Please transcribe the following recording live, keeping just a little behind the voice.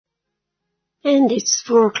And it's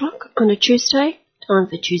 4 o'clock on a Tuesday, time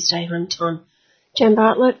for Tuesday Home Time. Jan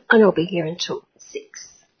Bartlett, and I'll be here until 6.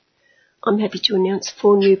 I'm happy to announce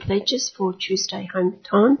 4 new pledges for Tuesday Home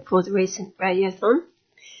Time for the recent Radiothon.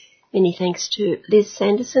 Many thanks to Liz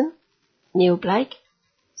Sanderson, Neil Blake,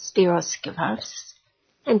 Spiros Gavafis,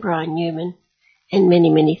 and Brian Newman. And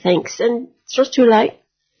many, many thanks. And it's not too late,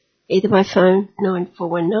 either by phone,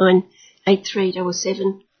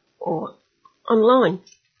 9419-8377, or online,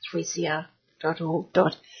 3cr.org.au,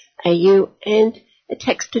 and a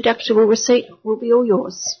tax-deductible receipt will be all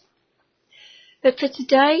yours. But for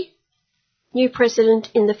today, new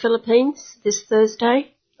president in the Philippines this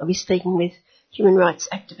Thursday. I'll be speaking with human rights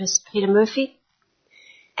activist Peter Murphy.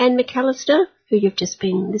 Anne McAllister, who you've just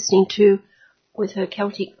been listening to with her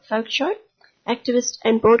Celtic folk show, activist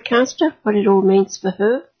and broadcaster, what it all means for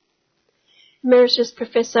her. Emeritus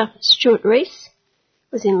Professor Stuart Rees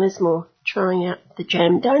was in Lismore trying out the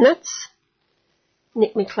jam donuts.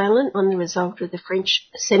 Nick McClellan on the result of the French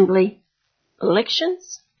Assembly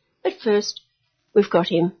elections. But first, we've got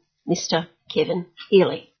him, Mr. Kevin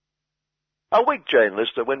Healy. A week, Jane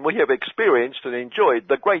Lister, when we have experienced and enjoyed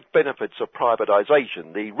the great benefits of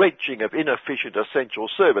privatisation, the wrenching of inefficient essential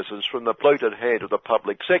services from the bloated hand of the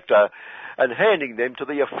public sector and handing them to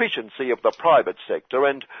the efficiency of the private sector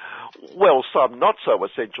and, well, some not so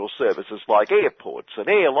essential services like airports and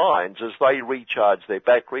airlines as they recharge their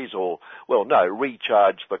batteries or, well, no,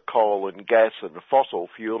 recharge the coal and gas and fossil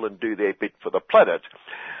fuel and do their bit for the planet.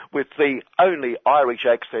 With the only Irish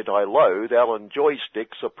accent I loathe, Alan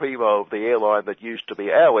Joystick, Supremo of the airline that used to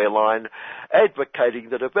be our airline, advocating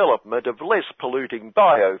the development of less polluting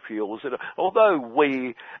biofuels. And although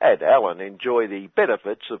we and Alan enjoy the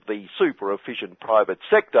benefits of the super efficient private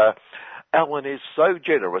sector, Alan is so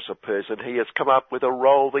generous a person he has come up with a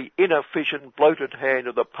role the inefficient bloated hand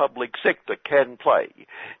of the public sector can play,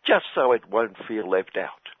 just so it won't feel left out.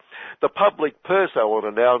 The public purse, Alan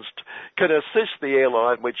announced, can assist the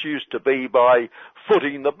airline, which used to be by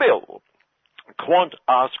footing the bill. Quant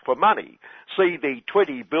ask for money. See the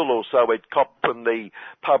 20 bill or so it copped from the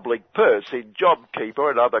public purse in JobKeeper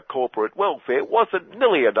and other corporate welfare wasn't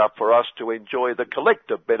nearly enough for us to enjoy the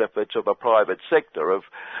collective benefits of the private sector of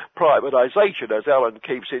privatisation, as Alan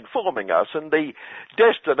keeps informing us, and the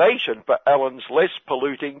destination for Alan's less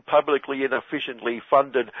polluting, publicly inefficiently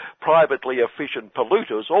funded, privately efficient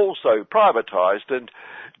polluters also privatised. And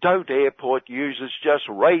don't airport users just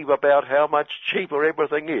rave about how much cheaper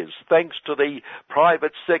everything is, thanks to the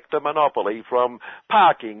private sector monopoly, from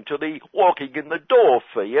parking to the walking in the door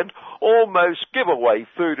fee and almost giveaway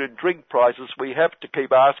food and drink prices. We have to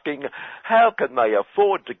keep asking, how can they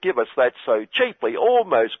afford to give us that so cheaply,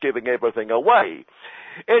 almost giving everything away?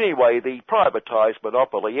 Anyway, the privatised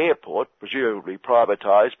monopoly airport, presumably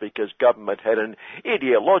privatised because government had an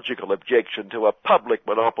ideological objection to a public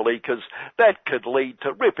monopoly, because that could lead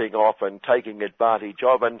to ripping off and taking advantage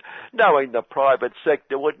of, and knowing the private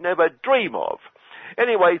sector would never dream of.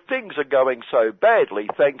 Anyway, things are going so badly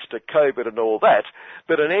thanks to COVID and all that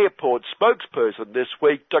an airport spokesperson this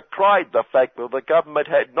week decried the fact that the government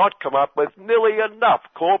had not come up with nearly enough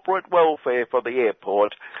corporate welfare for the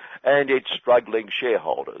airport and its struggling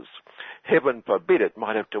shareholders. Heaven forbid it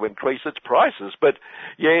might have to increase its prices, but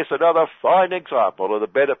yes, another fine example of the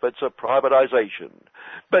benefits of privatisation.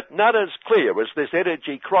 But none as clear as this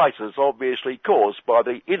energy crisis obviously caused by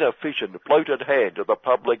the inefficient, bloated hand of the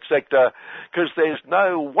public sector, because there's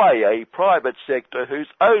no way a private sector whose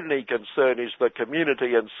only concern is the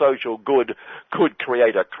community and social good could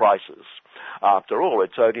create a crisis. After all,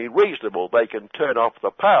 it's only reasonable they can turn off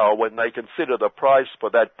the power when they consider the price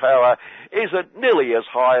for that power isn't nearly as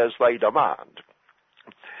high as they demand.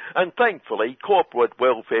 And thankfully, corporate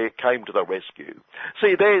welfare came to the rescue.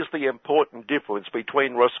 See, there's the important difference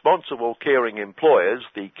between responsible, caring employers,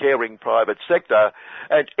 the caring private sector,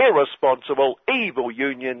 and irresponsible, evil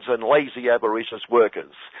unions and lazy, avaricious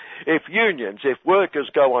workers. If workers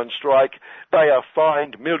go on strike, they are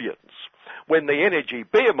fined millions. When the energy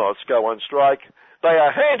behemoths go on strike, they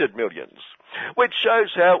are handed millions, which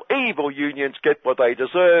shows how evil unions get what they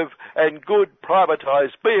deserve and good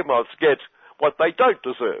privatised behemoths get what they don't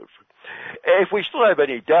deserve. If we still have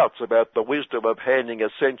any doubts about the wisdom of handing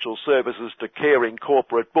essential services to caring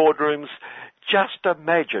corporate boardrooms, just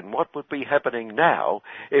imagine what would be happening now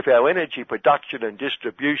if our energy production and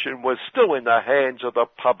distribution was still in the hands of the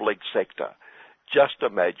public sector. Just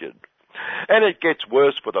imagine. And it gets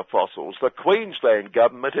worse for the fossils. The Queensland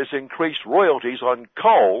government has increased royalties on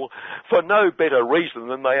coal for no better reason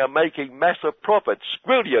than they are making massive profits,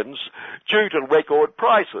 squillions, due to record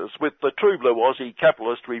prices, with the True Blue Aussie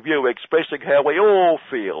Capitalist Review expressing how we all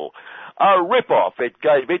feel a rip-off, it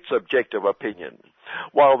gave its objective opinion.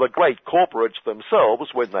 While the great corporates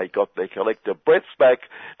themselves, when they got their collective breaths back,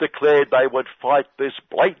 declared they would fight this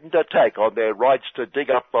blatant attack on their rights to dig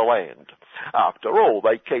up the land. After all,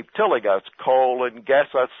 they keep telling us coal and gas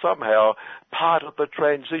are somehow part of the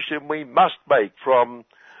transition we must make from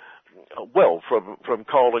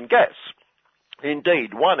coal and gas.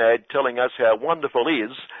 Indeed, one ad telling us how wonderful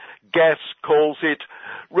is gas calls it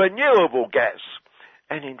renewable gas.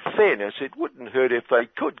 And in fairness, it wouldn't hurt if they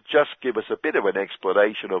could just give us a bit of an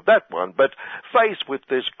explanation of that one. But faced with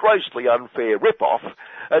this grossly unfair rip-off,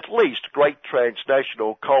 at least great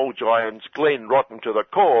transnational coal giants Glen rotten to the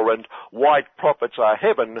core and white profits are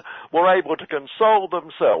heaven were able to console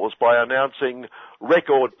themselves by announcing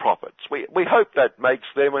record profits. We hope that makes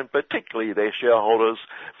them, and particularly their shareholders,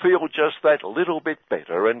 feel just that little bit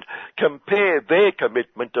better and compare their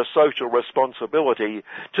commitment to social responsibility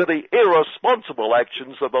to the irresponsible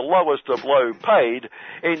actions of the lowest of low paid,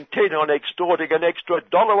 intent on extorting an extra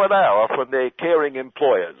 $1 an hour from their caring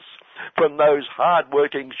employers, from those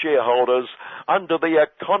hard-working shareholders under the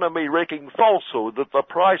economy-wrecking falsehood that the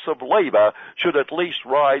price of labour should at least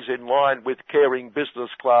rise in line with caring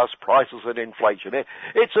business-class prices and inflation.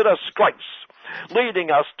 It's a disgrace, leading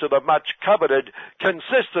us to the much-coveted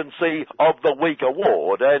Consistency of the Week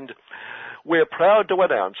award, and we're proud to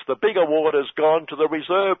announce the big award has gone to the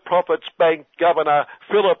Reserve Profits Bank Governor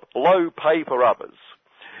Philip Low Pay for Others.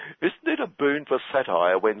 Isn't it a boon for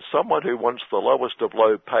satire when someone who wants the lowest of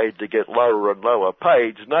low paid to get lower and lower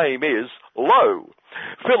paid's name is Low?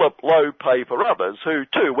 Philip Low Pay for Others, who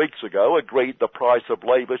 2 weeks ago agreed the price of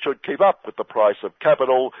labour should keep up with the price of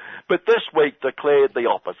capital, but this week declared the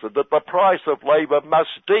opposite, that the price of labour must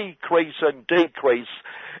decrease and decrease,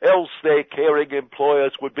 else their caring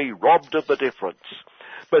employers would be robbed of the difference.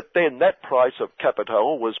 But then that price of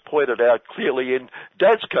capital was pointed out clearly in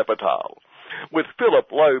Das Kapital, with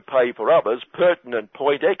Philip Low Pay for Others' pertinent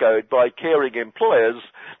point echoed by caring employers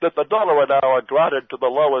that the $1 an hour granted to the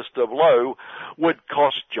lowest of low would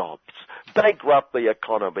cost jobs, bankrupt the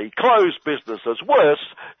economy, close businesses, worse,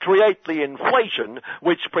 create the inflation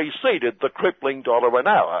which preceded the crippling $1 an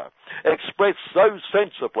hour, expressed so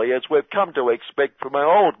sensibly as we've come to expect from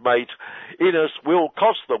our old mate Innes will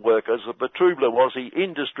cost the workers of the True Blue Aussie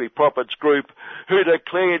Industry Profits Group, who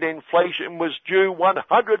declared inflation was due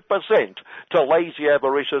 100% to lazy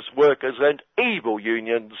avaricious workers and evil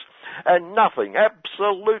unions, and nothing,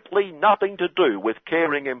 absolutely nothing to do with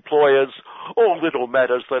caring employers or little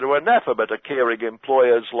matters that are anathema to caring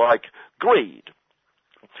employers like greed.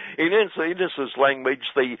 In Innes's language,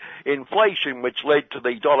 the inflation which led to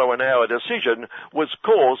the $1 an hour decision was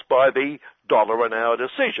caused by the $1 an hour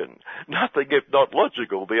decision. Nothing if not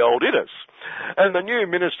logical, the old Innes. And the new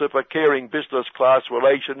Minister for Caring Business Class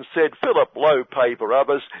Relations said Philip Low Pay for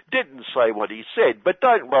Others didn't say what he said. But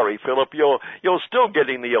don't worry, Philip, you're still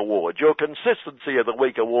getting the award. Your Consistency of the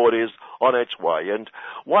Week award is on its way. And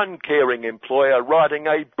one caring employer writing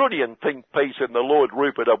a brilliant think piece in the Lord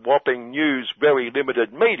Rupert of Wapping News Very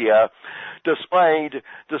Limited Media,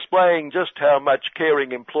 displaying just how much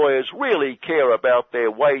caring employers really care about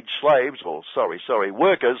their wage slaves, or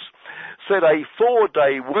workers, said a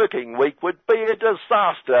 4-day working week would be a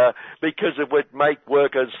disaster because it would make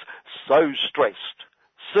workers so stressed.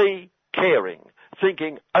 See, caring,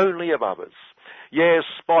 thinking only of others. Yes,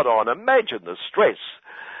 spot on. Imagine the stress.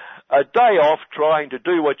 A day off trying to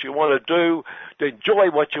do what you want to do, to enjoy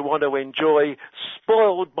what you want to enjoy,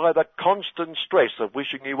 spoiled by the constant stress of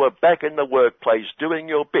wishing you were back in the workplace doing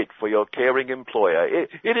your bit for your caring employer.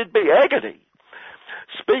 It'd be agony.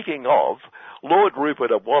 Speaking of, Lord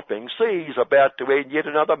Rupert of Wapping sees about to end yet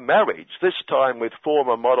another marriage, this time with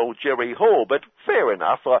former model Jerry Hall, but fair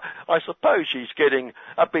enough, I suppose she's getting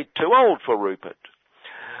a bit too old for Rupert.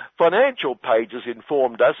 Financial Pages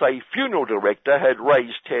informed us a funeral director had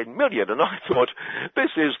raised $10 million, and I thought,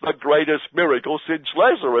 this is the greatest miracle since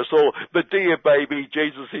Lazarus or the dear baby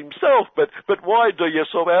Jesus himself, but why do you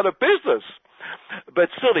so out of business? But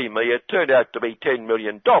silly me, it turned out to be $10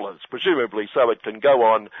 million, presumably so it can go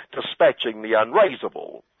on dispatching the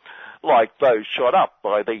unraisable, like those shot up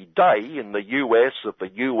by the day in the US of the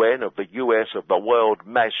UN of the US of the world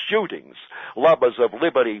mass shootings, lovers of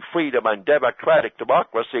liberty, freedom and democratic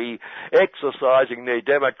democracy exercising their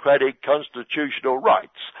democratic constitutional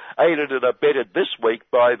rights, aided and abetted this week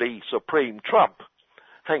by the Supreme Trump.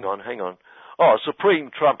 Hang on.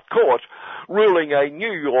 Supreme Trump Court ruling a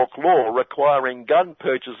New York law requiring gun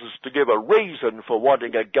purchasers to give a reason for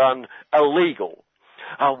wanting a gun illegal.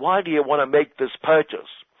 Why do you want to make this purchase?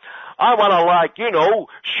 I want to,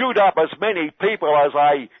 shoot up as many people as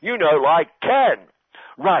I, can.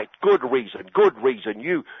 Right, good reason.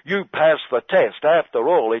 You passed the test. After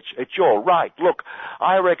all, it's your right. Look,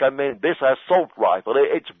 I recommend this assault rifle.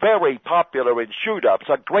 It's very popular in shoot-ups,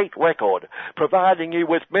 a great record, providing you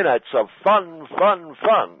with minutes of fun.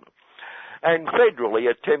 And federally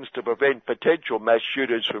attempts to prevent potential mass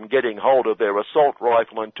shooters from getting hold of their assault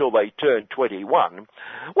rifle until they turn 21,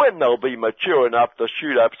 when they'll be mature enough to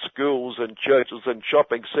shoot up schools and churches and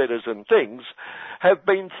shopping centres and things, have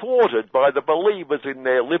been thwarted by the believers in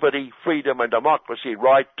their liberty, freedom and democracy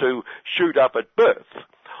right to shoot up at birth,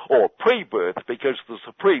 or pre-birth, because the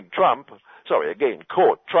Trump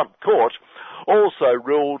Court also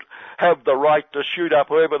ruled have the right to shoot up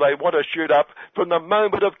whoever they want to shoot up from the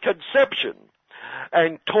moment of conception.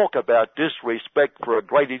 And talk about disrespect for a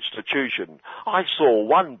great institution. I saw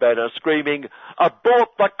one banner screaming, "Abort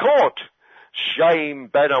the court! Shame,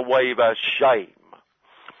 banner waver, shame."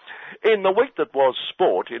 In the week that was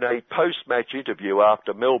sport, in a post-match interview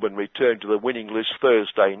after Melbourne returned to the winning list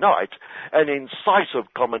Thursday night, an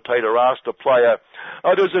incisive commentator asked a player,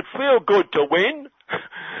 "Does it feel good to win?"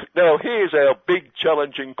 Now here's our big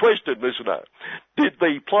challenging question, listener. Did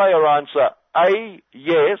the player answer A,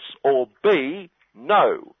 yes, or B,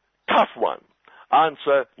 no? Tough one.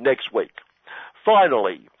 Answer next week.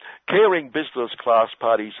 Finally, caring business class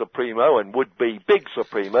party Supremo and would-be big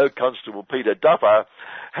Supremo, Constable Peter Duffer,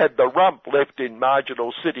 had the rump left in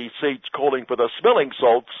marginal city seats calling for the smelling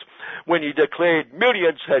salts when he declared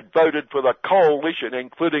millions had voted for the coalition,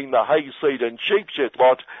 including the hayseed and sheepshit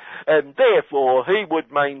lot, and therefore he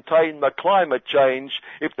would maintain the climate change,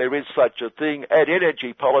 if there is such a thing, and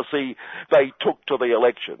energy policy they took to the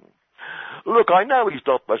election. Look, I know he's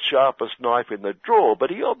not the sharpest knife in the drawer, but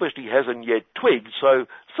he obviously hasn't yet twigged, so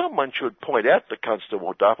someone should point out to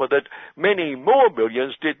Constable Duffer that many more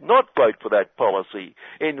millions did not vote for that policy.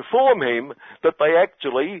 Inform him that they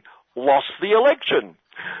actually lost the election.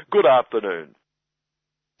 Good afternoon.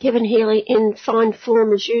 Kevin Healy in fine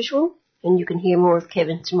form as usual, and you can hear more of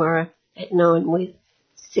Kevin tomorrow at 9 with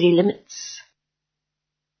City Limits.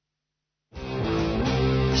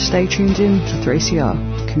 Stay tuned in to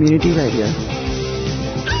 3CR Community Radio.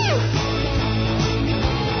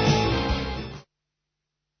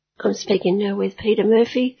 I'm speaking now with Peter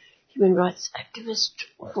Murphy, human rights activist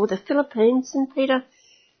for the Philippines. And Peter,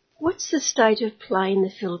 what's the state of play in the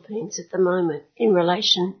Philippines at the moment in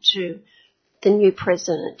relation to the new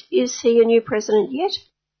president? Is he a new president yet?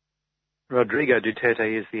 Rodrigo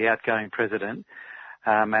Duterte is the outgoing president,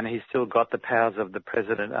 and he's still got the powers of the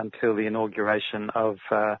president until the inauguration of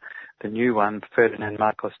the new one, Ferdinand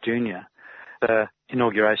Marcos Jr. The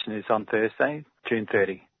inauguration is on Thursday, June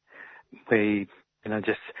 30. We,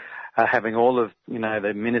 just having all of,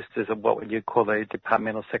 the ministers of what would you call the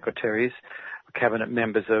departmental secretaries, cabinet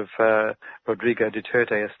members of Rodrigo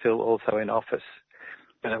Duterte are still also in office.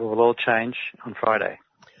 And it will all change on Friday.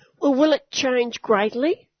 Well, will it change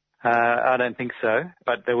greatly? I don't think so,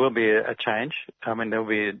 but there will be a change. There will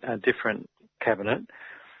be a different cabinet,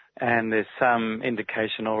 and there's some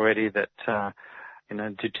indication already that,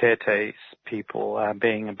 Duterte's people are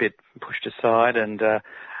being a bit pushed aside, and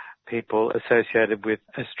people associated with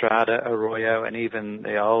Estrada, Arroyo, and even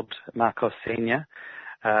the old Marcos Sr.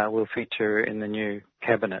 Will feature in the new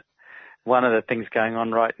cabinet. One of the things going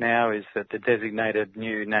on right now is that the designated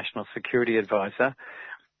new National Security Advisor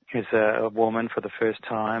is a woman for the first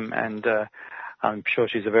time, and I'm sure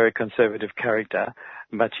she's a very conservative character,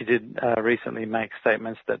 but she did recently make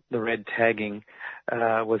statements that the red tagging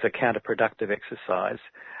was a counterproductive exercise,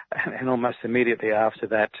 and almost immediately after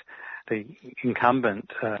that, the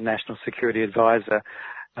incumbent National Security Advisor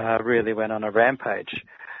really went on a rampage.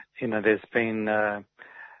 There's been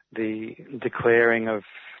the declaring of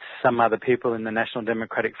some other people in the National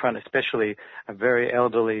Democratic Front, especially a very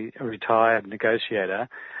elderly retired negotiator,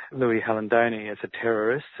 Louis Halandoni, as a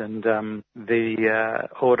terrorist, and the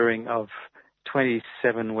ordering of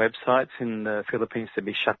 27 websites in the Philippines to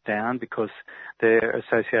be shut down because they're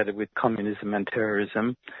associated with communism and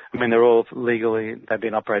terrorism. They're all legally, they've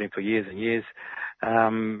been operating for years and years,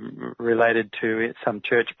 related to some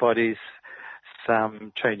church bodies,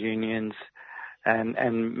 some trade unions,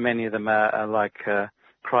 and many of them are like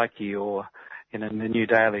Crikey or, the New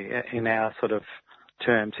Daily in our sort of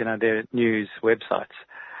terms, they're news websites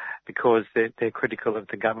because they're critical of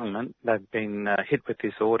the government. They've been hit with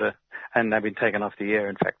this order and they've been taken off the air,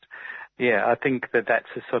 in fact. Yeah, I think that's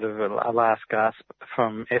a sort of a last gasp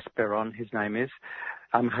from Esperon, his name is.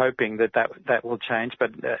 I'm hoping that will change,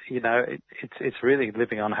 but, it's really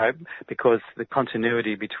living on hope because the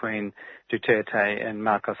continuity between Duterte and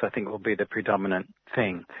Marcos, I think, will be the predominant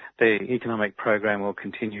thing. The economic program will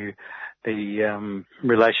continue. The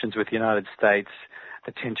relations with the United States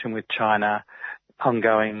the tension with China,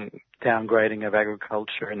 ongoing downgrading of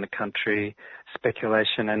agriculture in the country,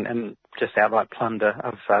 speculation and just outright plunder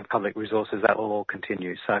of public resources, that will all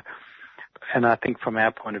continue. So, and I think from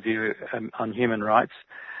our point of view on human rights,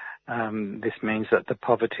 this means that the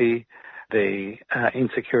poverty, the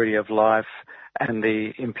insecurity of life and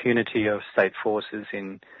the impunity of state forces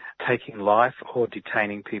in taking life or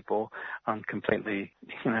detaining people on completely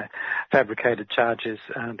fabricated charges,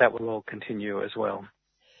 that will all continue as well.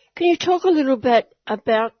 Can you talk a little bit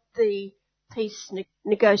about the peace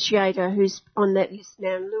negotiator who's on that list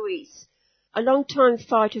now, Louis, a long-time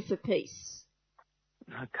fighter for peace?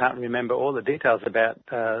 I can't remember all the details about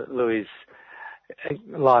Louis'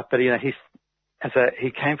 life, but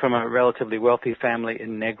he came from a relatively wealthy family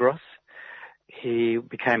in Negros. He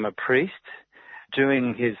became a priest.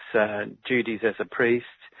 Doing his duties as a priest,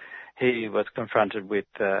 he was confronted with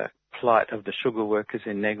the plight of the sugar workers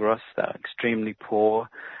in Negros. They were extremely poor,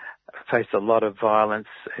 faced a lot of violence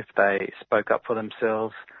if they spoke up for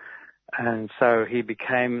themselves. And so he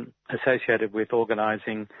became associated with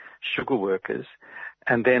organising sugar workers.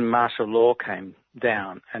 And then martial law came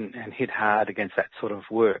down and hit hard against that sort of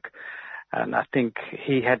work. And I think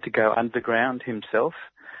he had to go underground himself,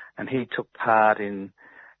 and he took part in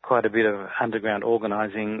quite a bit of underground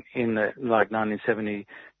organising in the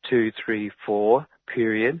 1972, 3, 4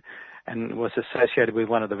 period, and was associated with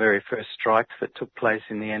one of the very first strikes that took place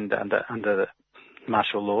in the end under the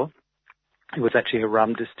martial law. It was actually a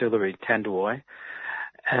rum distillery, Tanduoy.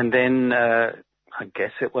 And then I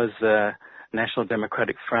guess it was the National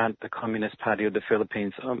Democratic Front, the Communist Party of the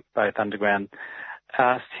Philippines, both underground,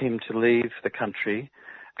 asked him to leave the country,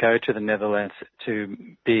 go to the Netherlands to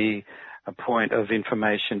be a point of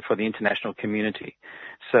information for the international community.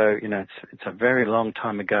 So, it's a very long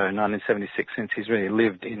time ago, 1976, since he's really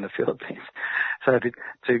lived in the Philippines. So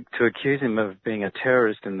to accuse him of being a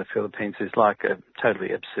terrorist in the Philippines is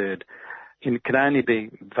totally absurd. It can only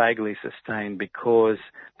be vaguely sustained because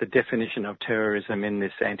the definition of terrorism in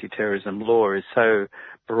this anti-terrorism law is so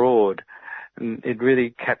broad. And it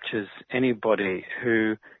really captures anybody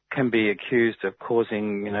who can be accused of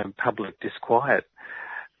causing, public disquiet.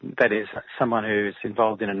 That is, someone who's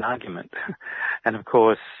involved in an argument. And of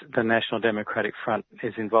course, the National Democratic Front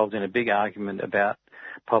is involved in a big argument about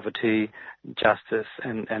poverty, justice,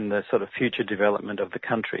 and the sort of future development of the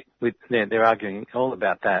country. They're arguing all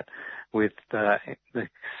about that with the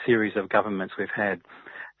series of governments we've had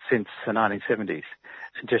since the 1970s.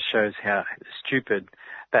 It just shows how stupid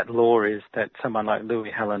that law is, that someone like Louis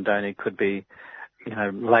Halandoni could be,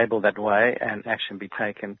 labelled that way and action be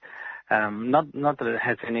taken. Not that it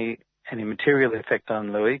has any material effect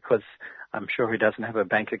on Louis, because I'm sure he doesn't have a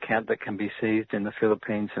bank account that can be seized in the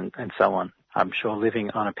Philippines and so on. I'm sure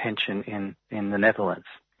living on a pension in the Netherlands,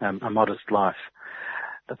 a modest life.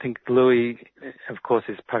 I think Louis, of course,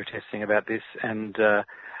 is protesting about this and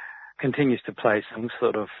continues to play some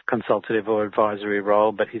sort of consultative or advisory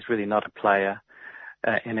role, but he's really not a player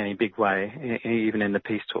in any big way, even in the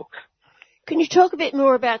peace talks. Can you talk a bit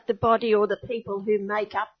more about the body or the people who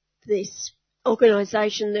make up this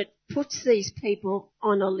organisation that puts these people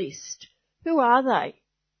on a list? Who are they?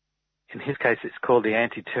 In his case, it's called the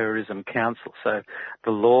Anti-Terrorism Council. So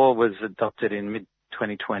the law was adopted in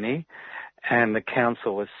mid-2020, and the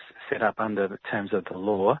council was set up under the terms of the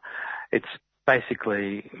law. It's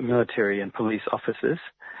basically military and police officers.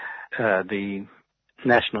 The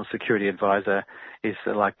National Security Advisor is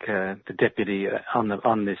the deputy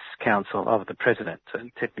on this council of the president. So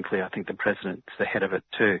technically, I think the president's the head of it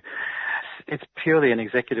too. It's purely an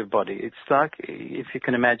executive body. It's like, if you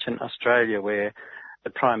can imagine Australia, where the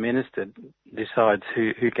Prime Minister decides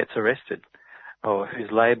who gets arrested or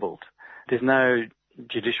who's labelled. There's no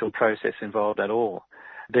judicial process involved at all.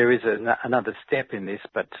 There is another step in this,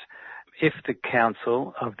 but if the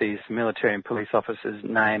council of these military and police officers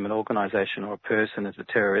name an organisation or a person as a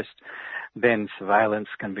terrorist, then surveillance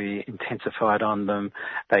can be intensified on them.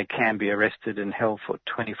 They can be arrested and held for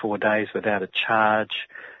 24 days without a charge.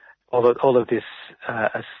 All of this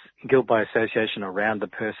guilt by association around the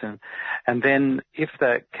person. And then if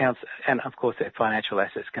the council, and of course their financial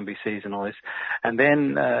assets can be seized and all this, and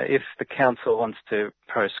then if the council wants to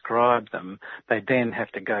proscribe them, they then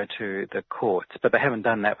have to go to the courts. But they haven't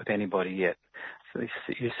done that with anybody yet. So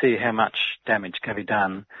you see how much damage can be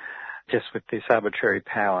done just with this arbitrary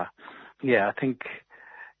power. Yeah, I think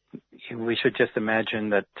we should just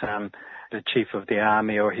imagine that the chief of the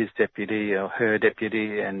army or his deputy or her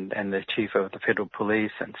deputy and the chief of the federal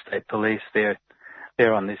police and state police,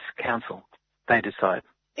 they're on this council. They decide.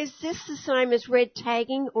 Is this the same as red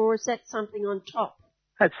tagging, or is that something on top?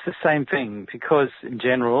 That's the same thing, because in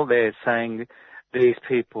general they're saying these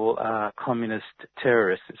people are communist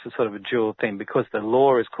terrorists. It's a sort of a dual thing. Because the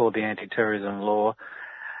law is called the anti-terrorism law,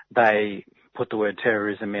 they put the word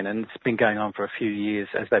terrorism in, and it's been going on for a few years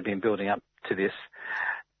as they've been building up to this.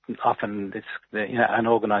 Often it's, an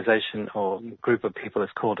organisation or group of people is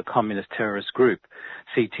called a communist terrorist group.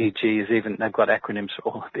 CTG is even, they've got acronyms for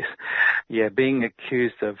all of this. Yeah, being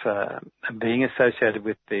accused of being associated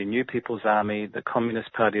with the New People's Army, the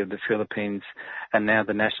Communist Party of the Philippines, and now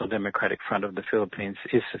the National Democratic Front of the Philippines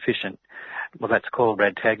is sufficient. Well, that's called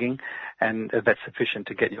red tagging, and that's sufficient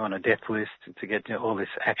to get you on a death list, to get all this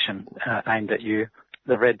action aimed at you.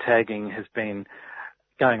 The red tagging has been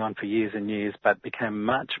going on for years and years, but became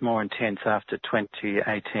much more intense after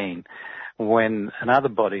 2018 when another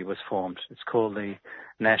body was formed. It's called the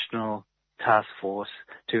National Task Force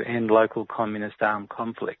to End Local Communist Armed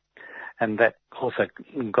Conflict. And that also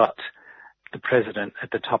got the president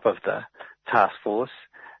at the top of the task force.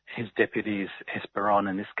 His deputy is Esperon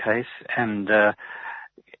in this case. And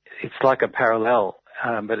it's like a parallel,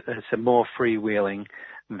 but it's a more freewheeling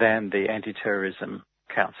than the Anti-Terrorism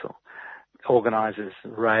Council. Organises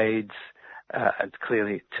raids.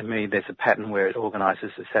 Clearly, to me, there's a pattern where it organises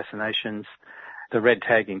assassinations. The red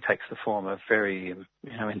tagging takes the form of very,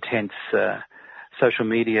 intense social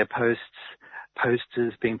media posts,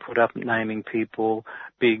 posters being put up naming people,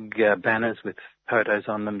 big banners with photos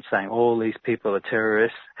on them saying all these people are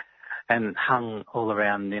terrorists, and hung all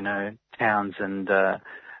around, towns and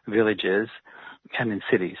villages and in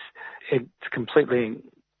cities. It's completely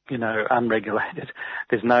unregulated.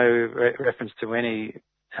 There's no reference to any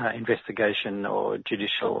investigation or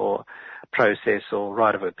judicial or process or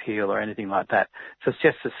right of appeal or anything like that. So it's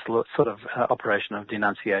just a sort of operation of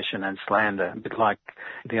denunciation and slander, a bit like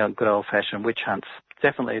the good old-fashioned witch hunts.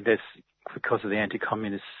 Definitely there's, because of the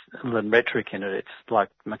anti-communist rhetoric in it, it's like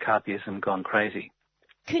McCarthyism gone crazy.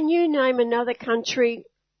 Can you name another country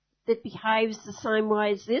that behaves the same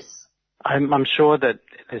way as this? I'm sure that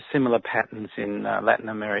there's similar patterns in Latin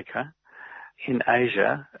America. In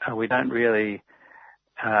Asia, we don't really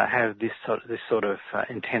have this sort of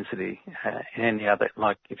intensity in any other.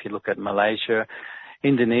 Like if you look at Malaysia,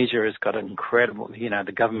 Indonesia has got an incredible.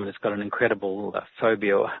 The government has got an incredible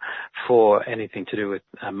phobia for anything to do with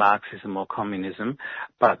Marxism or communism.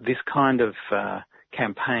 But this kind of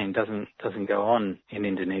campaign doesn't go on in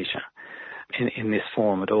Indonesia in this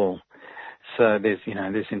form at all. So there's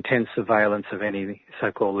intense surveillance of any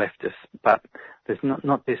so-called leftists, but there's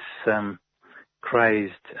not this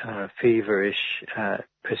crazed, feverish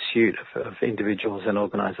pursuit of individuals and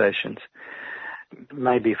organisations.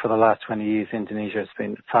 Maybe for the last 20 years, Indonesia has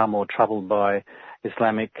been far more troubled by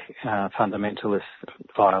Islamic fundamentalist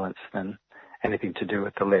violence than anything to do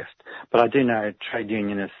with the left. But I do know trade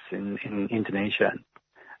unionists in Indonesia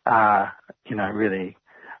are, really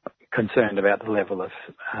concerned about the level of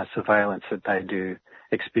surveillance that they do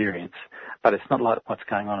experience. But it's not like what's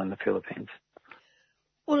going on in the Philippines.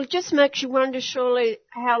 Well, it just makes you wonder, surely,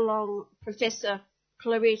 how long Professor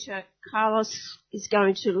Clarita Carlos is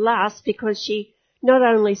going to last, because she not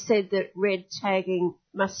only said that red tagging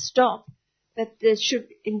must stop, but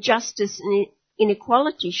injustice and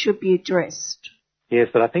inequality should be addressed. Yes,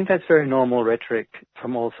 but I think that's very normal rhetoric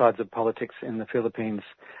from all sides of politics in the Philippines,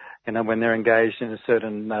 when they're engaged in a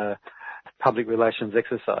certain public relations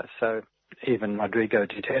exercise. So even Rodrigo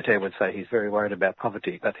Duterte would say he's very worried about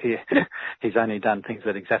poverty, but he's only done things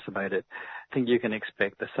that exacerbate it. I think you can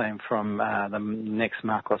expect the same from the next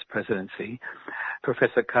Marcos presidency.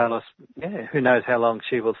 Professor Carlos, who knows how long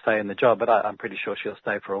she will stay in the job, but I'm pretty sure she'll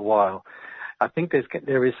stay for a while. I think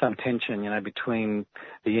there is some tension, between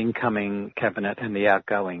the incoming cabinet and the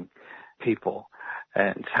outgoing people.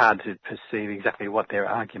 And it's hard to perceive exactly what their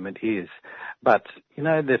argument is. But,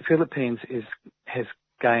 the Philippines has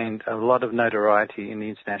gained a lot of notoriety in the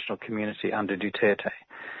international community under Duterte.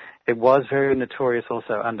 It was very notorious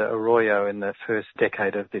also under Arroyo in the first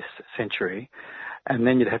decade of this century. And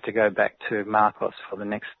then you'd have to go back to Marcos for the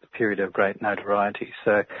next period of great notoriety.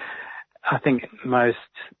 So I think most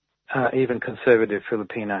even conservative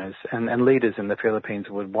Filipinos and leaders in the Philippines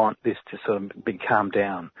would want this to sort of be calmed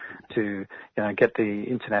down, to get the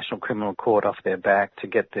International Criminal Court off their back, to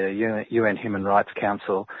get the UN Human Rights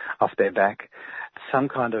Council off their back. Some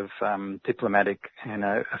kind of diplomatic,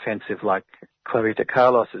 offensive like Clarita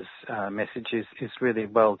Carlos's message is really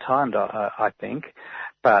well timed, I think,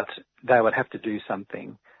 but they would have to do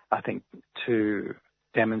something, I think, to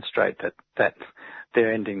demonstrate that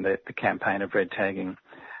they're ending the campaign of red tagging.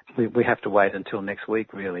 We have to wait until next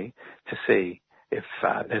week, really, to see if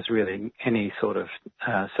there's really any sort of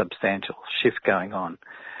substantial shift going on.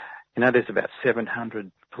 There's about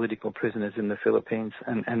 700 political prisoners in the Philippines,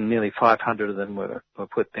 and nearly 500 of them were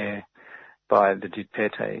put there by the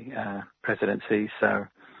Duterte presidency. So,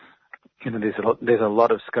 there's a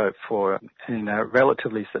lot of scope for,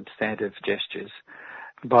 relatively substantive gestures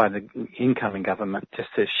by the incoming government just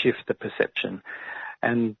to shift the perception.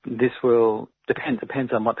 And this will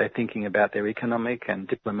depends on what they're thinking about their economic and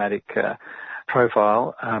diplomatic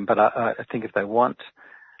profile. But I think if they want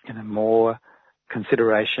more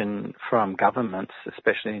consideration from governments,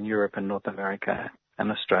 especially in Europe and North America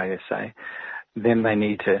and Australia, say, then they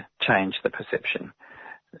need to change the perception,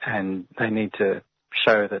 and they need to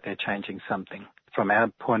show that they're changing something. From our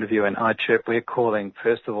point of view in ICHRP, we're calling,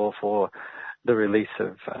 first of all, for the release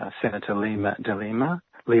of Senator Leila de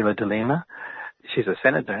Lima. She's a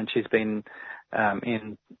senator, and she's been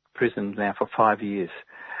in prison now for 5 years.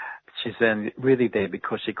 She's really there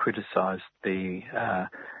because she criticised the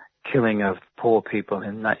killing of poor people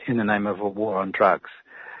in the name of a war on drugs.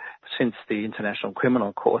 Since the International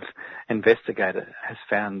Criminal Court investigator has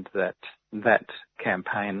found that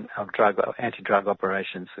campaign of anti-drug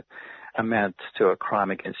operations amounts to a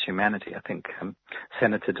crime against humanity, I think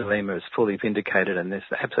Senator de Lima is fully vindicated, and there's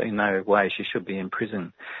absolutely no way she should be in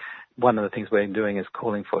prison. One of the things we're doing is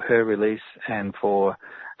calling for her release and for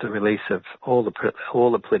the release of all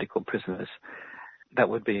the political prisoners. That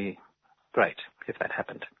would be great if that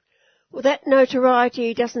happened. Well, that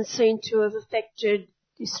notoriety doesn't seem to have affected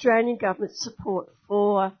the Australian government's support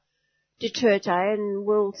for Duterte, and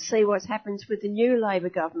we'll see what happens with the new Labor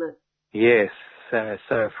government. Yes.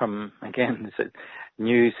 So from, again, it's a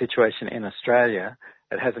new situation in Australia.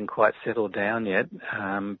 It hasn't quite settled down yet,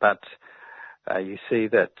 but you see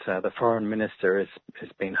that the foreign minister has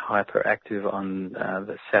been hyperactive on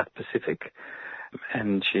the South Pacific,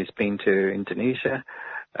 and she's been to Indonesia.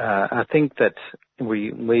 I think that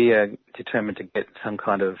we are determined to get some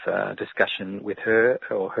kind of discussion with her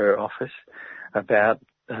or her office about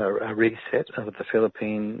a reset of the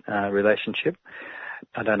Philippine relationship.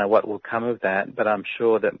 I don't know what will come of that, but I'm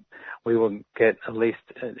sure that we will get, at least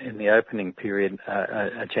in the opening period,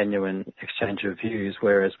 a genuine exchange of views,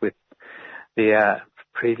 whereas with the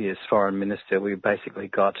previous foreign minister, we basically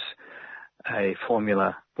got a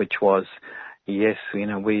formula which was, yes,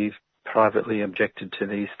 we've privately objected to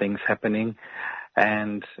these things happening,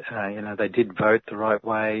 and, they did vote the right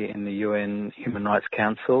way in the UN Human Rights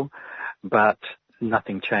Council, but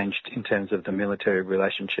nothing changed in terms of the military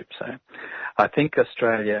relationship. So I think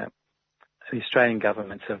the Australian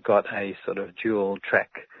governments have got a sort of dual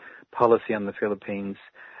track policy on the Philippines,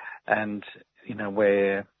 and,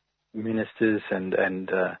 where ministers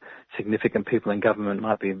and significant people in government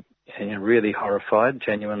might be really horrified,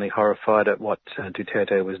 genuinely horrified at what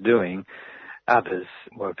Duterte was doing. Others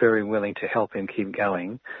were very willing to help him keep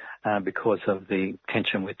going because of the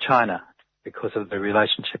tension with China, because of the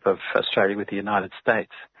relationship of Australia with the United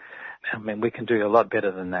States. I mean, we can do a lot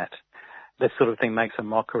better than that. This sort of thing makes a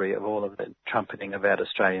mockery of all of the trumpeting about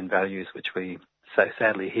Australian values, which we so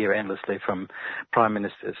sadly hear endlessly from prime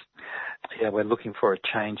ministers. Yeah, we're looking for a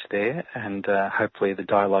change there, and hopefully the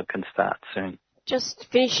dialogue can start soon. Just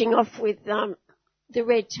finishing off with the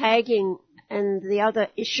red tagging and the other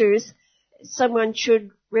issues, someone should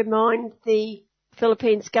remind the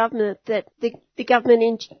Philippines government that the government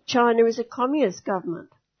in China is a communist government.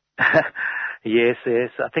 Yes.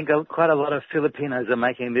 I think quite a lot of Filipinos are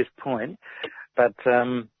making this point, but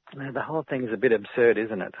the whole thing is a bit absurd,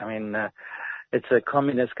 isn't it? I mean, it's a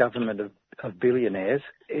communist government of billionaires.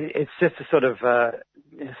 It's just a sort of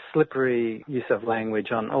slippery use of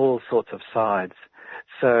language on all sorts of sides.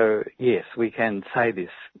 So, yes, we can say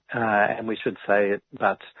this, and we should say it,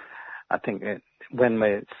 but I think when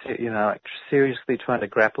we're, seriously trying to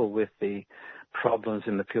grapple with the problems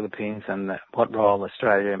in the Philippines and what role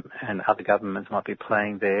Australia and other governments might be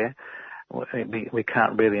playing there, we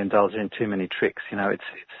can't really indulge in too many tricks. It's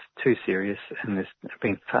too serious, and there's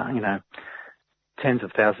been, tens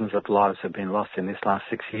of thousands of lives have been lost in this last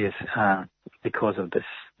 6 years because of this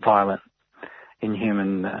violent,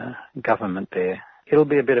 inhuman government there. It'll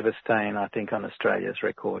be a bit of a stain, I think, on Australia's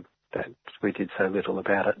record that we did so little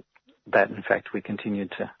about it, that in fact we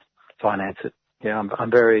continued to finance it. Yeah,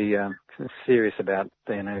 I'm very serious about,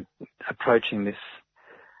 approaching this,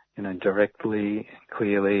 directly,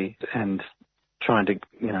 clearly, and trying to,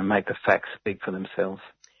 make the facts speak for themselves.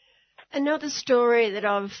 Another story that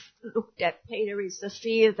I've looked at, Peter, is the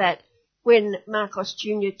fear that when Marcos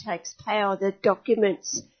Jr. takes power, the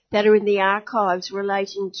documents that are in the archives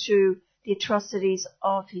relating to the atrocities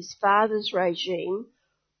of his father's regime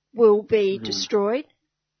will be destroyed.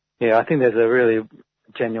 Yeah, I think there's a really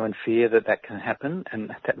genuine fear that can happen,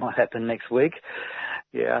 and that might happen next week.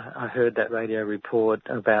 Yeah, I heard that radio report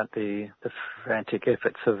about the frantic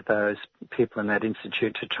efforts of those people in that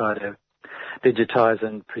institute to try to digitise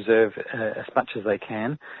and preserve as much as they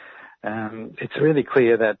can. It's really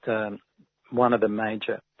clear that one of the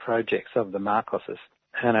major projects of the Marcoses,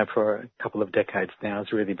 for a couple of decades now,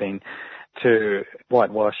 has really been to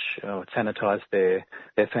whitewash or sanitise their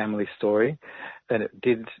family story. That it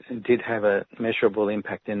did have a measurable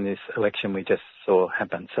impact in this election we just saw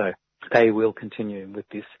happen. So they will continue with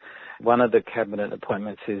this. One of the cabinet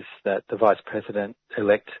appointments is that the Vice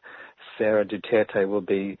President-elect, Sarah Duterte, will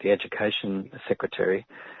be the Education Secretary.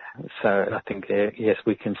 So I think, yes,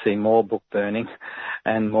 we can see more book burning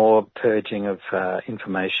and more purging of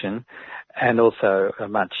information, and also a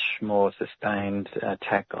much more sustained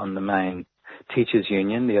attack on the main teachers'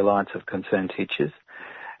 union, the Alliance of Concerned Teachers,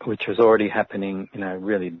 which was already happening,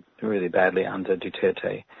 really, really badly under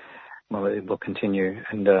Duterte. Well, it will continue,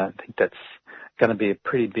 and I think that's going to be a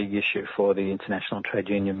pretty big issue for the international trade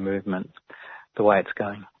union movement, the way it's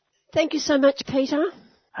going. Thank you so much, Peter.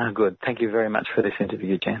 Good. Thank you very much for this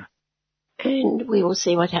interview, Jen. And we will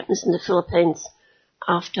see what happens in the Philippines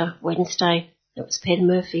after Wednesday. That was Peter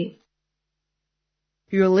Murphy.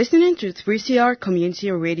 You're listening to 3CR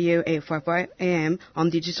Community Radio 855 AM on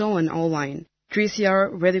digital and online. 3CR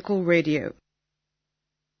Radical Radio.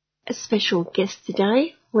 A special guest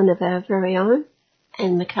today, one of our very own,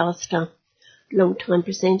 Anne McAllister, long-time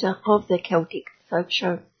presenter of the Celtic Folk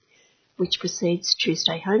Show, which precedes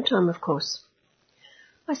Tuesday Home Time, of course.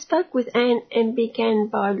 I spoke with Anne and began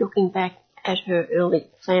by looking back at her early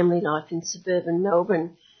family life in suburban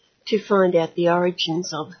Melbourne to find out the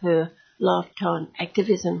origins of her lifetime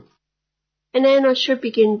activism. And Anne, I should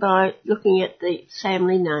begin by looking at the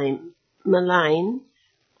family name, Mullane,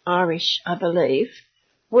 Irish, I believe.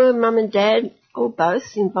 Were Mum and Dad, or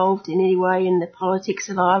both, involved in any way in the politics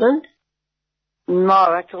of Ireland?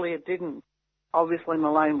 No, actually it didn't. Obviously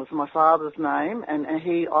Mullane was my father's name, and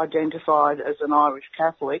he identified as an Irish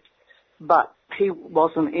Catholic, but he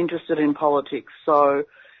wasn't interested in politics, so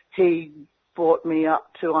he brought me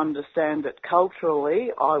up to understand that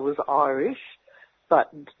culturally I was Irish, but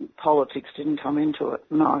politics didn't come into it,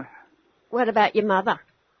 no. What about your mother?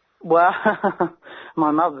 Well,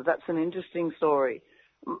 my mother, that's an interesting story.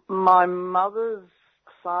 My mother's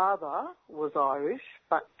father was Irish,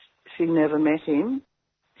 but she never met him.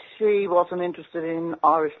 She wasn't interested in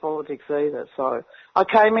Irish politics either, so I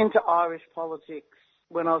came into Irish politics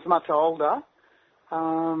when I was much older,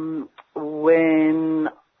 when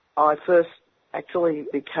I first actually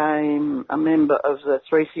became a member of the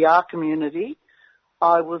 3CR community.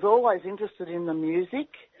 I was always interested in the music.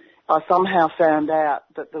 I somehow found out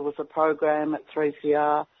that there was a program at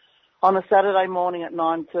 3CR on a Saturday morning at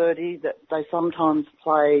 9:30 that they sometimes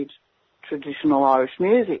played traditional Irish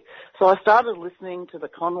music. So I started listening to the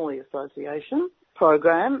Connolly Association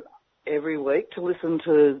program every week to listen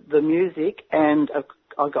to the music, and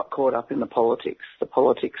I got caught up in the politics. The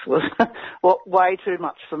politics was way too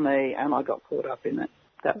much for me, and I got caught up in it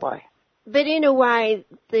that way. But in a way,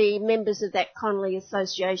 the members of that Connolly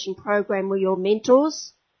Association program were your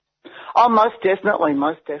mentors? Oh, most definitely.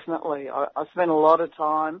 I spent a lot of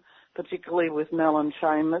time, particularly with Mel and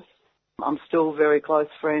Seamus. I'm still very close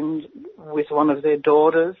friend with one of their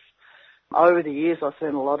daughters. Over the years, I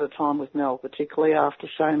spent a lot of time with Mel, particularly after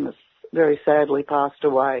Seamus very sadly passed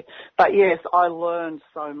away. But yes, I learned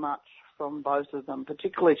so much from both of them,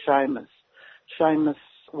 particularly Seamus. Seamus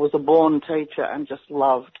was a born teacher and just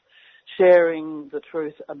loved sharing the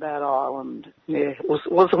truth about Ireland. Yeah, it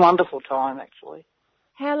was a wonderful time, actually.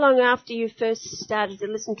 How long after you first started to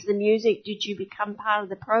listen to the music did you become part of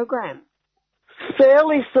the program?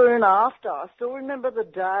 Fairly soon after. I still remember the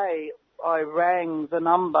day I rang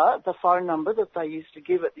the phone number that they used to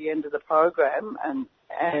give at the end of the program,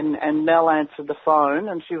 and Mel answered the phone,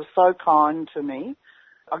 and she was so kind to me.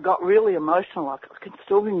 I got really emotional. I can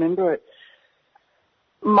still remember it.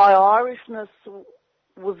 My Irishness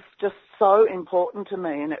was just so important to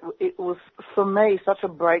me, and it was, for me, such a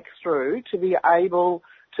breakthrough to be able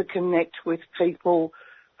to connect with people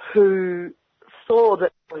who saw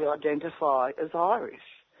that we identify as Irish.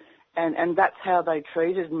 And that's how they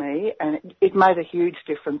treated me, and it made a huge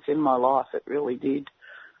difference in my life. It really did.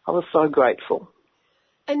 I was so grateful.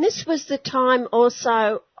 And this was the time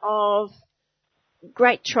also of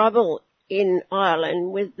great trouble in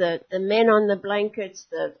Ireland with the men on the blankets,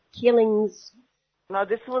 the killings. No,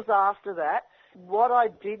 this was after that. What I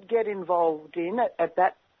did get involved in at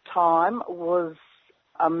that time was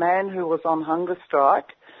a man who was on hunger strike.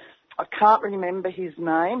 I can't remember his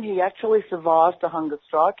name. He actually survived the hunger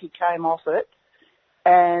strike. He came off it,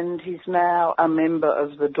 and he's now a member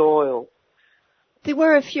of the Dáil. There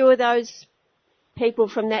were a few of those people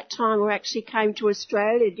from that time who actually came to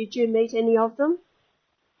Australia. Did you meet any of them?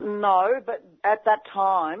 No, but at that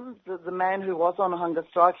time, the man who was on a hunger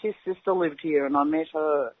strike, his sister lived here and I met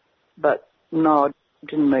her. But no, I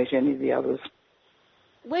didn't meet any of the others.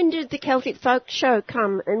 When did the Celtic Folk Show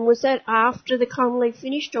come, and was that after the Connolly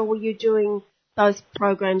finished, or were you doing both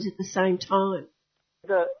programs at the same time?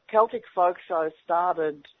 The Celtic Folk Show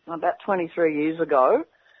started about 23 years ago.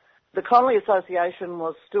 The Connolly Association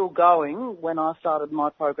was still going when I started my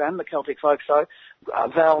program, the Celtic Folk Show.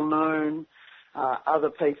 Val Noon, other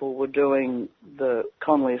people were doing the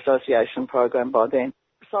Connolly Association program by then.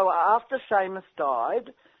 So after Seamus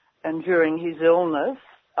died, and during his illness,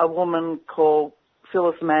 a woman called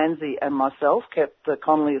Phyllis Manzi and myself kept the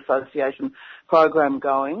Connolly Association program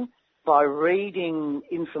going by reading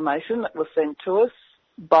information that was sent to us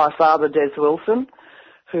by Father Des Wilson,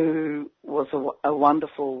 who was a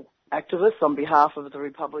wonderful activist on behalf of the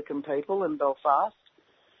Republican people in Belfast.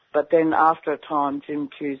 But then after a time, Jim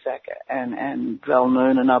Cusack and Val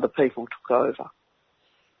Noon and other people took over.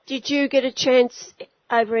 Did you get a chance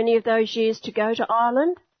over any of those years to go to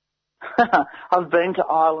Ireland? I've been to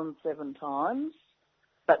Ireland 7 times,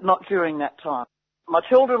 but not during that time. My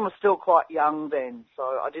children were still quite young then, so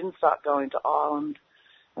I didn't start going to Ireland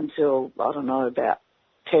until, I don't know, about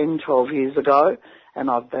 10, 12 years ago, and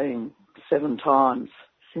I've been 7 times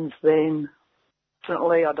since then.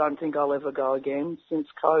 Fortunately, I don't think I'll ever go again since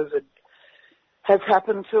COVID has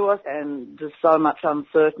happened to us and there's so much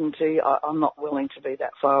uncertainty. I'm not willing to be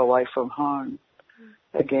that far away from home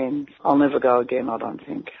again. I'll never go again, I don't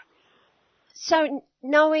think. So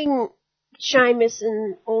knowing Seamus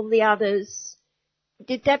and all the others,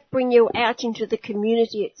 did that bring you out into the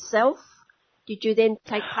community itself? Did you then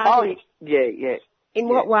take part in it? Yeah. In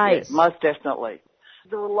what ways? Yeah, most definitely.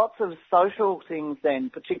 There were lots of social things then,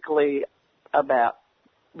 particularly about,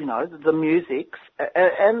 the music.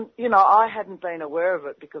 And, I hadn't been aware of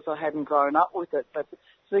it because I hadn't grown up with it, but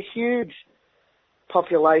it's a huge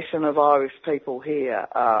population of Irish people here,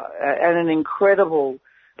 and an incredible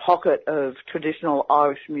pocket of traditional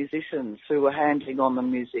Irish musicians who were handling on the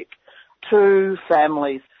music. 2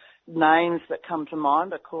 families, names that come to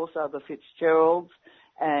mind, of course, are the Fitzgeralds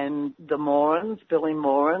and the Morans, Billy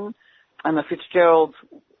Moran. And the Fitzgeralds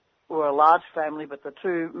were a large family, but the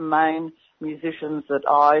 2 main musicians that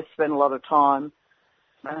I spent a lot of time,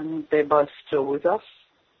 and they're both still with us.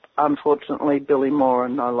 Unfortunately, Billy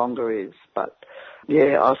Moran no longer is, but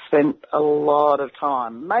yeah, I've spent a lot of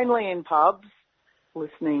time, mainly in pubs,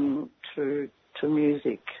 listening to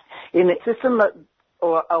music. In a system that,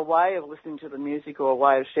 or a way of listening to the music or a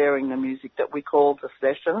way of sharing the music that we call the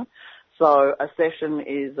session. So a session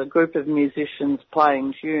is a group of musicians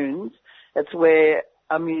playing tunes. It's where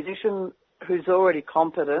a musician who's already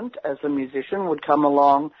competent as a musician would come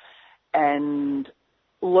along and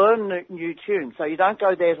learn new tunes. So you don't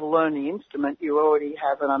go there to learn the instrument. You already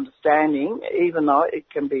have an understanding, even though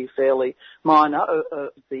it can be fairly minor,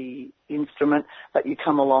 the instrument, but you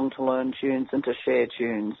come along to learn tunes and to share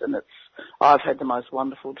tunes. And I've had the most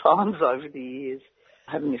wonderful times over the years,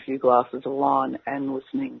 having a few glasses of wine and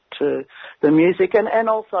listening to the music and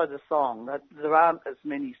also the song. There aren't as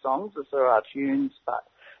many songs as there are tunes, but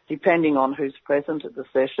depending on who's present at the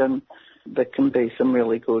session, there can be some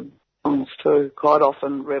really good songs too, quite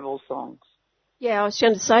often rebel songs. Yeah, I was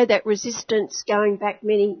going to say that resistance going back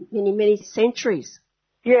many centuries.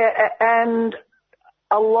 Yeah, and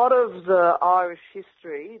a lot of the Irish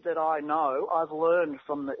history that I know, I've learned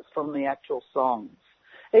from the actual songs.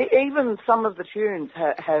 Even some of the tunes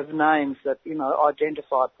have names that,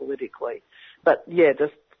 identify politically. But yeah,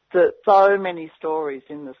 there's so many stories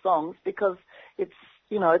in the songs because it's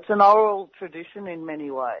an oral tradition in many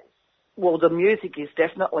ways. Well, the music is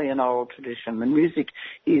definitely an oral tradition. The music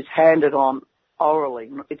is handed on orally.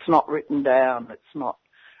 It's not written down. It's not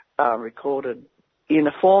recorded in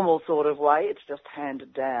a formal sort of way. It's just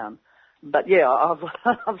handed down. But yeah,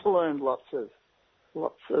 I've learned lots of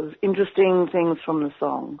interesting things from the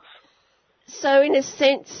songs. So in a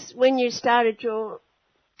sense, when you started your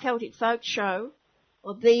Celtic Folk Show,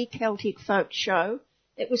 or the Celtic Folk Show,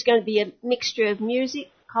 it was going to be a mixture of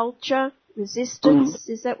music, culture, resistance.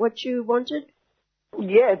 Is that what you wanted?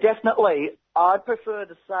 Yeah, definitely. I prefer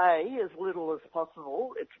to say as little as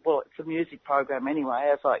possible. It's a music program anyway,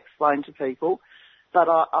 as I explain to people. But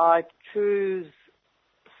I choose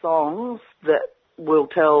songs that will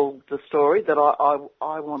tell the story that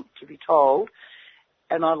I want to be told.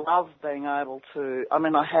 And I love being able to,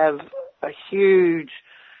 I have a huge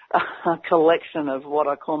collection of what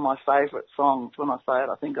I call my favourite songs. When I say it,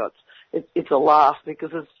 I think it's a laugh because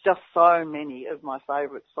it's just so many of my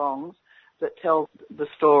favourite songs that tell the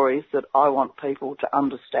stories that I want people to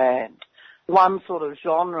understand. One sort of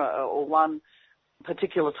genre or one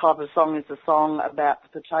particular type of song is a song about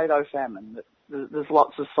the potato famine. There's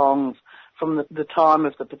lots of songs from the time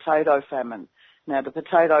of the potato famine. Now, the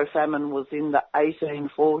potato famine was in the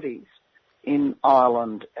 1840s in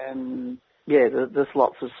Ireland, and yeah, there's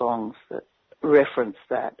lots of songs that reference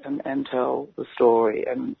that and tell the story,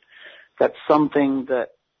 and that's something that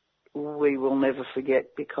we will never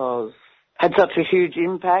forget because it had such a huge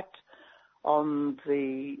impact on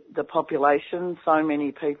the population. So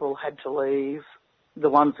many people had to leave. The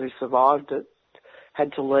ones who survived it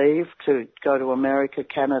had to leave to go to America,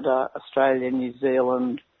 Canada, Australia, New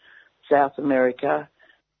Zealand, South America.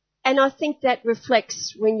 And I think that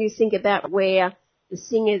reflects when you think about where the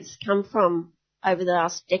singers come from over the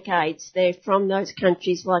last decades. They're from those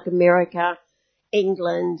countries like America,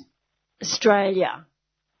 England, Australia.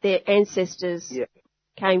 Their ancestors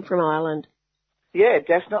came from Ireland. Yeah,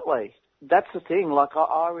 definitely. That's the thing. Like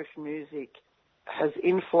Irish music has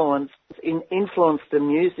influenced the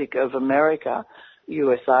music of America,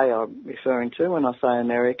 USA I'm referring to when I say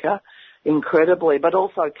America, incredibly, but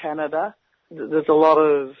also Canada. There's a lot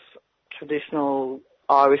of traditional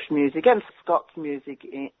Irish music and Scots music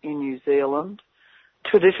in New Zealand.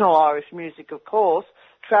 Traditional Irish music, of course,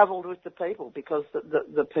 travelled with the people because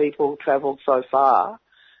the people travelled so far,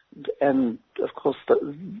 and of course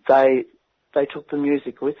they took the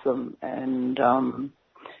music with them, and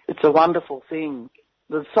it's a wonderful thing.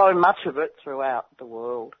 There's so much of it throughout the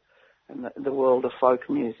world, and the world of folk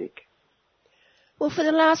music. Well, for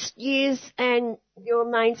the last years, and your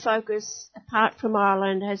main focus, apart from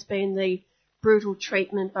Ireland, has been the brutal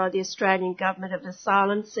treatment by the Australian government of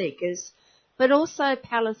asylum seekers, but also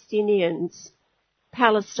Palestinians.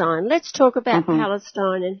 Palestine. Let's talk about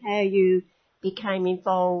Palestine and how you became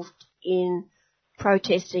involved in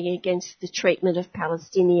protesting against the treatment of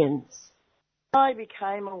Palestinians. I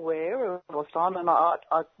became aware of Palestine, and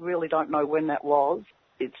I really don't know when that was.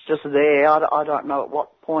 It's just there. I don't know at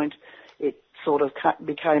what point it sort of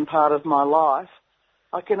became part of my life.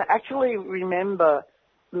 I can actually remember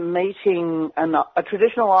meeting a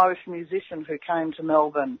traditional Irish musician who came to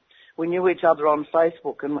Melbourne. We knew each other on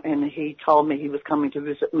Facebook, and he told me he was coming to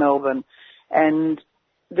visit Melbourne. And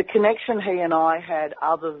the connection he and I had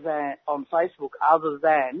on Facebook, other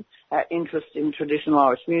than our interest in traditional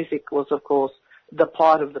Irish music, was, of course, the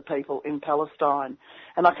plight of the people in Palestine.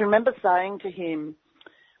 And I can remember saying to him,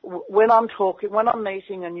 when I'm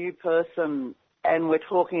meeting a new person and we're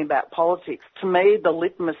talking about politics, to me the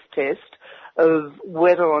litmus test of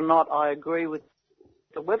whether or not I agree with,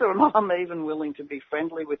 whether or not I'm even willing to be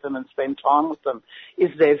friendly with them and spend time with them, is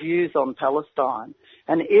their views on Palestine.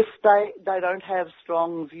 And if they don't have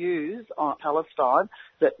strong views on Palestine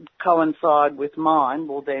that coincide with mine,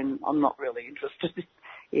 well then I'm not really interested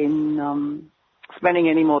in spending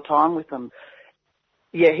any more time with them.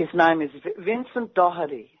 Yeah, his name is Vincent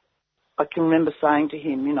Doherty. I can remember saying to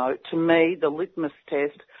him, to me the litmus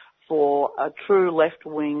test for a true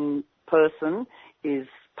left-wing person is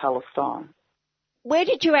Palestine. Where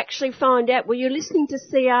did you actually find out? Were you listening to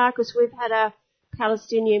CR? Because we've had a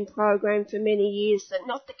Palestinian program for many years,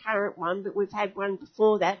 not the current one, but we've had one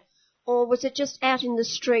before that. Or was it just out in the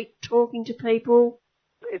street talking to people?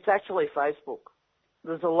 It's actually Facebook.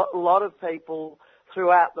 There's a lot of people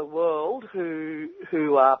throughout the world who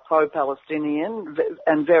are pro-Palestinian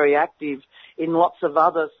and very active in lots of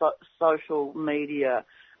other social media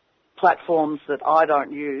platforms that I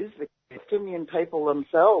don't use. The Palestinian people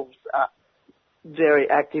themselves are very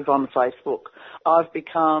active on Facebook. I've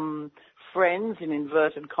become friends, in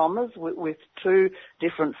inverted commas, with two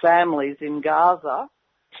different families in Gaza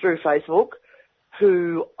through Facebook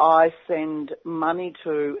who I send money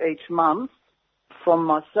to each month from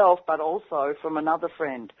myself, but also from another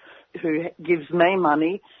friend who gives me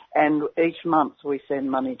money, and each month we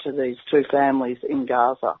send money to these two families in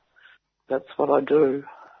Gaza. That's what I do.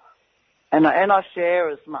 And I share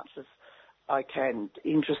as much as I can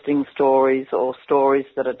interesting stories or stories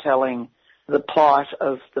that are telling the plight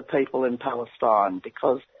of the people in Palestine,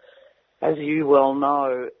 because, as you well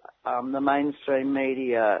know, the mainstream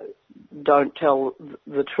media don't tell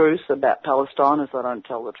the truth about Palestine, as they don't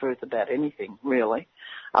tell the truth about anything, really,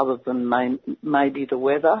 other than maybe the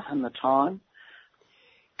weather and the time.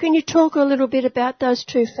 Can you talk a little bit about those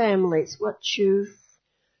two families, what you've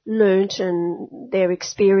learnt and their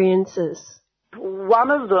experiences?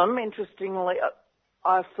 One of them, interestingly,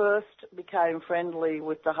 I first became friendly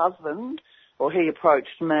with the husband, or he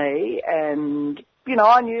approached me, and,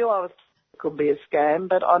 I knew it could be a scam,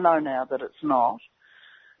 but I know now that it's not.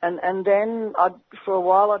 And then for a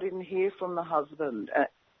while I didn't hear from the husband.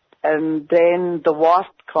 and then the wife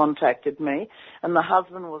contacted me, and the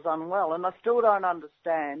husband was unwell, and I still don't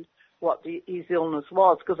understand what his illness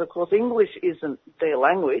was, because of course English isn't their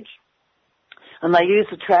language, and they use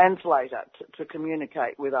a translator to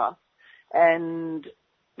communicate with us, and,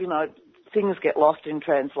 you know, things get lost in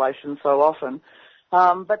translation so often.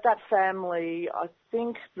 But that family, I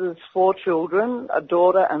think there's 4 children, a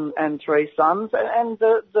daughter and 3 sons, and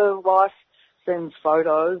the wife sends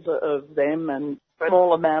photos of them, and a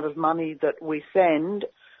small amount of money that we send.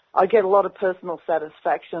 I get a lot of personal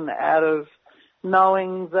satisfaction out of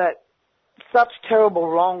knowing that such terrible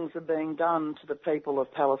wrongs are being done to the people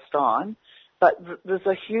of Palestine, but there's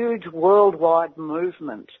a huge worldwide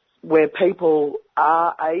movement where people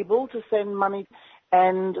are able to send money,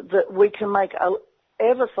 and that we can make a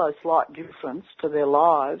ever so slight difference to their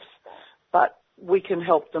lives, but we can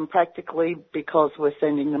help them practically because we're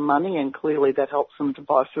sending them money, and clearly that helps them to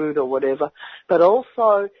buy food or whatever. But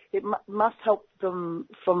also it must help them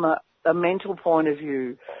from a mental point of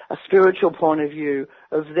view, a spiritual point of view,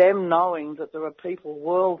 of them knowing that there are people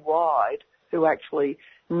worldwide who actually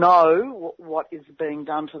know what is being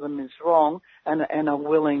done to them is wrong and are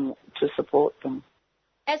willing to support them.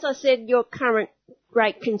 As I said, your current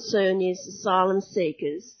great concern is asylum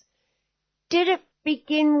seekers. Did it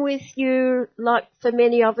begin with you, like for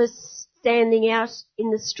many of us, standing out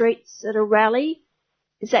in the streets at a rally?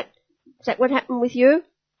 Is that what happened with you?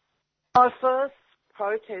 My first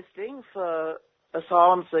protesting for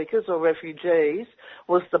asylum seekers or refugees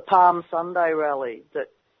was the Palm Sunday rally that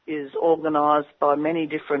is organised by many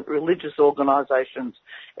different religious organisations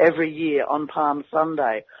every year on Palm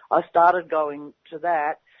Sunday. I started going to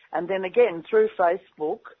that, and then again through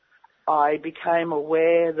Facebook I became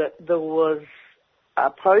aware that there was a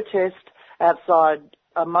protest outside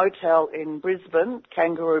a motel in Brisbane,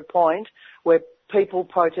 Kangaroo Point, where people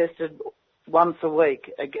protested once a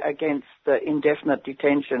week against the indefinite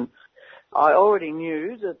detention. I already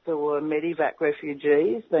knew that there were Medivac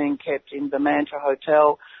refugees being kept in the Mantra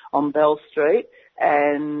Hotel on Bell Street,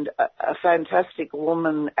 and a fantastic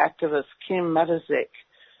woman activist, Kim Matazek,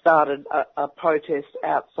 started a protest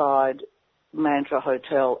outside Mantra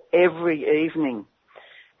Hotel every evening.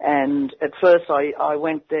 And at first I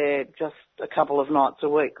went there just a couple of nights a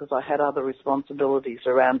week because I had other responsibilities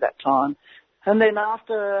around that time. And then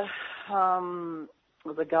after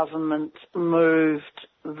the government moved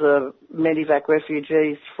the Medivac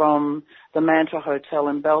refugees from the Mantra Hotel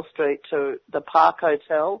in Bell Street to the Park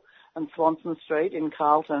Hotel and Swanson Street in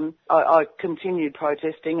Carlton, I continued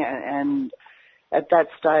protesting, and at that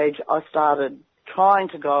stage I started trying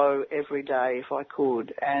to go every day if I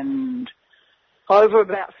could, and over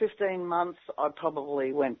about 15 months I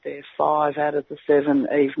probably went there 5 out of the 7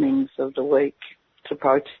 evenings of the week to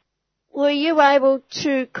protest. Were you able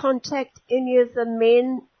to contact any of the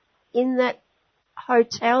men in that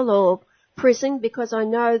hotel or prison? Because I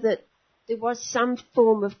know that there was some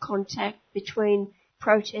form of contact between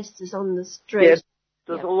protesters on the street. Yes,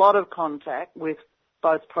 there's a lot of contact with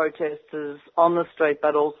both protesters on the street,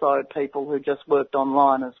 but also people who just worked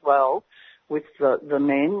online as well with the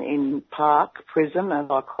men in Park Prison, as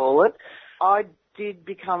I call it. I did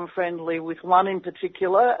become friendly with one in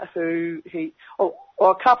particular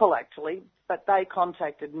or a couple actually, but they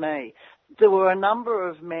contacted me. There were a number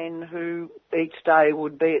of men who each day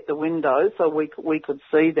would be at the window so we could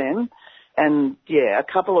see them. And yeah, a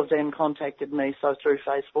couple of them contacted me. So through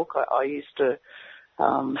Facebook, I used to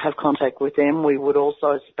have contact with them. We would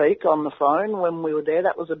also speak on the phone when we were there.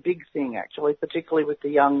 That was a big thing actually, particularly with the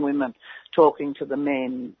young women talking to the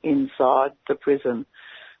men inside the prison.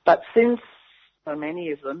 But since so many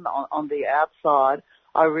of them on the outside,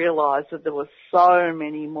 I realised that there were so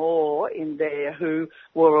many more in there who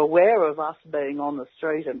were aware of us being on the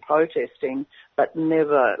street and protesting, but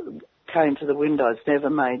never came to the windows, never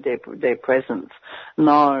made their presence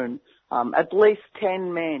known. At least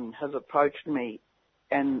 10 men have approached me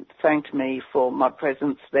and thanked me for my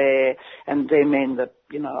presence there, and they're men that,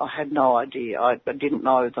 you know, I had no idea. I didn't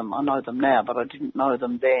know them. I know them now, but I didn't know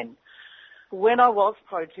them then. When I was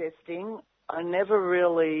protesting, I never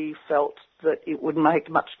really felt that it would make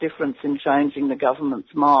much difference in changing the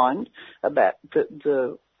government's mind about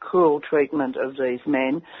the cruel treatment of these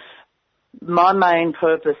men. My main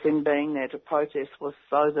purpose in being there to protest was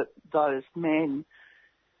so that those men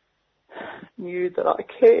knew that I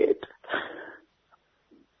cared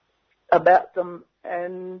about them,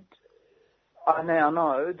 and I now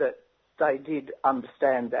know that they did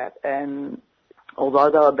understand that, and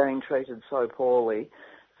although they were being treated so poorly,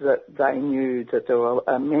 that they knew that there were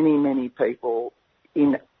many, many people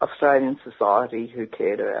in Australian society who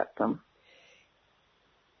cared about them.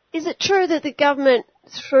 Is it true that the government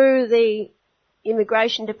through the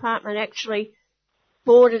immigration department actually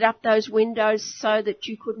boarded up those windows so that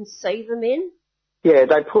you couldn't see them in? Yeah,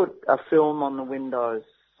 they put a film on the windows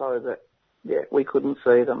so that, we couldn't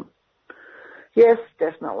see them. Yes,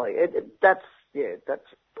 definitely.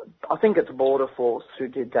 I think it's Border Force who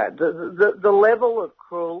did that. The level of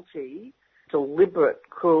cruelty, deliberate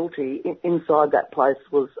cruelty inside that place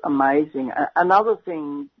was amazing. Another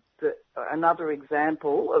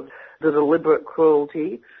example of the deliberate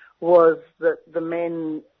cruelty was that the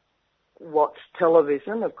men watched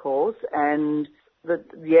television, of course, and the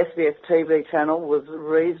SBS TV channel was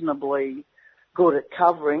reasonably good at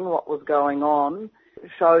covering what was going on,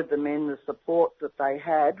 showed the men the support that they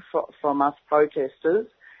had from us protesters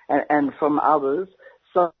and from others,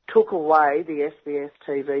 so took away the SBS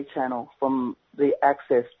TV channel from the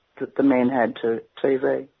access that the men had to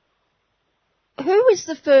TV. Who was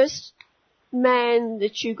the first man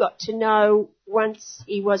that you got to know once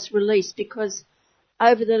he was released? Because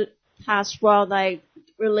over the past while they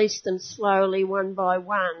released them slowly one by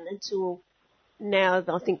one until now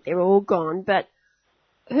I think they're all gone. But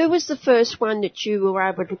who was the first one that you were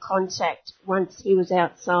able to contact once he was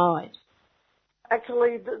outside?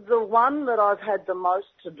 Actually, the one that I've had the most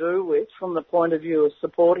to do with from the point of view of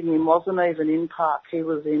supporting him wasn't even in Park. He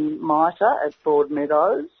was in MITA at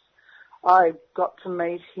Broadmeadows. I got to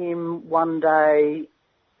meet him one day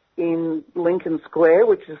in Lincoln Square,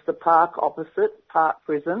 which is the park opposite Park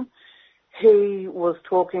Prison. He was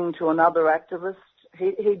talking to another activist.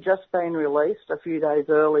 He'd just been released a few days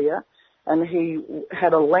earlier, and he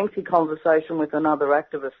had a lengthy conversation with another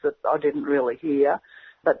activist that I didn't really hear,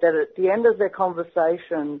 but that at the end of their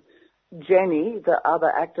conversation, Jenny, the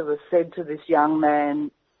other activist, said to this young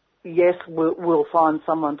man, yes, we'll find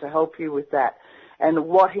someone to help you with that. And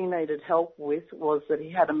what he needed help with was that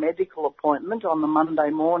he had a medical appointment on the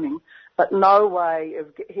Monday morning, but no way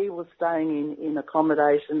he was staying in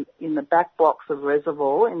accommodation in the back blocks of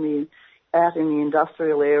Reservoir, out in the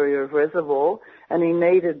industrial area of Reservoir, and he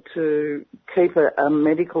needed to keep a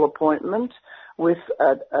medical appointment with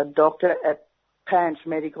a doctor at Panch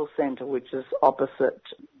Medical Centre, which is opposite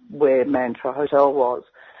where Mantra Hotel was.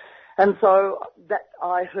 And so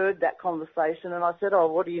I heard that conversation and I said,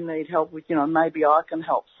 what do you need help with? Maybe I can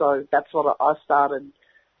help. So that's what I started,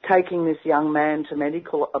 taking this young man to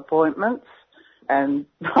medical appointments, and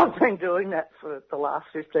I've been doing that for the last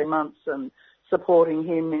 15 months and supporting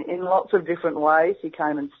him in lots of different ways. He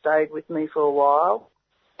came and stayed with me for a while.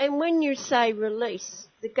 And when you say release,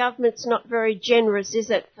 the government's not very generous, is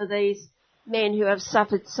it, for these men who have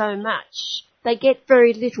suffered so much? They get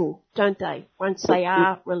very little, don't they, once they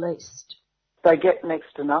are released? They get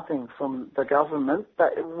next to nothing from the government.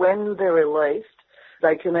 But when they're released,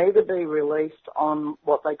 they can either be released on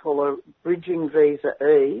what they call a bridging visa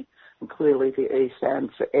E, and clearly the E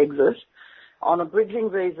stands for exit. On a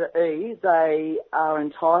bridging visa E, they are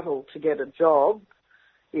entitled to get a job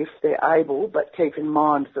if they're able, but keep in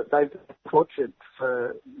mind that they've been tortured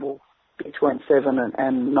for between 7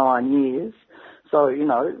 and 9 years. So,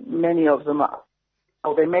 many of them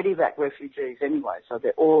they're Medivac refugees anyway, so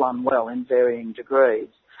they're all unwell in varying degrees.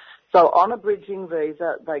 So on a bridging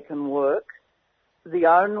visa, they can work. The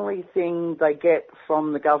only thing they get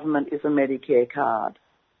from the government is a Medicare card.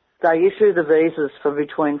 They issue the visas for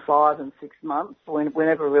between 5 and 6 months. We're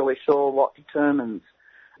never really sure what determines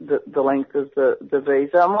the length of the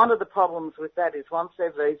visa. And one of the problems with that is once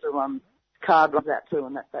their visa card runs out too,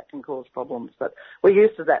 and that can cause problems. But we're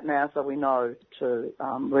used to that now, so we know to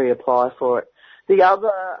reapply for it. The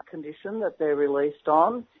other condition that they're released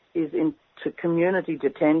on is into community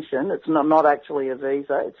detention. It's not actually a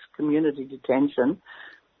visa, it's community detention.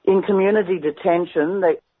 In community detention,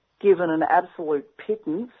 they're given an absolute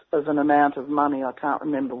pittance of an amount of money. I can't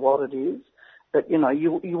remember what it is, but,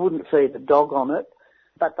 you wouldn't feed a dog on it,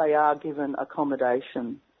 but they are given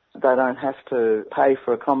accommodation. They don't have to pay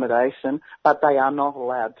for accommodation, but they are not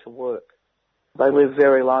allowed to work. They live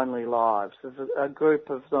very lonely lives. There's a group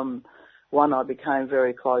of them, one I became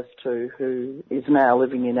very close to, who is now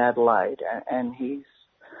living in Adelaide, and he's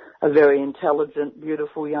a very intelligent,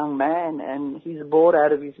 beautiful young man, and he's bored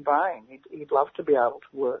out of his brain. He'd love to be able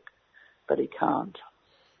to work, but he can't.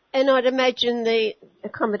 And I'd imagine the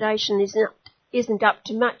accommodation isn't up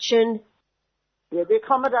to much, and yeah, the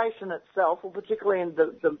accommodation itself, well, particularly in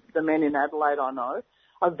the men in Adelaide I know,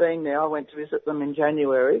 I've been there, I went to visit them in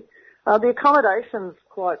January. The accommodation's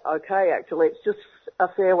quite okay, actually. It's just a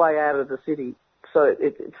fair way out of the city. So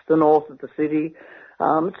it's the north of the city.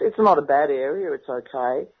 It's not a bad area, it's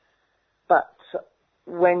okay. But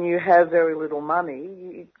when you have very little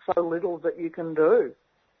money, so little that you can do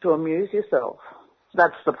to amuse yourself.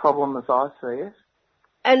 That's the problem as I see it.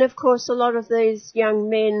 And of course, a lot of these young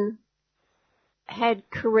men had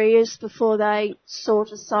careers before they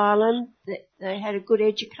sought asylum. They had a good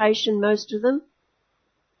education, most of them.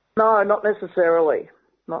 No, not necessarily.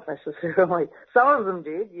 Not necessarily. Some of them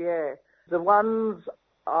did, yeah. The ones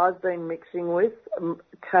I've been mixing with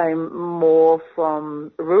came more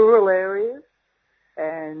from rural areas,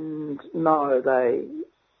 and no,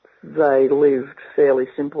 they lived fairly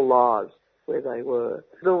simple lives where they were.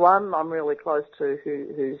 The one I'm really close to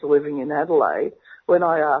who's living in Adelaide, when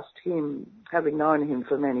I asked him, having known him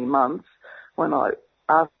for many months, when I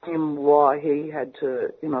asked him why he had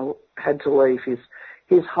to leave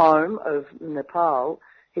his home of Nepal,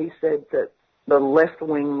 he said that the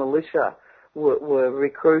left-wing militia were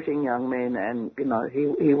recruiting young men, and,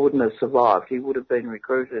 he wouldn't have survived. He would have been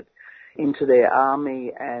recruited into their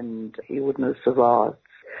army, and he wouldn't have survived.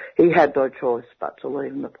 He had no choice but to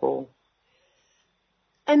leave Nepal.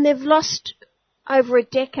 And they've lost over a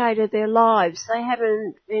decade of their lives. They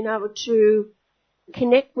haven't been able to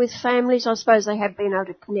connect with families. I suppose they have been able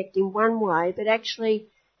to connect in one way, but actually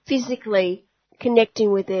physically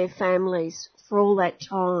connecting with their families for all that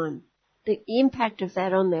time. The impact of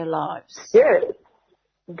that on their lives. Yeah,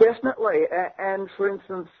 definitely. And for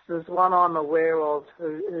instance, there's one I'm aware of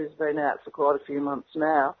who's been out for quite a few months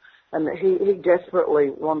now, and he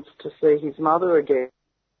desperately wants to see his mother again.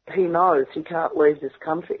 He knows he can't leave this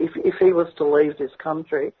country. If he was to leave this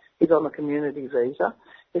country, he's on a community visa.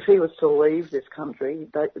 If he was to leave this country,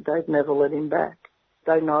 they'd never let him back.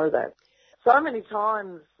 They know that. So many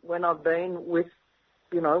times when I've been with,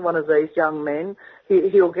 one of these young men,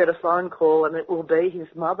 he'll get a phone call and it will be his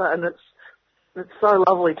mother, and it's so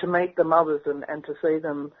lovely to meet the mothers and to see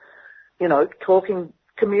them,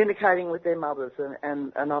 communicating with their mothers,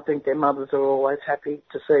 and I think their mothers are always happy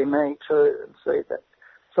to see me too, and see that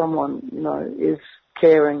someone, is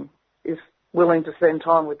caring, is willing to spend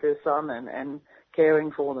time with their son and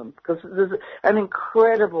caring for them. Because there's an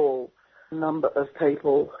incredible number of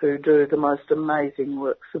people who do the most amazing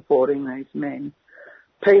work supporting these men.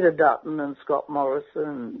 Peter Dutton and Scott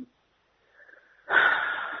Morrison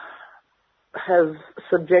have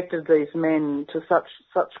subjected these men to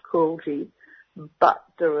such cruelty, but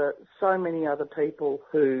there are so many other people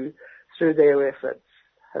who, through their efforts,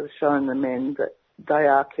 have shown the men that they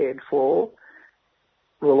are cared for,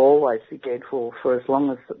 will always be cared for as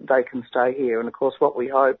long as they can stay here. And of course what we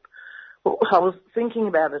hope, I was thinking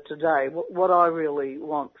about it today, what I really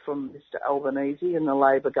want from Mr Albanese and the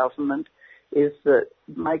Labor government is that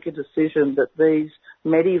make a decision that these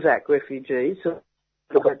Medivac refugees, who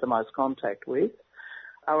we've had the most contact with,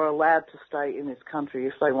 are allowed to stay in this country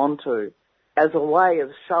if they want to, as a way of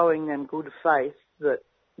showing them good faith that,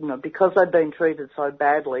 because they've been treated so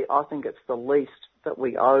badly, I think it's the least that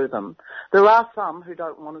we owe them. There are some who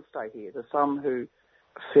don't want to stay here. There's some who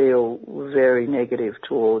feel very negative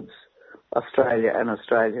towards Australia and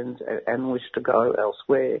Australians and wish to go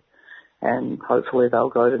elsewhere, and hopefully they'll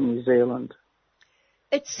go to New Zealand.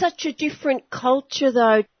 It's such a different culture,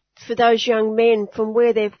 though, for those young men from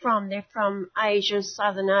where they're from. They're from Asia,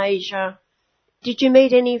 Southern Asia. Did you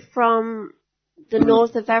meet any from the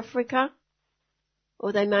north of Africa? Or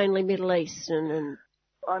are they mainly Middle Eastern? And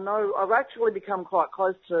I know I've actually become quite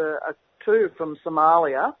close to two from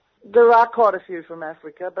Somalia. There are quite a few from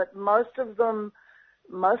Africa, but most of the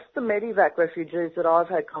Medivac refugees that I've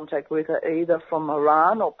had contact with are either from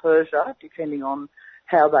Iran or Persia, depending on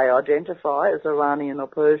how they identify as Iranian or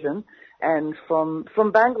Persian, and from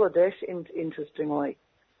Bangladesh, interestingly.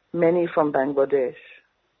 Many from Bangladesh.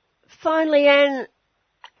 Finally, Anne,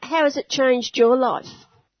 how has it changed your life?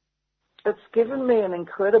 It's given me an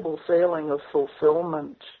incredible feeling of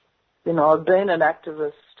fulfilment. I've been an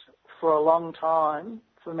activist for a long time,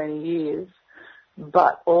 for many years,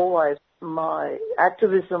 but always my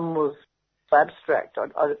activism was abstract.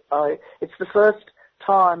 It's the first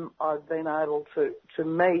time I've been able to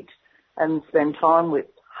meet and spend time with,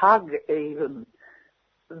 hug even,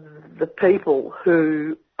 the people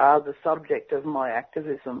who are the subject of my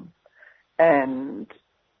activism. And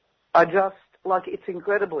it's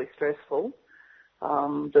incredibly stressful,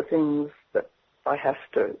 the things that I have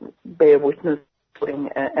to bear witness to,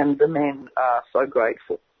 and the men are so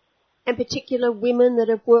grateful. And particular women that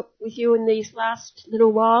have worked with you in these last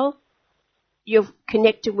little while? You've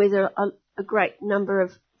connected with a great number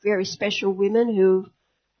of very special women who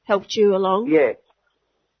helped you along? Yeah,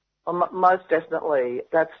 most definitely.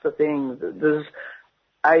 That's the thing. There's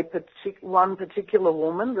one particular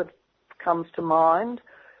woman that comes to mind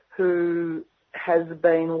who has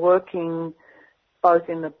been working both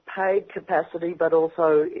in the paid capacity but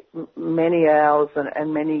also many hours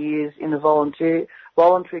and many years in a voluntary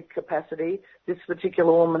capacity. This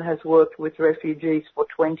particular woman has worked with refugees for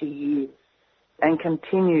 20 years and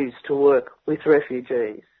continues to work with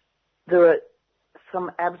refugees. There are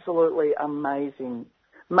some absolutely amazing,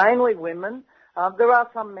 mainly women. There are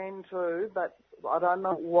some men too, but I don't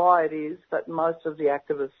know why it is, but most of the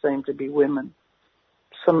activists seem to be women.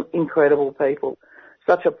 Some incredible people.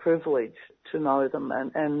 Such a privilege to know them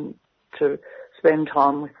and to spend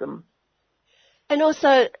time with them. And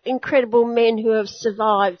also incredible men who have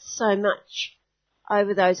survived so much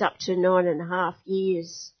over those up to 9.5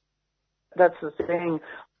 years. That's the thing.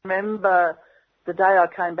 I remember the day I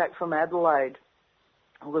came back from Adelaide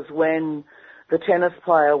was when the tennis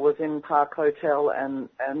player was in Park Hotel and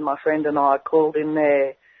my friend and I called in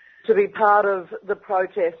there to be part of the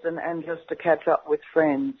protest and just to catch up with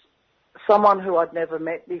friends. Someone who I'd never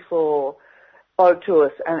met before spoke to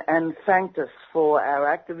us and thanked us for our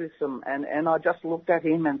activism, and I just looked at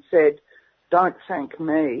him and said, "Don't thank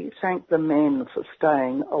me, thank the men for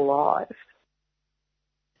staying alive."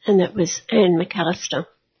 And that was Anne McAllister,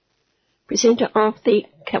 presenter of the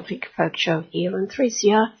Celtic Folk Show here on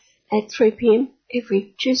 3CR at 3 p.m.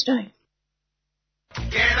 every Tuesday.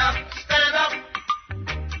 Get up, stand up.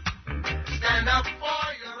 Stand up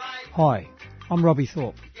for your right. Hi, I'm Robbie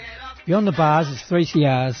Thorpe. Beyond the Bars is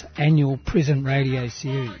 3CR's annual prison radio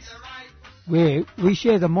series, where we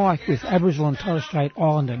share the mic with Aboriginal and Torres Strait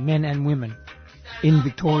Islander men and women in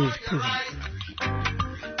Victoria's prisons.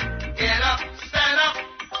 Get up, stand up.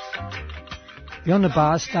 Beyond the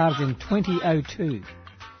Bars started in 2002,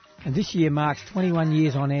 and this year marks 21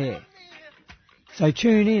 years on air. So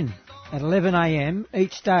tune in at 11 a.m.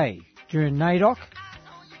 each day during NAIDOC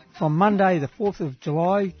from Monday the 4th of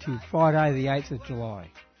July to Friday the 8th of July.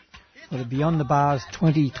 For the Beyond the Bars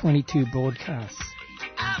 2022 broadcasts.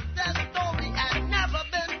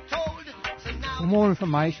 For more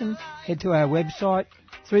information, head to our website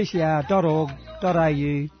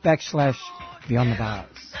 3cr.org.au/Beyond the Bars.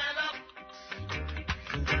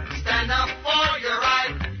 Stand up for your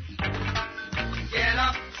right. Get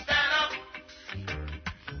up, stand up.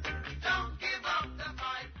 Don't give up the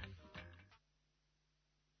fight.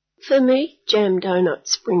 For me, jam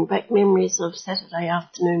donuts bring back memories of Saturday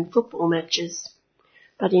afternoon football matches.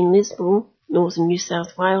 But in Lismore, northern New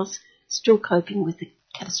South Wales, still coping with the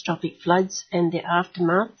catastrophic floods and their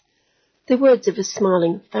aftermath, the words of a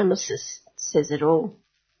smiling pharmacist says it all.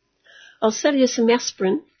 I'll sell you some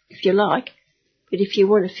aspirin if you like, but if you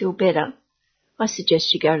want to feel better, I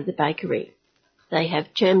suggest you go to the bakery. They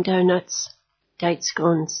have jam donuts, date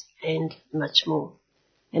scones and much more.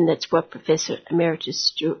 And that's what Professor Emeritus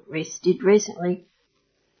Stuart Rees did recently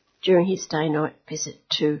during his day-night visit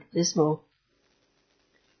to Lismore.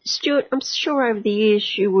 Stuart, I'm sure over the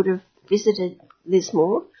years you would have visited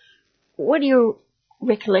Lismore. What are your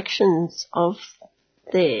recollections of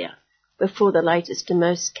there before the latest and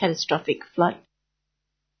most catastrophic flood?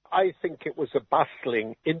 I think it was a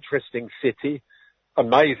bustling, interesting city,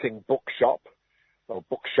 amazing bookshops,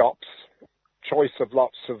 choice of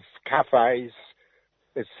lots of cafes.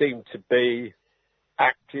 It seemed to be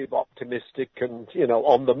active, optimistic and,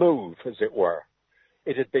 on the move, as it were.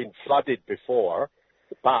 It had been flooded before,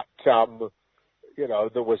 but,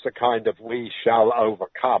 there was a kind of we shall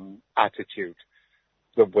overcome attitude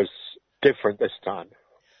that was different this time.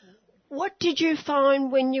 What did you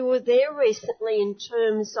find when you were there recently in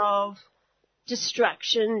terms of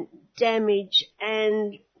destruction, damage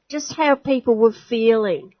and just how people were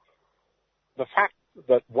feeling? The fact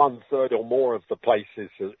that 1/3 or more of the places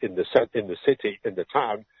in the city, in the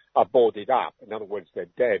town, are boarded up. In other words, they're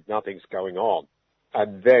dead, nothing's going on.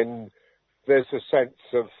 And then there's a sense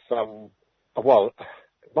of,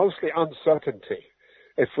 mostly uncertainty.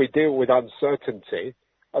 If we deal with uncertainty,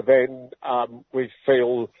 then we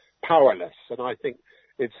feel powerless. And I think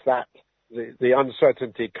it's that the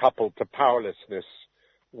uncertainty coupled to powerlessness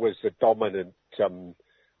was the dominant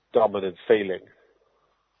feeling.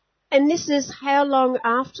 And this is how long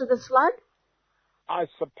after the flood? I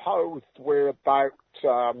suppose we're about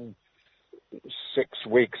 6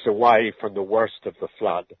 weeks away from the worst of the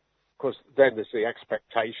flood, because then there's the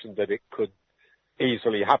expectation that it could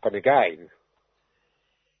easily happen again.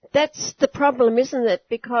 That's the problem, isn't it?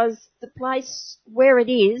 Because the place where it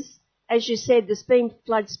is, as you said, there's been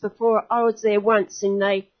floods before. I was there once and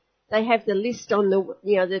they have the list on the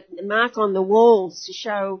mark on the walls to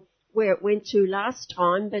show where it went to last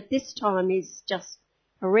time, but this time is just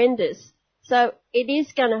horrendous. So it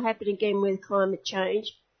is going to happen again with climate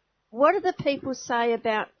change. What do the people say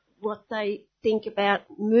about what they think about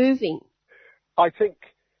moving? I think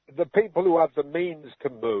the people who have the means to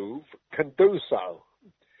move can do so.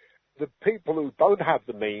 The people who don't have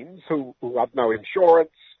the means, who have no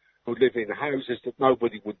insurance, who live in houses that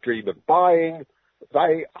nobody would dream of buying,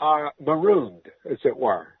 they are marooned, as it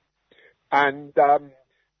were. And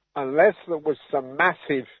unless there was some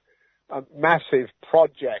massive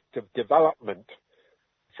project of development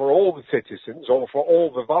for all the citizens or for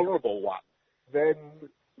all the vulnerable ones, then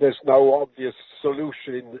there's no obvious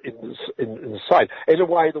solution in sight. In a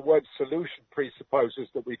way, the word solution presupposes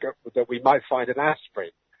that we might find an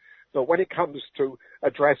aspirin. But when it comes to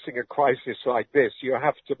addressing a crisis like this, you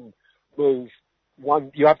have to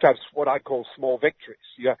you have to have what I call small victories.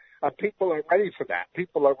 And people are ready for that.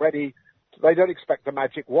 People are ready. They don't expect the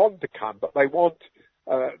magic wand to come, but they want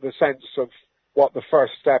the sense of what the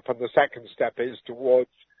first step and the second step is towards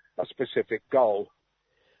a specific goal.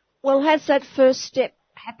 Well, has that first step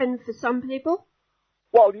happened for some people?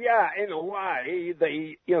 Well, yeah, in a way,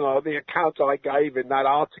 the account I gave in that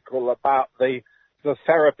article about the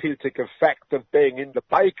therapeutic effect of being in the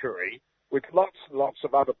bakery with lots and lots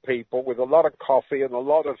of other people, with a lot of coffee and a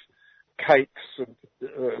lot of cakes and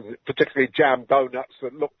particularly jam donuts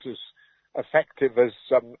that looked as effective as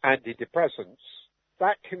antidepressants.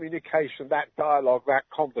 That communication, that dialogue, that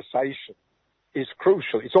conversation is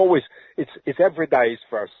crucial. It's every day's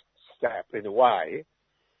first step in a way,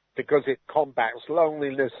 because it combats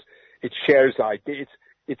loneliness, it shares ideas,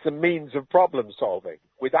 it's a means of problem solving.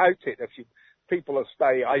 Without it, people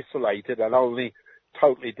stay isolated and only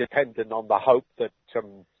totally dependent on the hope that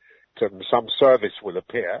some service will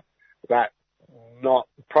appear, that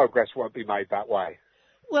progress won't be made that way.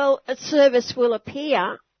 Well, a service will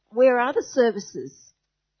appear. Where are the services?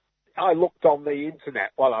 I looked on the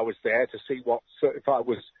internet while I was there to see if I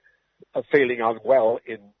was feeling unwell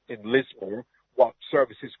in Lismore, what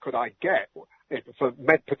services could I get,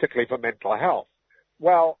 particularly for mental health.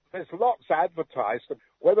 Well, there's lots advertised.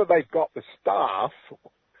 Whether they've got the staff,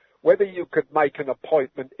 whether you could make an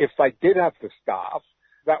appointment if they did have the staff,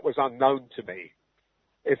 that was unknown to me.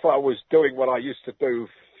 If I was doing what I used to do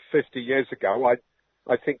 50 years ago,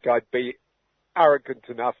 I think I'd be arrogant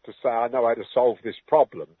enough to say I know how to solve this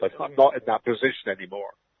problem, but I'm not in that position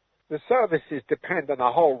anymore. The services depend on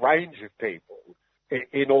a whole range of people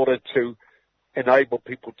in order to enable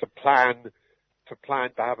people to plan to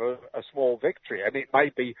have a small victory. And it may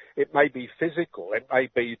be physical. It may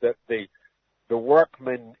be that the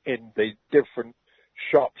workmen in the different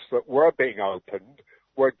shops that were being opened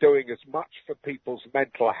were doing as much for people's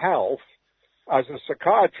mental health as a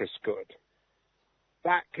psychiatrist could.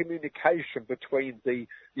 That communication between the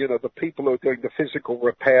people who are doing the physical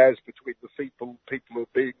repairs, between the people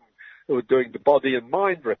who are doing the body and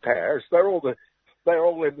mind repairs, they're all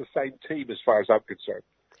in the same team as far as I'm concerned.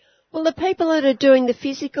 Well, the people that are doing the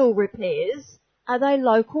physical repairs, are they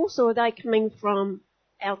locals or are they coming from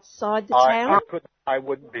outside the town? I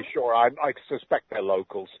wouldn't be sure. I suspect they're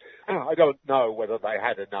locals. I don't know whether they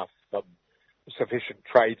had enough sufficient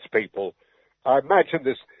tradespeople. I imagine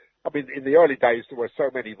in the early days there were so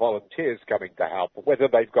many volunteers coming to help, but whether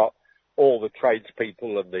they've got all the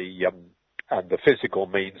tradespeople and the physical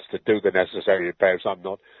means to do the necessary repairs, I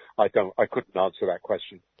couldn't answer that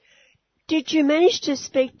question. Did you manage to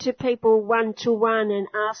speak to people one-to-one and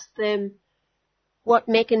ask them what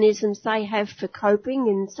mechanisms they have for coping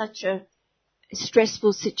in such a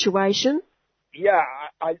stressful situation? Yeah,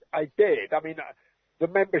 I did. The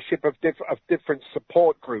membership of different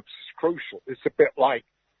support groups is crucial. It's a bit like,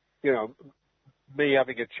 me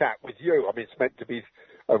having a chat with you. It's meant to be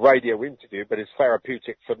a radio interview, but it's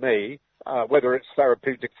therapeutic for me. Whether it's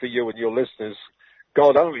therapeutic for you and your listeners,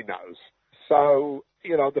 God only knows. So,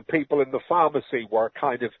 the people in the pharmacy were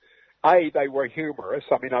they were humorous.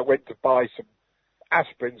 I went to buy some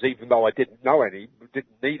aspirins, even though I didn't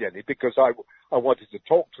need any, because I wanted to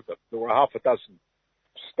talk to them. There were half a dozen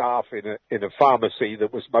staff in a pharmacy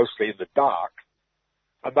that was mostly in the dark.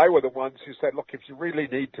 And they were the ones who said, look, if you really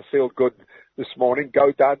need to feel good this morning,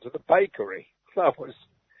 go down to the bakery. That was,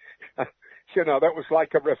 that was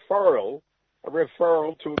like a referral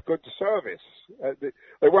to a good service.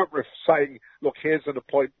 They weren't saying, look, here's an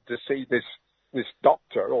appointment to see this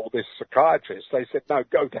doctor or this psychiatrist. They said, no,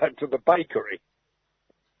 go down to the bakery.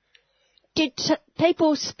 Did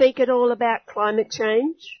people speak at all about climate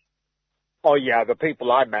change? Oh, yeah, the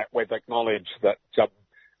people I met with acknowledged that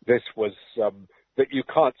this was... that you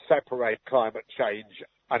can't separate climate change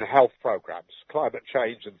and health programs. Climate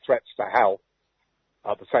change and threats to health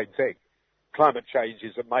are the same thing. Climate change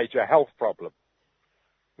is a major health problem.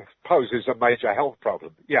 It poses a major health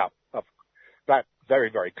problem. Yeah, that's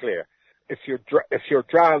very, very clear. If you're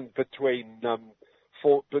drowned between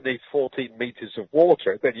beneath 14 metres of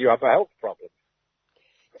water, then you have a health problem.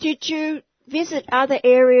 Did you visit other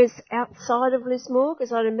areas outside of Lismore?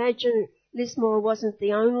 Because I'd imagine Lismore wasn't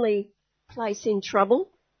the only place in trouble.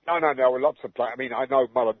 No, lots of places. I mean, I know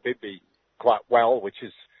Mullumbimby quite well, which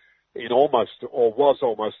is was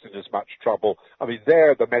almost in as much trouble. I mean,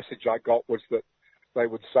 there the message I got was that they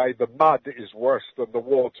would say the mud is worse than the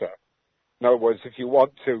water. In other words, if you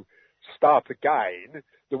want to start again,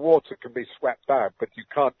 the water can be swept out, but you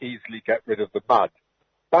can't easily get rid of the mud.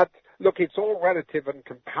 But look, it's all relative and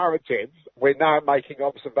comparative. We're now making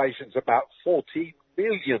observations about 14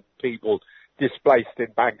 million people displaced in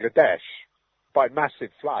Bangladesh by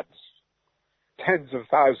massive floods, tens of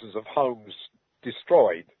thousands of homes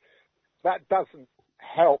destroyed. That doesn't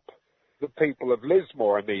help the people of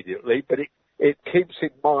Lismore immediately, but it keeps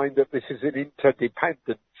in mind that this is an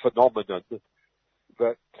interdependent phenomenon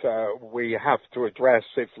that we have to address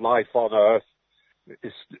if life on Earth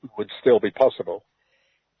would still be possible.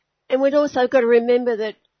 And we've also got to remember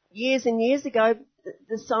that years and years ago,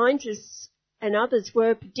 the scientists and others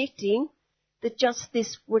were predicting that just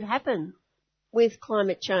this would happen with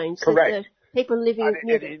climate change. Correct. That the people living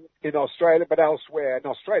in Australia, but elsewhere. In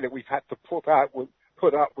Australia, we've had to put up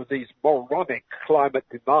with these moronic climate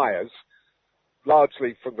deniers,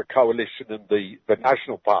 largely from the coalition and the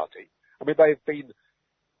National Party. I mean, they've been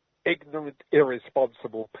ignorant,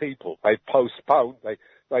 irresponsible people. They've postponed.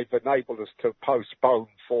 They've enabled us to postpone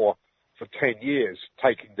for 10 years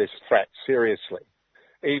taking this threat seriously.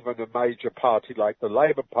 Even a major party like the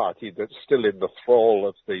Labour Party that's still in the thrall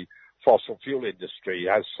of the fossil fuel industry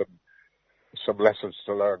has some lessons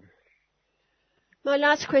to learn. My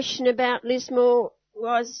last question about Lismore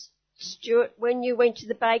was, Stuart, when you went to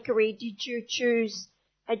the bakery, did you choose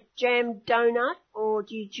a jam donut or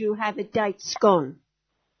did you have a date scone?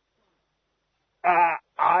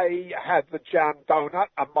 I had the jam donut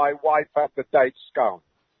and my wife had the date scone.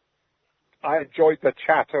 I enjoyed the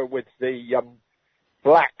chatter with the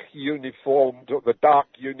black uniformed or the dark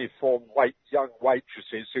uniformed young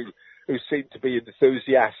waitresses who seemed to be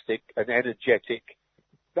enthusiastic and energetic.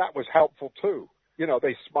 That was helpful too. You know,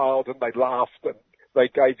 they smiled and they laughed and they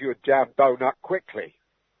gave you a jam donut quickly.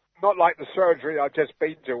 Not like the surgery I'd just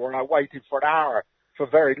been to where I waited for an hour for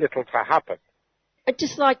very little to happen. I'd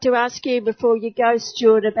just like to ask you before you go,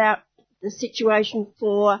 Stuart, about the situation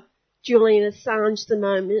for Julian Assange at the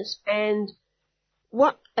moment and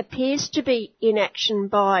what appears to be inaction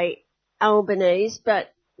by Albanese,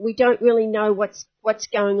 but we don't really know what's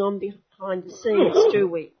going on behind the scenes, do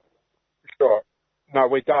we? Sure. No,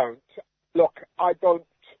 we don't. Look, I don't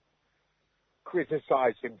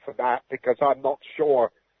criticize him for that because I'm not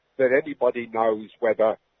sure that anybody knows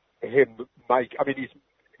whether he's made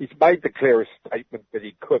the clearest statement that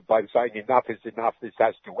he could by saying enough is enough, this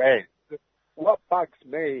has to end. What bugs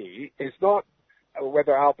me is not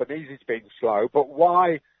whether Albanese is being slow, but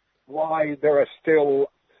why there are still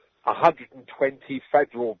 120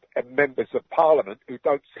 federal members of parliament who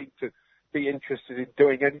don't seem to be interested in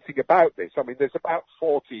doing anything about this. I mean, there's about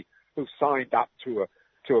 40 who signed up to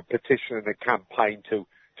a petition and a campaign to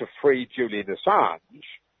free Julian Assange,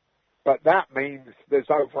 but that means there's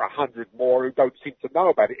over 100 more who don't seem to know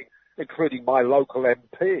about it, including my local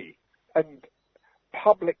MP. And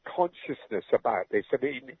public consciousness about this, I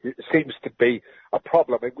mean, it seems to be a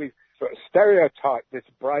problem. And we've sort of stereotyped this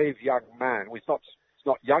brave young man. He's not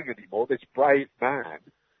young anymore. This brave man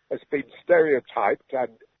has been stereotyped and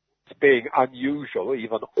it's being unusual,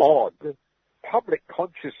 even odd. Public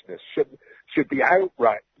consciousness should be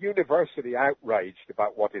universally outraged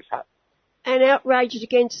about what is happening. And outraged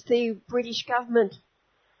against the British government.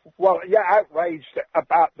 Well, yeah, outraged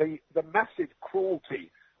about the massive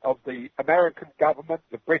cruelty of the American government,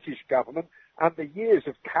 the British government, and the years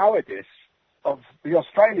of cowardice of the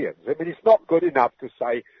Australians. I mean, it's not good enough to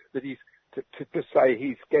say that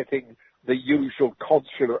he's getting the usual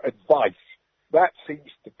consular advice. That seems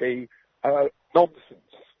to be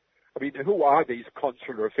nonsense. I mean, who are these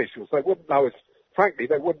consular officials? They wouldn't know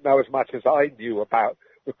as much as I knew about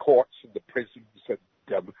the courts and the prisons and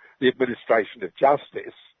the administration of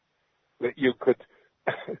justice. That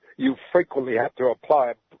you frequently have to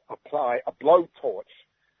apply a blowtorch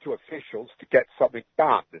to officials to get something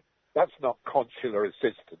done. That's not consular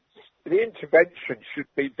assistance. The intervention should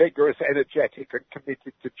be vigorous, energetic, and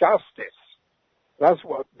committed to justice. That's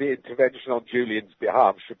what the intervention on Julian's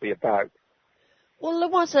behalf should be about. Well, there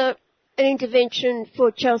was an intervention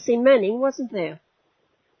for Chelsea Manning, wasn't there?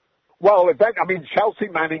 Well, Chelsea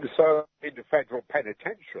Manning served in the federal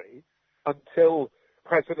penitentiary until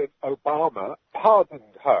President Obama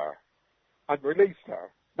pardoned her and released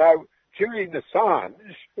her. Now, Julian Assange,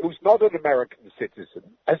 who's not an American citizen,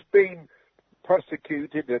 has been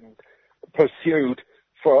persecuted and pursued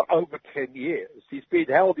for over 10 years. He's been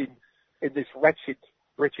held in this wretched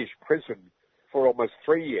British prison for almost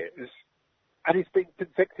 3 years, and he's been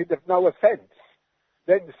convicted of no offence.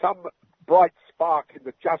 Then some bright spark in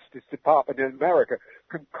the Justice Department in America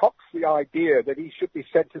concocts the idea that he should be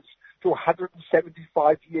sentenced to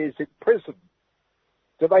 175 years in prison.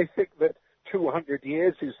 Do they think that 200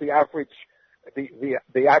 years is the average,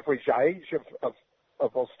 the average age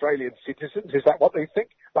of Australian citizens? Is that what they think?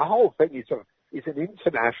 The whole thing is an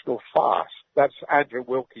international farce. That's Andrew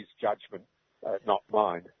Wilkie's judgment, not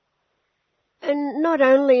mine. And not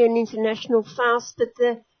only an international farce, but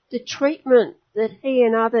the treatment that he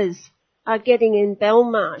and others are getting in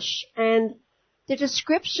Belmarsh, and the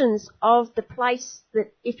descriptions of the place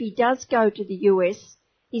that if he does go to the US,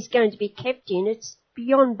 he's going to be kept in, it's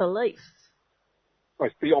beyond belief. Well,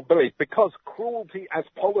 it's beyond belief, because cruelty as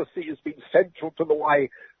policy has been central to the way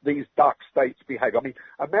these dark states behave. I mean,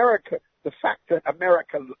 America, the fact that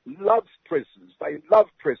America loves prisons, they love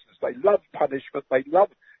punishment, they love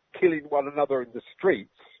killing one another in the streets,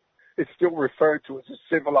 is still referred to as a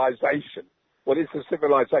civilization. Well, it's a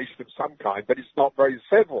civilization of some kind, but it's not very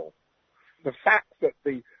civil. The fact that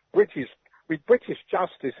the British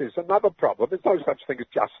justice is another problem. There's no such thing as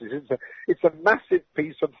justice. It's a massive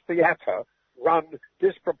piece of theatre run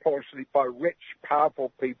disproportionately by rich,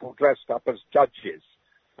 powerful people dressed up as judges.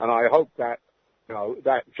 And I hope that,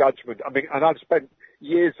 that judgment, and I've spent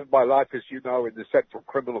years of my life, as you know, in the Central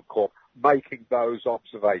Criminal Court making those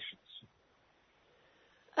observations.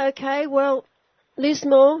 Okay, well, Liz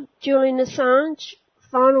Moore, Julian Assange,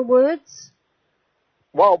 final words?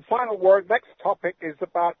 Well, final word, next topic is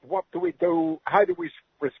about what do we do, how do we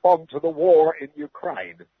respond to the war in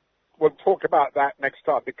Ukraine? We'll talk about that next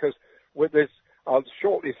time, because with this, I'll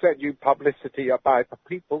shortly send you publicity about the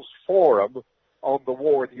People's Forum on the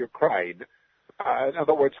war in Ukraine. In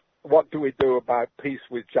other words, what do we do about peace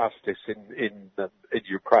with justice in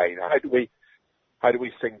Ukraine? How do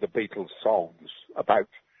we sing the Beatles songs about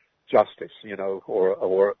justice,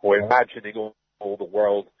 or imagining all the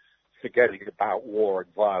world forgetting about war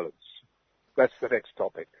and violence? That's the next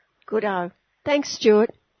topic. Good-o. Thanks, Stuart.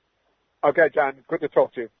 Okay, Jan, good to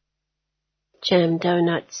talk to you. Jam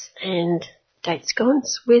Donuts and Date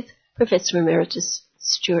Scones with Professor Emeritus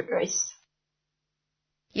Stuart Rees.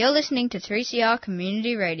 You're listening to 3CR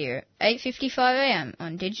Community Radio, 8:55 AM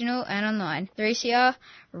on digital and online. 3CR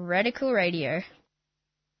Radical Radio.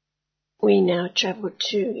 We now travel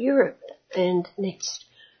to Europe and next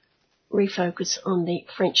refocus on the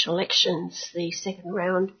French elections, the second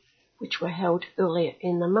round, which were held earlier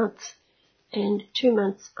in the month. And 2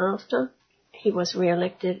 months after he was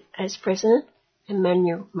re-elected as president,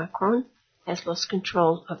 Emmanuel Macron has lost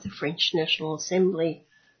control of the French National Assembly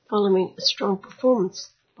following a strong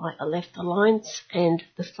performance by a left alliance and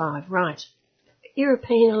the far right.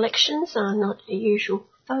 European elections are not a usual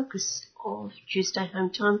focus of Tuesday Home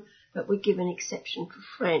Time, but we give an exception for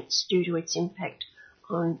France due to its impact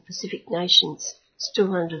on Pacific nations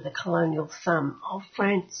still under the colonial thumb of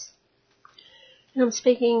France. And I'm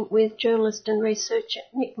speaking with journalist and researcher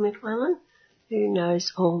Nick McClellan, who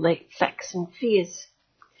knows all the facts and fears.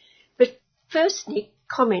 But first, Nick,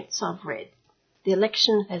 comments I've read. The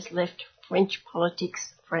election has left French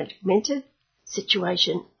politics fragmented,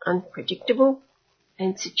 situation unpredictable,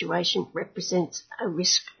 and situation represents a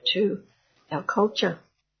risk to our culture.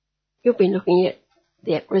 You'll be looking at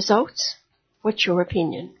the results. What's your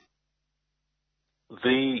opinion?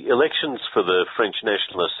 The elections for the French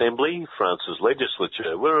National Assembly, France's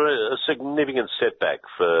legislature, were a significant setback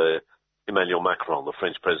for Emmanuel Macron, the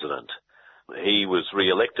French president. He was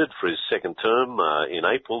re-elected for his second term in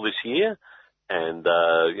April this year, and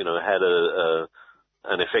had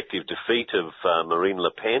an effective defeat of Marine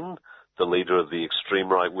Le Pen, the leader of the extreme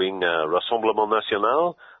right-wing Rassemblement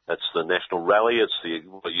National. That's the National Rally. It's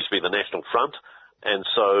what used to be the National Front. And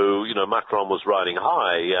so, Macron was riding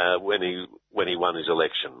high when he won his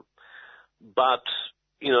election. But,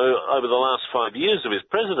 over the last 5 years of his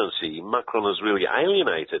presidency, Macron has really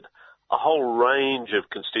alienated a whole range of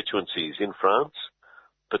constituencies in France,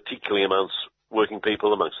 particularly amongst working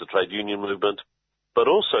people, amongst the trade union movement, but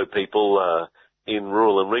also people in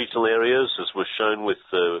rural and regional areas, as was shown with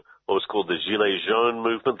what was called the Gilets jaunes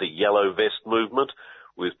movement, the yellow vest movement,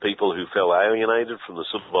 with people who felt alienated from the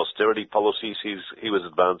sort of austerity policies he was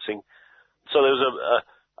advancing. So there was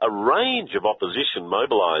a range of opposition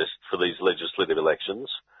mobilized for these legislative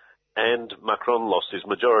elections, and Macron lost his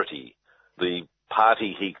majority. The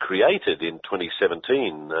party he created in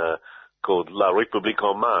 2017, called La République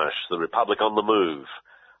en Marche, the Republic on the Move,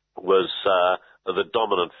 was the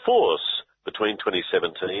dominant force between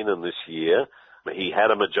 2017 and this year. He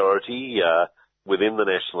had a majority within the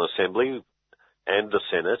National Assembly and the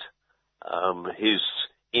Senate. His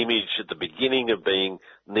image at the beginning of being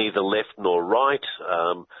neither left nor right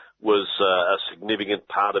was a significant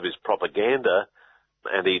part of his propaganda,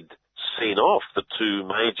 and he'd seen off the two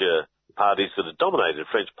major parties that had dominated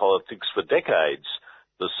French politics for decades,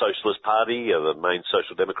 the Socialist Party, the main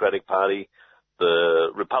Social Democratic Party, the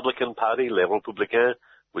Republican Party, Les Républicains,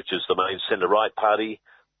 which is the main centre-right party.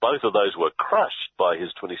 Both of those were crushed by his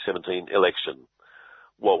 2017 election.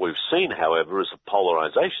 What we've seen, however, is a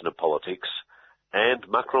polarisation of politics, and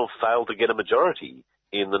Macron failed to get a majority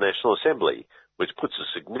in the National Assembly, which puts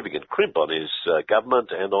a significant crimp on his government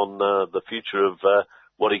and on the future of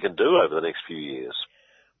what he can do over the next few years.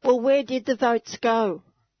 Well, where did the votes go?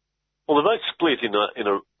 Well, the vote split in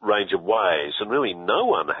a range of ways, and really no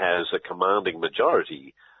one has a commanding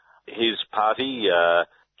majority. His party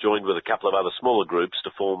joined with a couple of other smaller groups to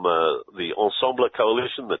form the Ensemble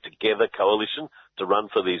coalition, the Together coalition, to run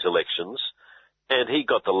for these elections. And he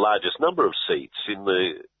got the largest number of seats in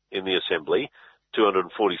the Assembly,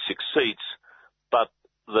 246 seats, but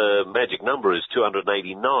the magic number is 289.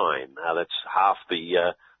 That's half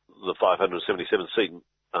the 577 seat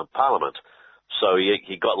Parliament. So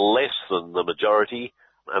he got less than the majority,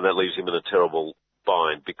 and that leaves him in a terrible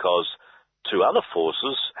bind because two other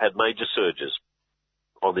forces had major surges.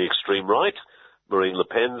 On the extreme right, Marine Le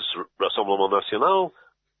Pen's Rassemblement National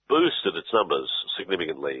boosted its numbers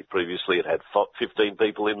significantly. Previously it had 15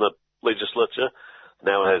 people in the legislature.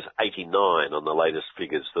 Now it has 89 on the latest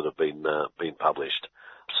figures that have been published.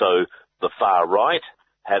 So the far right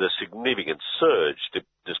had a significant surge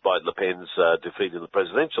despite Le Pen's defeat in the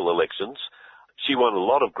presidential elections. She won a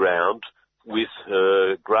lot of ground with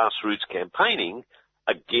her grassroots campaigning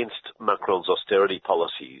against Macron's austerity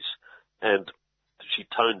policies. And she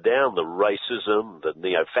toned down the racism, the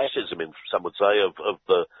neo-fascism, some would say, of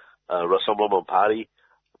the Rassemblement Party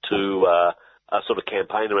to a sort of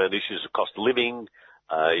campaign around issues of cost of living,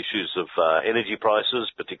 issues of energy prices,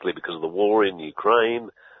 particularly because of the war in Ukraine,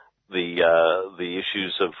 the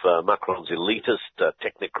issues of Macron's elitist,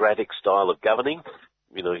 technocratic style of governing.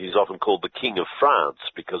 You know, he's often called the King of France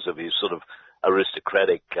because of his sort of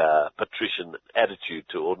aristocratic, patrician attitude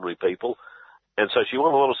to ordinary people. And so she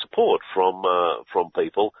won a lot of support from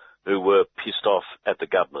people who were pissed off at the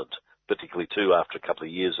government, particularly too after a couple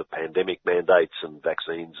of years of pandemic mandates and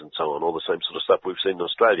vaccines and so on, all the same sort of stuff we've seen in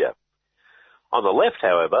Australia. On the left,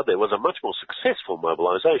 however, there was a much more successful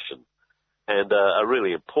mobilisation, and a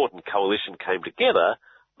really important coalition came together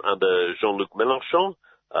under Jean-Luc Mélenchon,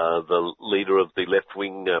 the leader of the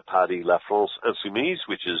left-wing party La France Insoumise,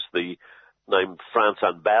 which is the name France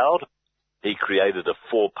Unbowed. He created a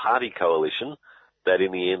four-party coalition that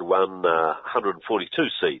in the end won 142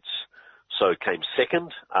 seats. So it came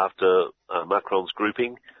second after Macron's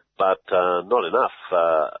grouping, but not enough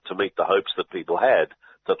to meet the hopes that people had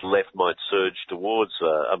that the left might surge towards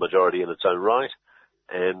a majority in its own right.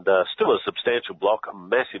 And still a substantial bloc, a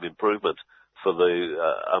massive improvement for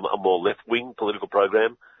a more left-wing political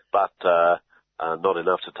program, but not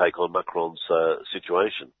enough to take on Macron's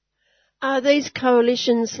situation. Are these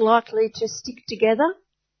coalitions likely to stick together?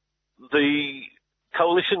 The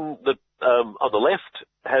coalition that on the left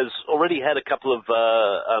has already had a couple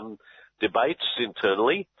of debates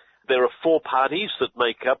internally. There are four parties that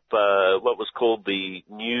make up what was called the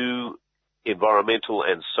New Environmental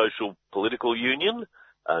and Social Political Union,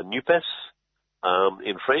 NUPES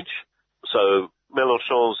in French. So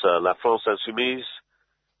Mélenchon's La France Insoumise,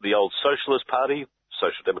 the old Socialist Party,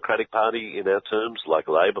 Social Democratic Party in our terms, like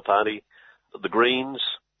Labour Party, the Greens,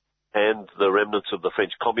 and the remnants of the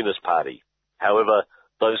French Communist Party. However,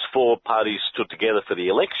 those four parties stood together for the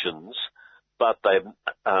elections, but they've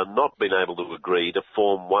not been able to agree to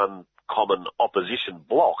form one common opposition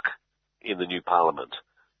bloc in the new parliament.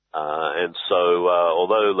 And so,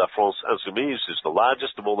 although La France Insoumise is the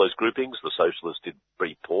largest of all those groupings, the Socialists did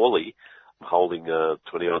pretty poorly, holding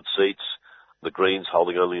 20-odd seats, the Greens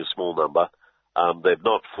holding only a small number. They've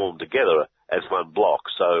not formed together as one bloc.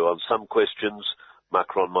 So on some questions,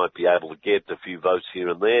 Macron might be able to get a few votes here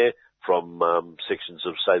and there from sections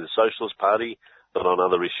of, say, the Socialist Party, but on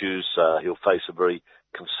other issues, he'll face a very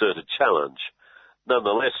concerted challenge.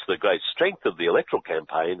 Nonetheless, the great strength of the electoral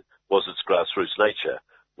campaign was its grassroots nature,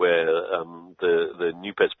 where the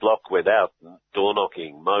NUPES bloc went out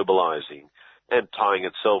door-knocking, mobilising, and tying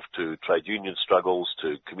itself to trade union struggles,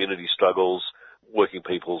 to community struggles, working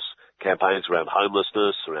people's campaigns around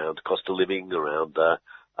homelessness, around cost of living, around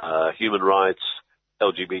human rights,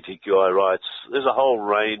 LGBTQI rights. There's a whole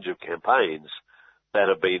range of campaigns that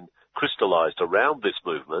have been crystallised around this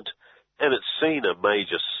movement, and it's seen a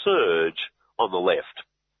major surge on the left.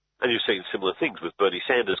 And you've seen similar things with Bernie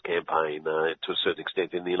Sanders' campaign to a certain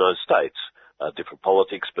extent in the United States. Different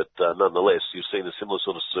politics, but nonetheless, you've seen a similar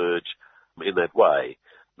sort of surge in that way.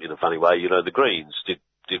 In a funny way, the Greens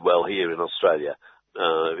did well here in Australia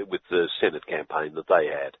with the Senate campaign that they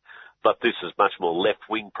had. But this is much more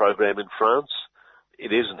left-wing program in France.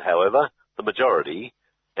 It isn't, however, the majority.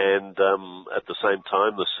 And at the same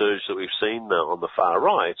time, the surge that we've seen on the far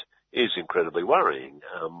right is incredibly worrying,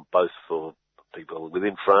 both for people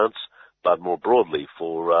within France, but more broadly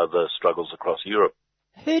for the struggles across Europe.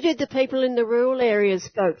 Who did the people in the rural areas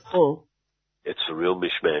vote for? It's a real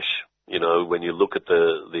mishmash. When you look at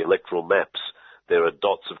the electoral maps, there are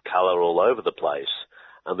dots of colour all over the place.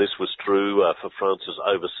 And this was true for France's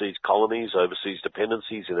overseas colonies, overseas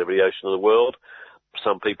dependencies in every ocean of the world.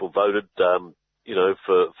 Some people voted,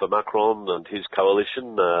 for Macron and his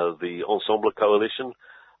coalition, the Ensemble coalition.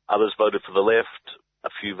 Others voted for the left. A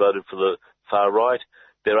few voted for the far right.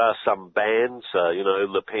 There are some bands,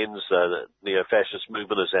 Le Pen's neo-fascist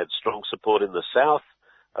movement has had strong support in the south,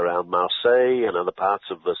 around Marseille and other parts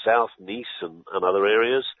of the south, Nice and other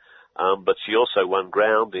areas. But she also won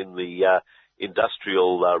ground in the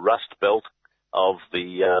industrial rust belt of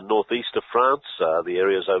the northeast of France, the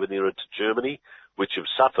areas over nearer to Germany, which have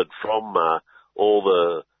suffered from all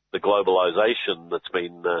the globalization that's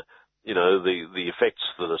been the effects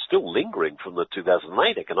that are still lingering from the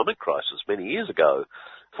 2008 economic crisis many years ago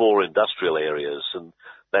for industrial areas. And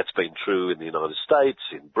that's been true in the United States,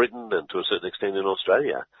 in Britain, and to a certain extent in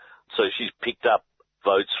Australia. So she's picked up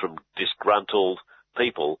votes from disgruntled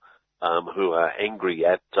people who are angry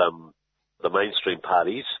at the mainstream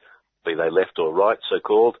parties, be they left or right,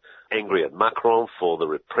 so-called, angry at Macron for the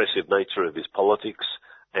repressive nature of his politics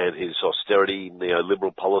and his austerity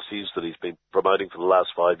neoliberal policies that he's been promoting for the last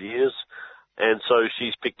 5 years. And so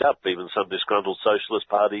she's picked up even some disgruntled Socialist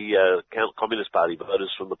Party, Communist Party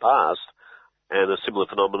voters from the past. And a similar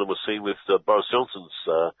phenomenon was seen with Boris Johnson's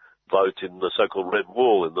vote in the so-called Red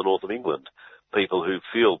Wall in the north of England. People who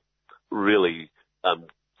feel really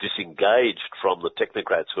disengaged from the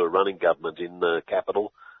technocrats who are running government in the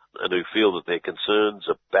capital and who feel that their concerns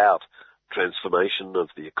about transformation of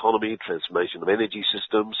the economy, transformation of energy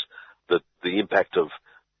systems, the impact of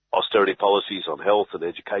austerity policies on health and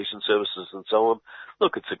education services and so on.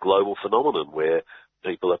 Look, it's a global phenomenon where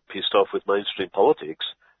people are pissed off with mainstream politics,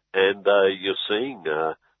 and you're seeing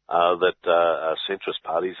that centrist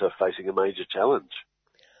parties are facing a major challenge.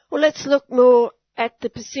 Well, let's look more at the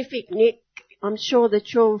Pacific, Nick. I'm sure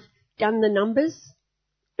that you've done the numbers.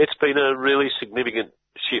 It's been a really significant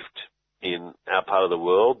shift in our part of the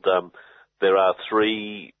world. There are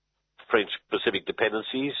 3 French Pacific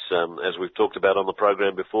dependencies, as we've talked about on the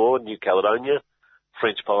program before: New Caledonia,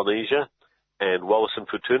 French Polynesia, and Wallis and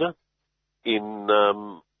Futuna. In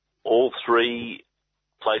all 3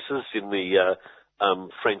 places in the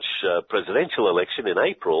French presidential election in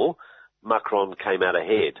April, Macron came out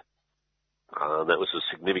ahead. That was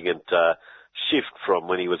a significant shift from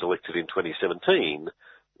when he was elected in 2017,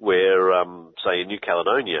 where, say, in New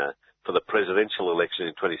Caledonia, for the presidential election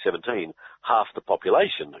in 2017, half the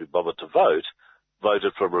population who bothered to vote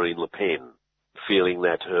voted for Marine Le Pen, feeling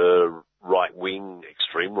that her right-wing,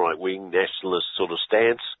 extreme right-wing, nationalist sort of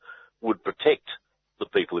stance would protect the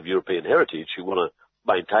people of European heritage who want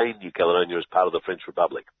to maintain New Caledonia as part of the French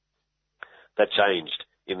Republic. That changed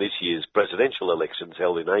in this year's presidential elections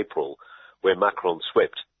held in April, where Macron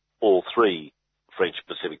swept all 3 French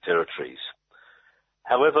Pacific territories.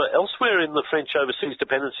 However, elsewhere in the French overseas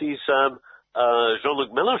dependencies,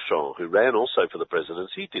 Jean-Luc Mélenchon, who ran also for the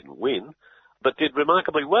presidency, didn't win, but did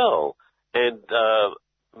remarkably well. And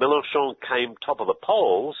Mélenchon came top of the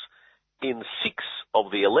polls in 6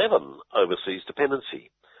 of the 11 overseas dependency.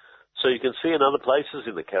 So you can see in other places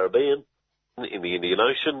in the Caribbean, in the Indian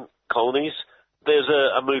Ocean colonies, there's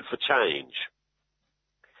a mood for change.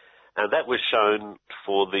 And that was shown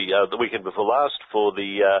for the weekend before last for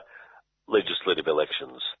the legislative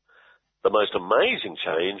elections. The most amazing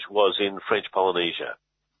change was in French Polynesia.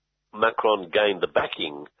 Macron gained the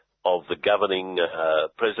backing of the governing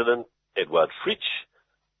president, Edouard Fritch,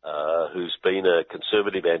 who's been a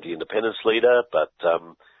conservative anti-independence leader, but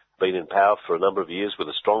been in power for a number of years with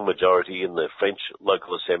a strong majority in the French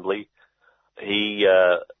local assembly. He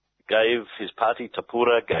gave his party,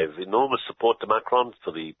 Tapura, gave enormous support to Macron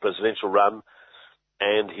for the presidential run,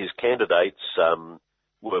 and his candidates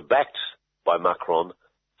were backed by Macron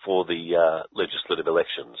for the legislative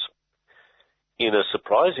elections. In a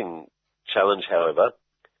surprising challenge, however,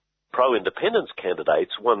 pro-independence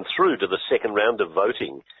candidates won through to the second round of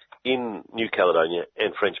voting in New Caledonia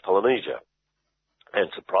and French Polynesia. And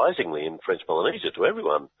surprisingly, in French Polynesia, to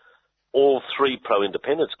everyone, all three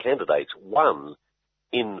pro-independence candidates won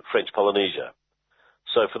in French Polynesia.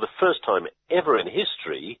 So for the first time ever in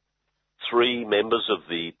history, three members of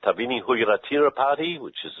the Tavini Huiratira Party,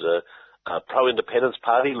 which is a pro-independence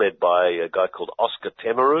party led by a guy called Oscar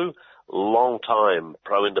Temeru, long-time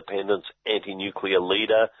pro-independence, anti-nuclear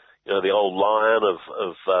leader, you know, the old lion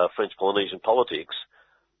of French Polynesian politics.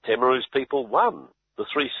 Temeru's people won the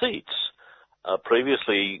three seats.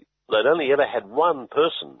 Previously, they'd only ever had one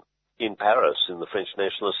person in Paris in the French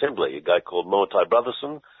National Assembly, a guy called Moatai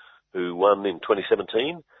Brotherson, who won in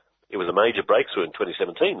 2017. It was a major breakthrough in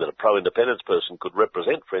 2017 that a pro-independence person could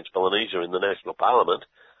represent French Polynesia in the National Parliament.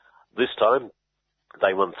 This time,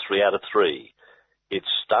 they won 3 out of 3. It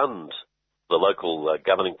stunned the local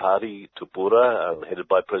governing party, Tupura, headed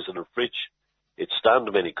by President Fritsch. It stunned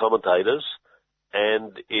many commentators,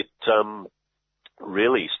 and it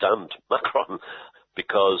really stunned Macron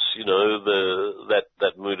because, you know,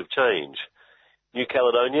 that mood of change. New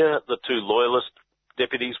Caledonia, the 2 loyalist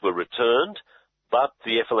deputies were returned, but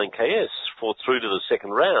the FLNKS fought through to the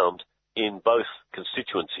second round in both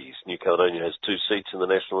constituencies. New Caledonia has 2 seats in the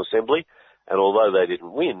National Assembly, and although they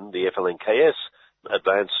didn't win, the FLNKS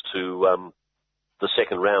advanced to the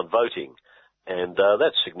second round voting. And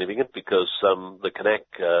that's significant because the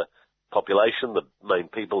Kanak population, the main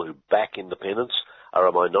people who back independence, are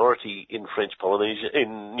a minority in French Polynesia,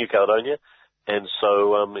 in New Caledonia, and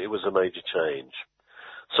so it was a major change.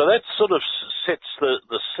 So that sort of sets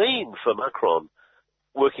the scene for Macron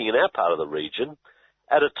working in our part of the region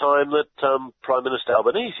at a time that Prime Minister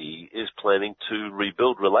Albanese is planning to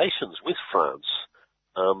rebuild relations with France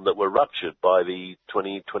that were ruptured by the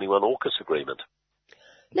 2021 AUKUS agreement.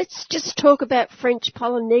 Let's just talk about French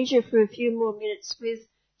Polynesia for a few more minutes with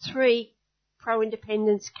 3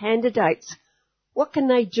 pro-independence candidates. What can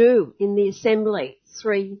they do in the Assembly,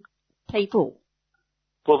 3 people?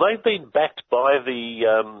 Well, they've been backed by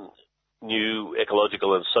the new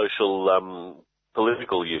ecological and social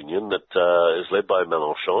political union that is led by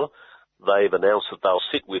Mélenchon. They've announced that they'll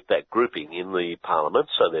sit with that grouping in the parliament,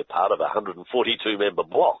 so they're part of a 142-member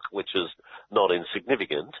bloc, which is not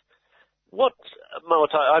insignificant.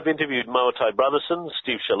 I've interviewed Moatai Brotherson,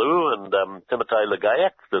 Steve Chaloux, and Timothée Le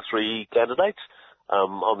Gaillac, the 3 candidates,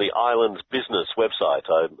 on the Islands Business website.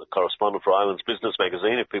 I'm a correspondent for Islands Business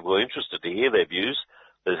magazine. If people are interested to hear their views,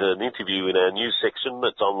 there's an interview in our news section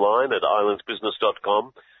that's online at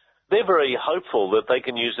islandsbusiness.com. They're very hopeful that they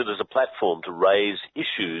can use it as a platform to raise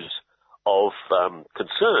issues of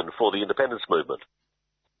concern for the independence movement,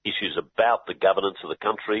 issues about the governance of the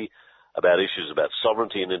country, about issues about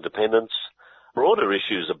sovereignty and independence, broader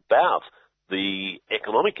issues about the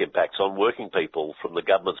economic impacts on working people from the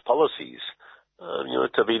government's policies.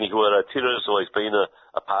 Tavini Huiratira has always been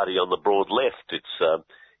a party on the broad left. It's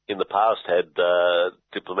in the past had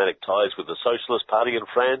diplomatic ties with the Socialist Party in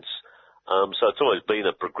France, so it's always been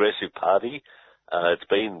a progressive party. It's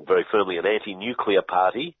been very firmly an anti-nuclear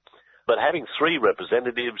party, but having 3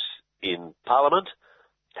 representatives in Parliament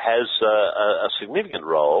has a significant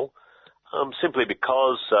role, simply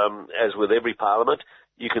because, as with every parliament,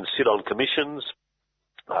 you can sit on commissions,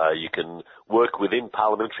 you can work within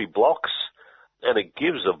parliamentary blocks, and it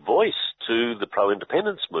gives a voice to the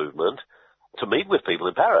pro-independence movement to meet with people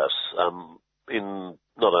in Paris, in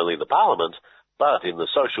not only the parliament, but in the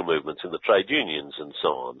social movements, in the trade unions and so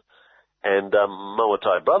on. And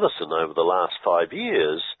Moatai Brotherson, over the last 5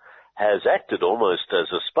 years, has acted almost as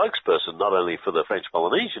a spokesperson, not only for the French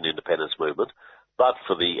Polynesian independence movement, but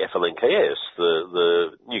for the FLNKS,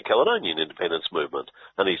 the New Caledonian independence movement.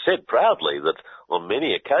 And he said proudly that on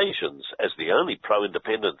many occasions, as the only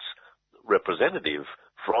pro-independence representative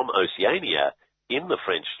from Oceania in the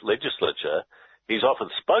French legislature, he's often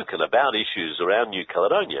spoken about issues around New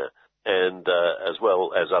Caledonia and as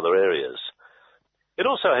well as other areas. It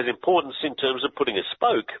also has importance in terms of putting a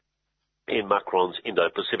spoke in Macron's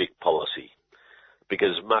Indo-Pacific policy,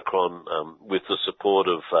 because Macron, with the support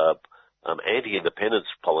of anti-independence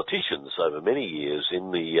politicians over many years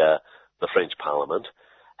in the French Parliament,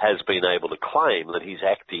 has been able to claim that he's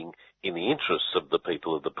acting in the interests of the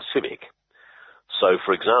people of the Pacific. So,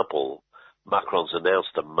 for example, Macron's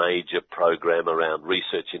announced a major program around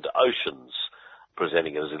research into oceans,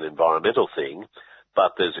 presenting it as an environmental thing,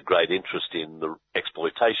 but there's a great interest in the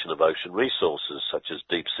exploitation of ocean resources such as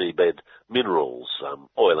deep seabed minerals,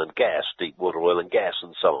 oil and gas, deep water oil and gas,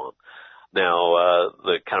 and so on. Now,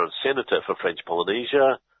 the current senator for French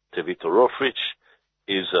Polynesia, Tevita Rofrich,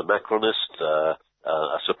 is a Macronist,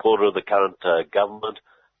 a supporter of the current government.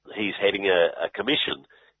 He's heading a commission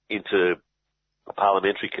into a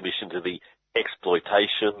parliamentary commission to the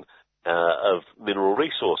exploitation of mineral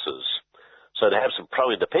resources. So to have some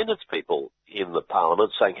pro-independence people in the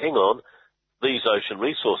parliament saying, hang on, these ocean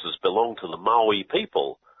resources belong to the Maui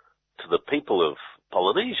people, to the people of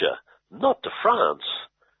Polynesia, not to France,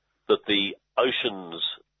 that the oceans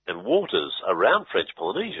and waters around French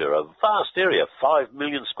Polynesia, a vast area, 5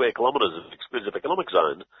 million square kilometres of exclusive economic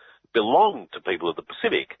zone, belong to people of the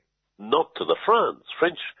Pacific, not to the France.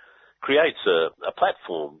 French creates a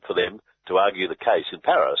platform for them to argue the case in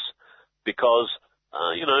Paris because,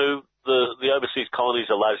 the overseas colonies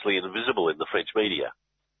are largely invisible in the French media.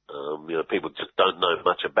 People just don't know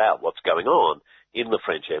much about what's going on in the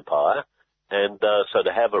French Empire. And so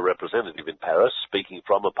to have a representative in Paris speaking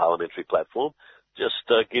from a parliamentary platform just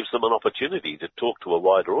gives them an opportunity to talk to a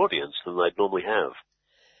wider audience than they'd normally have.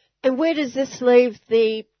 And where does this leave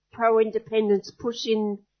the pro-independence push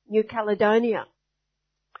in New Caledonia?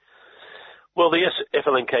 Well, the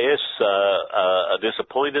FLNKS are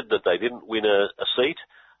disappointed that they didn't win a seat.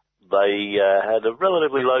 They had a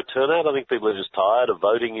relatively low turnout. I think people are just tired of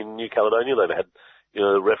voting in New Caledonia. They've had,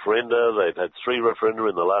 referenda. They've had 3 referenda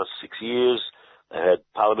in the last 6 years. They had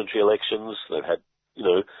parliamentary elections. They've had,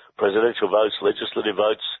 presidential votes, legislative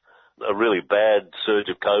votes. A really bad surge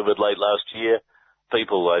of COVID late last year.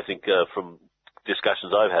 People, I think, from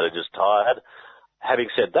discussions I've had, are just tired. Having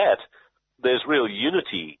said that, there's real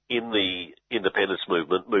unity in the independence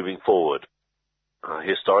movement moving forward.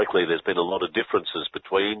 Historically, there's been a lot of differences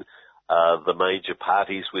between the major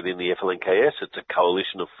parties within the FLNKS. It's a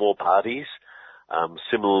coalition of 4 parties.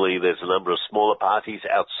 Similarly, there's a number of smaller parties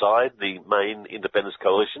outside the main independence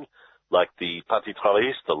coalition, like the Parti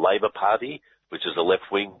Travailliste, the Labour Party, which is a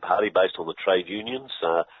left-wing party based on the trade unions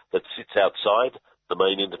that sits outside the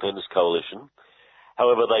main independence coalition.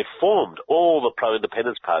 However, they formed, all the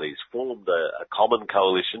pro-independence parties formed a common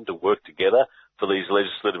coalition to work together for these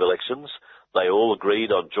legislative elections. They all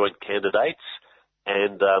agreed on joint candidates,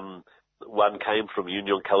 and one came from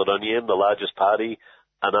Union Caledonienne, the largest party,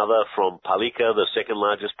 another from Palika, the second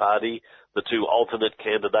largest party. The 2 alternate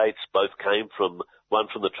candidates both came from, one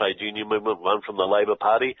from the trade union movement, one from the Labour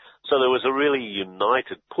Party. So there was a really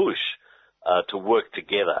united push to work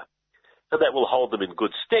together. And that will hold them in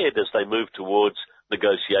good stead as they move towards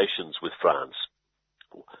negotiations with France.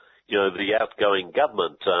 The outgoing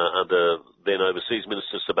government under then Overseas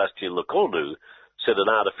Minister Sébastien Lecornu set an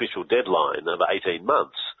artificial deadline of 18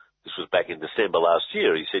 months. This was back in December last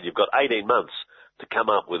year. He said, you've got 18 months to come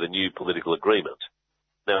up with a new political agreement.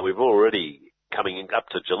 Now, we've already, coming up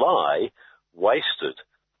to July, wasted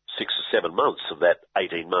 6 or 7 months of that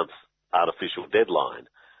 18-month artificial deadline.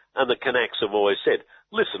 And the Kanaks have always said,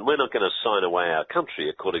 listen, we're not going to sign away our country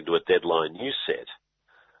according to a deadline you set.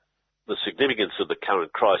 The significance of the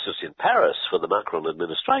current crisis in Paris for the Macron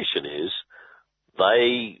administration is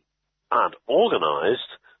they aren't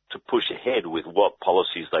organised to push ahead with what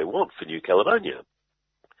policies they want for New Caledonia.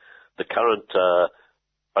 The current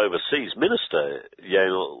overseas minister,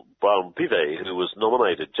 Yael Braun-Pivet, who was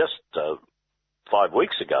nominated just 5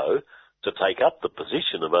 weeks ago to take up the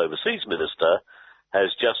position of overseas minister, has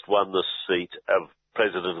just won the seat of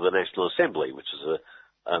President of the National Assembly, which is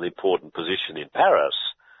an important position in Paris.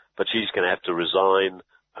 But she's going to have to resign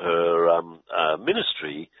her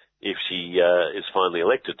ministry if she is finally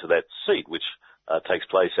elected to that seat, which takes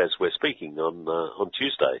place as we're speaking on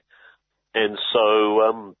Tuesday. And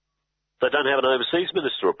so they don't have an overseas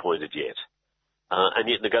minister appointed yet. And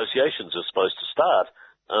yet negotiations are supposed to start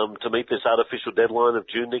to meet this artificial deadline of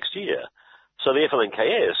June next year. So the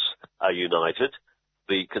FLNKS are united.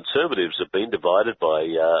 The Conservatives have been divided by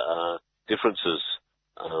differences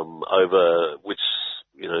over which,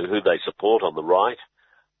 who they support on the right.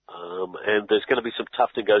 And there's going to be some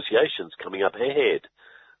tough negotiations coming up ahead.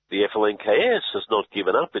 The FLNKS has not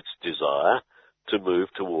given up its desire to move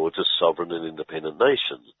towards a sovereign and independent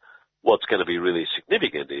nation. What's going to be really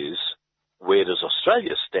significant is, where does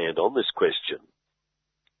Australia stand on this question?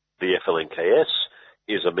 The FLNKS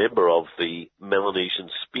is a member of the Melanesian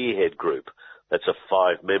Spearhead Group. That's a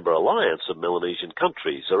 5-member alliance of Melanesian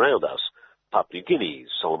countries around us. Papua New Guinea,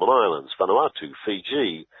 Solomon Islands, Vanuatu,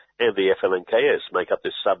 Fiji, and the FLNKS make up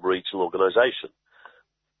this sub-regional organisation.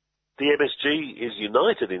 The MSG is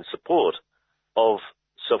united in support of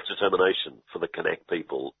self-determination for the Kanak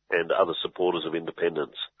people and other supporters of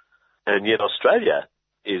independence. And yet Australia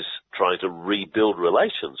is trying to rebuild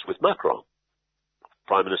relations with Macron.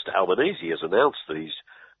 Prime Minister Albanese has announced that he's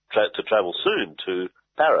to travel soon to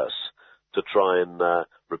Paris to try and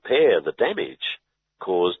repair the damage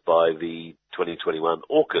caused by the 2021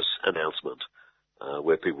 AUKUS announcement,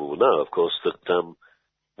 where people will know, of course, that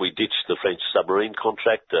We ditched the French submarine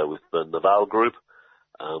contract with the Naval Group.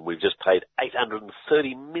 We've just paid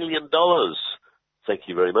 $830 million, thank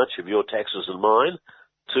you very much, of your taxes and mine,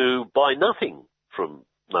 to buy nothing from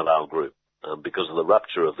Naval Group because of the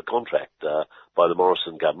rupture of the contract by the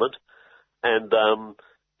Morrison government. And,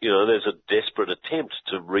 there's a desperate attempt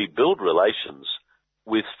to rebuild relations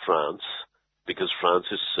with France because France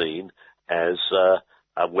is seen as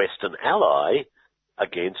a Western ally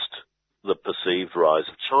against the perceived rise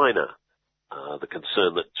of China, the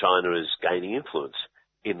concern that China is gaining influence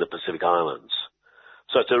in the Pacific Islands.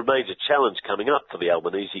 So it's a major challenge coming up for the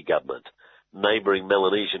Albanese government. Neighbouring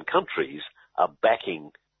Melanesian countries are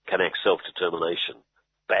backing Kanak self-determination,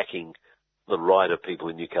 backing the right of people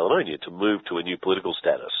in New Caledonia to move to a new political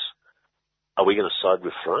status. Are we going to side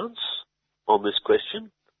with France on this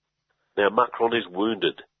question? Now, Macron is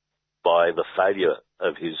wounded by the failure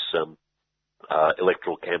of his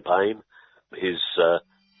electoral campaign. His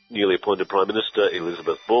newly appointed Prime Minister,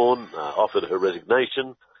 Elizabeth Bourne, offered her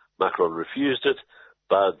resignation. Macron refused it,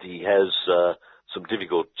 but he has some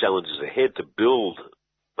difficult challenges ahead to build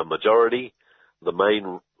a majority. The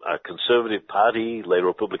main Conservative Party, Les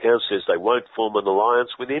Républicains, says they won't form an alliance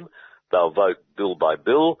with him. They'll vote bill by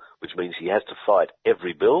bill, which means he has to fight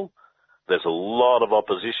every bill. There's a lot of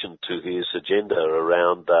opposition to his agenda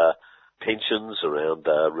around pensions, around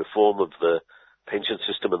reform of the pension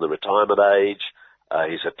system and the retirement age.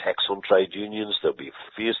 His attacks on trade unions that will be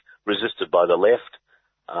fierce, resisted by the left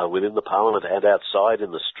within the parliament and outside in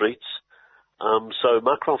the streets. So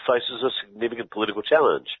Macron faces a significant political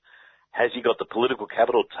challenge. Has he got the political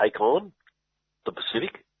capital to take on the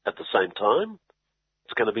Pacific at the same time?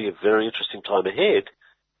 It's going to be a very interesting time ahead,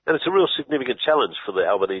 and it's a real significant challenge for the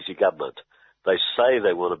Albanese government. They say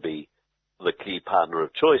they want to be the key partner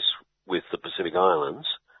of choice with the Pacific Islands,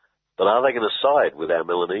 but are they going to side with our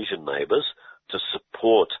Melanesian neighbours to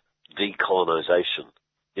support decolonisation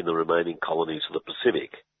in the remaining colonies of the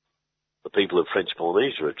Pacific? The people of French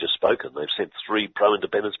Polynesia have just spoken. They've sent 3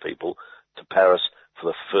 pro-independence people to Paris for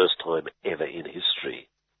the first time ever in history.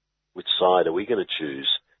 Which side are we going to choose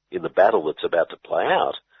in the battle that's about to play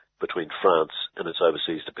out between France and its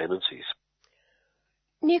overseas dependencies?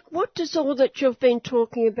 Nick, what does all that you've been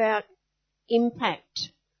talking about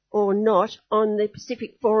impact or not on the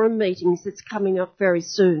Pacific Forum meetings that's coming up very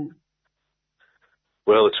soon?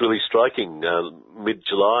 Well, it's really striking.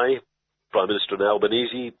 Mid-July, Prime Minister in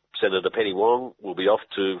Albanese, Senator Penny Wong, will be off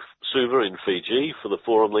to Suva in Fiji for the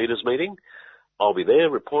Forum Leaders meeting. I'll be there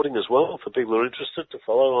reporting as well for people who are interested to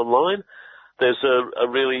follow online. There's a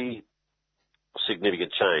really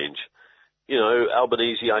significant change.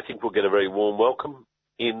 Albanese, I think, will get a very warm welcome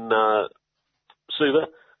in Suva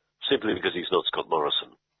simply because he's not Scott Morrison.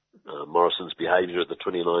 Morrison's behaviour at the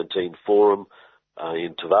 2019 Forum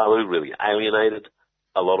in Tuvalu really alienated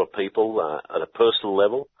a lot of people at a personal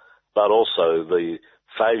level, but also the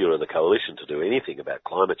failure of the coalition to do anything about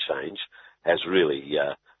climate change has really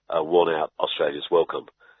worn out Australia's welcome.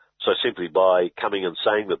 So simply by coming and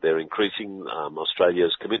saying that they're increasing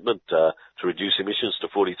Australia's commitment to reduce emissions to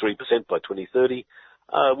 43% by 2030,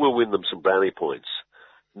 we'll win them some brownie points.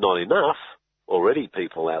 Not enough. Already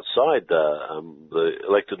people outside the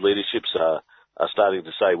elected leaderships are starting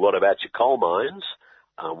to say, what about your coal mines?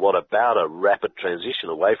 What about a rapid transition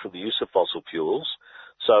away from the use of fossil fuels?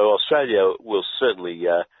 So Australia will certainly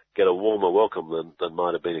get a warmer welcome than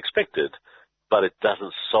might have been expected, but it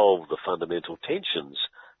doesn't solve the fundamental tensions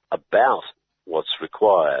about what's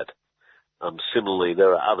required. Similarly,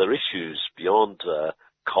 there are other issues beyond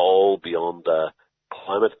coal, beyond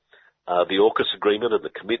climate. The AUKUS agreement and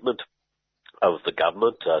the commitment of the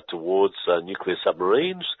government towards nuclear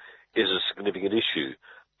submarines is a significant issue.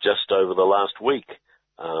 Just over the last week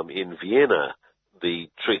in Vienna, the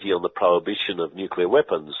Treaty on the Prohibition of Nuclear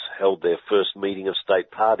Weapons held their first meeting of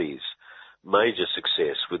state parties. Major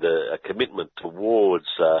success with a commitment towards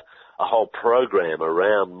a whole program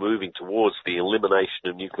around moving towards the elimination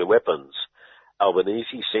of nuclear weapons.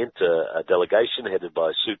 Albanese sent a delegation headed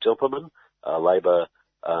by Sue Telperman, a Labor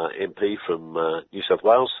MP from New South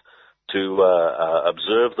Wales, to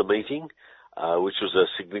observe the meeting, which was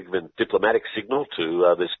a significant diplomatic signal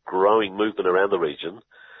to this growing movement around the region,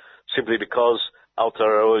 simply because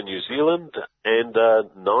Aotearoa, New Zealand, and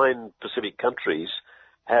 9 Pacific countries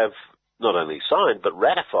have not only signed but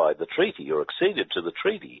ratified the treaty or acceded to the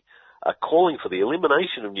treaty, calling for the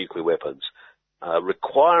elimination of nuclear weapons,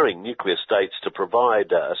 requiring nuclear states to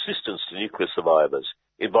provide assistance to nuclear survivors,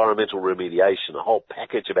 environmental remediation, a whole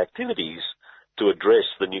package of activities to address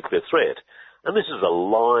the nuclear threat. And this is a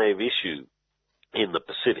live issue in the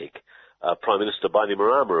Pacific. Prime Minister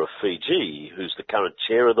Bainimarama of Fiji, who's the current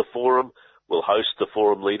chair of the forum, will host the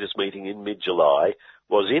Forum Leaders meeting in mid-July,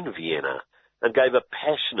 was in Vienna and gave a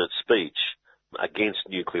passionate speech against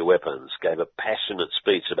nuclear weapons, gave a passionate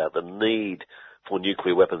speech about the need for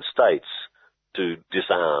nuclear weapon states to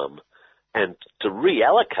disarm and to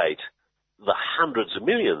reallocate the hundreds of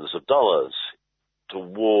millions of dollars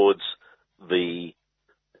towards the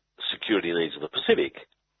security needs of the Pacific,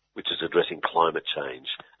 which is addressing climate change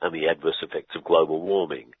and the adverse effects of global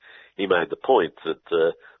warming. He made the point that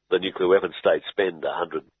the nuclear weapon states spend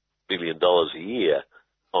 $100 billion a year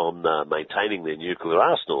on maintaining their nuclear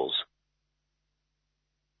arsenals.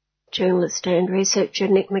 Journalist and researcher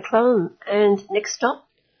Nick McClellan. And next up,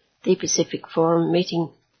 the Pacific Forum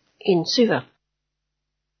meeting in Suva.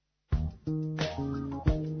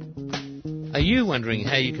 Are you wondering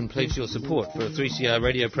how you can pledge your support for a 3CR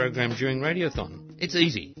radio program during Radiothon? It's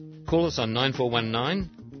easy. Call us on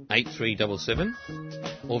 9419 8377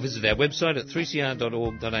 or visit our website at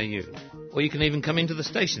 3cr.org.au. Or you can even come into the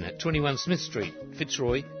station at 21 Smith Street,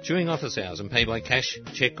 Fitzroy, during office hours and pay by cash,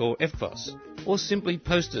 cheque or EFTPOS. Or simply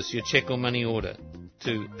post us your cheque or money order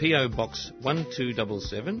to PO Box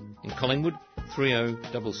 1277 in Collingwood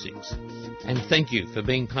 3066. And thank you for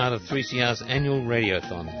being part of 3CR's annual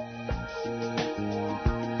Radiothon.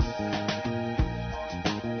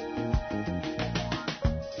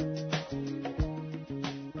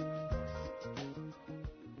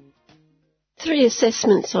 Three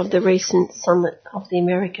assessments of the recent Summit of the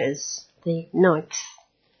Americas, the 9th.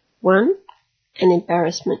 1, an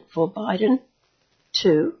embarrassment for Biden.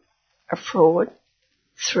 2, a fraud.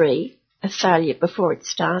 3, a failure before it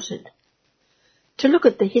started. To look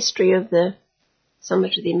at the history of the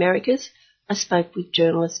Summit of the Americas, I spoke with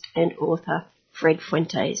journalist and author Fred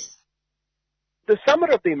Fuentes. The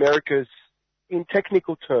Summit of the Americas, in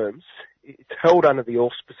technical terms, it's held under the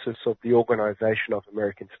auspices of the Organization of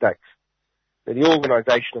American States. Now, the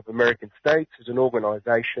Organization of American States is an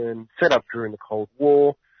organization set up during the Cold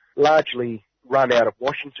War, largely run out of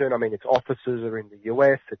Washington. I mean, its offices are in the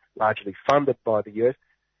US. It's largely funded by the US.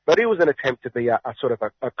 But it was an attempt to be a sort of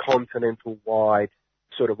a continental-wide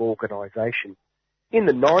sort of organization. In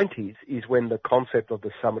the 90s is when the concept of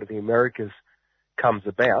the Summit of the Americas comes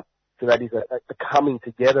about. So that is a coming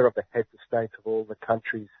together of the heads of states of all the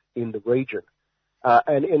countries in the region.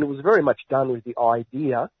 And it was very much done with the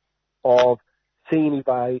idea of seeing if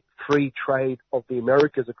a free trade of the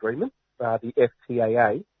Americas agreement, the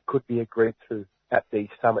FTAA, could be agreed to at these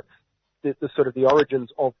summits. The sort of the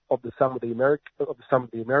origins of the Summit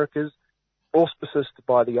of the Americas, auspiced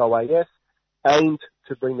by the OAS, aimed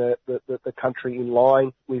to bring the country in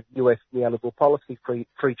line with US neoliberal policy,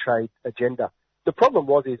 free trade agenda. The problem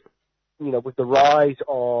was with the rise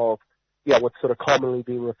of what's sort of commonly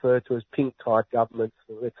being referred to as pink tide governments,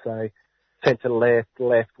 let's say centre-left,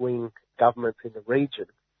 left-wing governments in the region,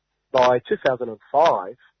 by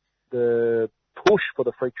 2005, the push for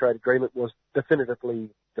the free trade agreement was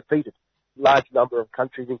definitively defeated. Large number of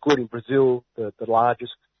countries, including Brazil, the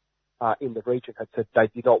largest in the region, had said they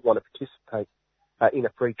did not want to participate in a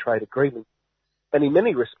free trade agreement. And in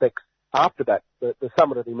many respects, after that, the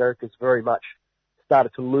Summit of the Americas very much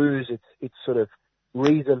started to lose its sort of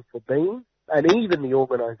reason for being. And even the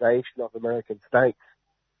Organization of American States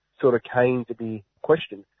sort of came to be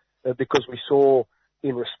questioned because we saw,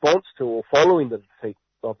 in response to or following the defeat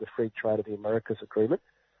of the Free Trade of the Americas Agreement,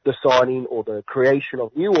 the signing or the creation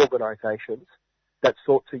of new organizations that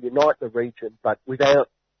sought to unite the region but without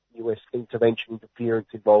US intervention,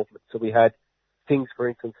 interference, involvement. So we had things, for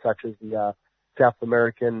instance, such as the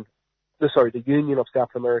Union of South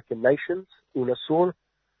American Nations, UNASUR.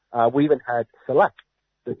 We even had CELAC,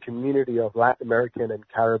 the Community of Latin American and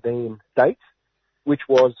Caribbean States, which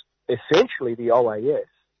was essentially the OAS,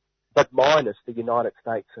 but minus the United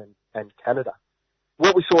States and Canada.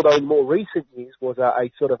 What we saw, though, in more recent years was a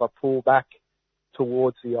sort of a pullback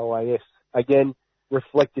towards the OAS, again,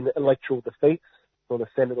 reflecting electoral defeats from the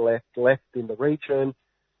center-left in the region,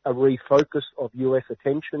 a refocus of US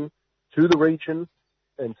attention to the region,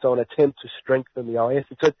 and so an attempt to strengthen the OAS.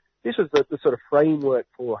 And so this was the sort of framework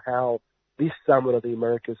for how this Summit of the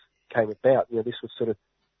Americas came about. This was sort of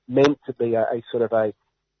meant to be a sort of a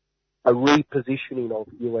repositioning of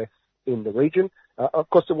US in the region. Of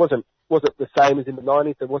course, it wasn't the same as in the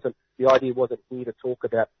 90s. The idea wasn't here to talk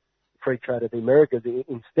about free trade of the Americas.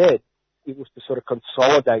 Instead, it was to sort of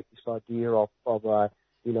consolidate this idea of what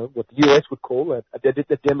the US would call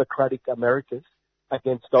the democratic Americas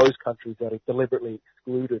against those countries that are deliberately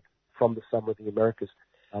excluded from the Summit of the Americas,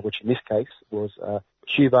 which in this case was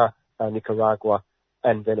Cuba, Nicaragua,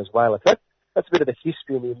 and Venezuela. So that's a bit of the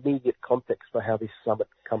history and the immediate context for how this summit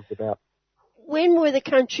comes about. When were the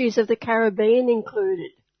countries of the Caribbean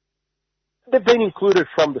included? They've been included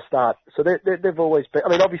from the start. So they've always been, I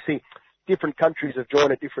mean, obviously, different countries have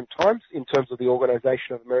joined at different times in terms of the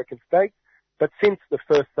Organisation of American States. But since the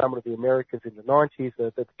first Summit of the Americas in the 90s,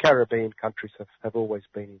 the Caribbean countries have always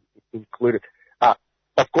been included.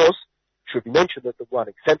 Of course, it should be mentioned that the one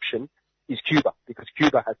exception is Cuba, because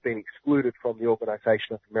Cuba has been excluded from the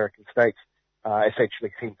Organisation of American States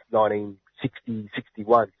essentially since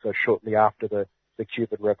 1960-61, so shortly after the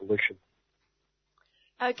Cuban Revolution.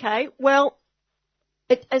 Okay, well,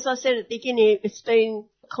 as I said at the beginning, it's been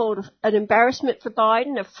called an embarrassment for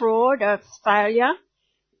Biden, a fraud, a failure.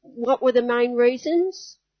 What were the main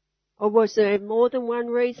reasons? Or was there more than one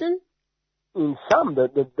reason? In some,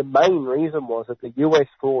 the main reason was that the US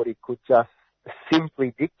thought it could just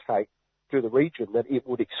simply dictate to the region that it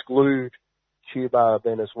would exclude Cuba,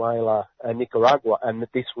 Venezuela, and Nicaragua, and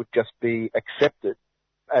that this would just be accepted,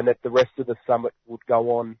 and that the rest of the summit would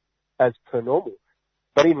go on as per normal.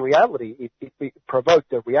 But in reality, it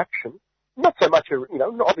provoked a reaction. Not so much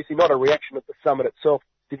obviously not a reaction that the summit itself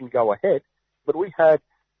didn't go ahead, but we had,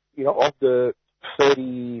 of the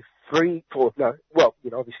 33,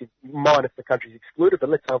 obviously minus the countries excluded, but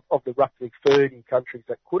let's say of the roughly 30 countries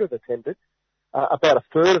that could have attended, about a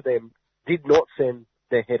third of them did not send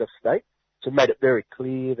their head of state, so made it very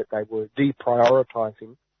clear that they were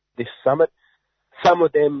deprioritizing this summit. Some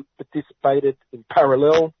of them participated in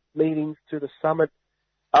parallel meetings to the summit.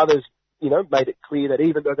 Others, made it clear that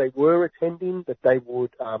even though they were attending, that they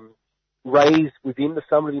would raise within the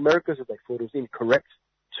Summit of the Americas that they thought it was incorrect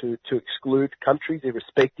to exclude countries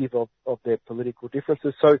irrespective of their political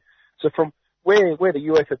differences. So from where the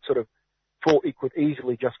US had sort of thought it could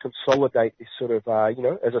easily just consolidate this sort of,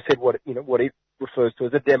 as I said, what it refers to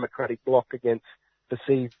as a democratic bloc against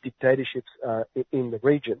perceived dictatorships in the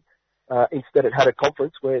region. Instead, it had a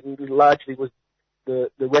conference where it largely was the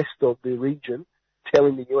rest of the region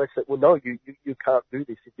telling the US that, well, no, you can't do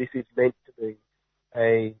this. If this is meant to be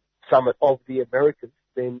a summit of the Americas,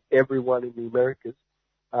 then everyone in the Americas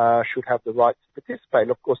should have the right to participate.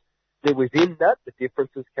 And of course, within that, the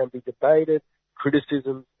differences can be debated,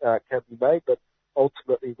 criticisms can be made, but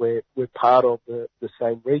ultimately we're part of the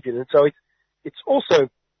same region. And so it's also,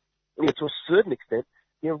 to a certain extent,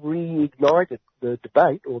 reignited the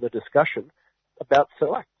debate or the discussion about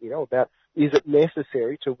CELAC, about is it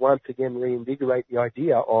necessary to once again reinvigorate the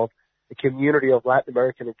idea of a community of Latin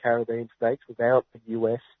American and Caribbean states without the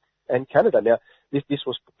US and Canada. Now, this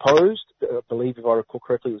was proposed, I believe if I recall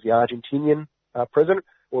correctly, it was the Argentinian president,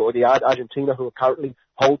 or the Argentina who currently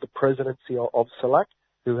hold the presidency of CELAC,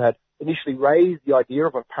 who had initially raised the idea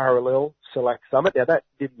of a parallel CELAC summit. Now, that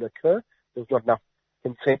didn't occur. There was not enough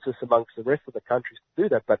consensus amongst the rest of the countries to do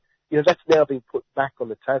that. But, that's now been put back on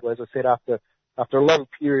the table, as I said, after a long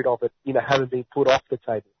period of it, having been put off the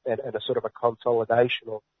table and a sort of a consolidation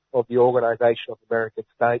of the Organisation of American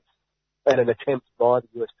States and an attempt by the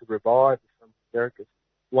US to revive the Summit of the Americas.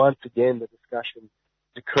 Once again, the discussion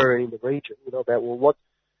is occurring in the region, about, well,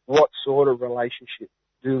 what sort of relationship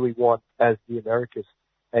do we want as the Americas?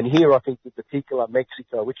 And here I think in particular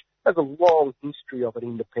Mexico, which has a long history of an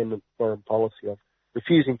independent foreign policy of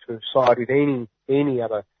refusing to side with any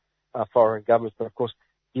other foreign governments, but of course,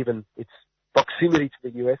 given its proximity to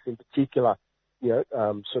the US in particular,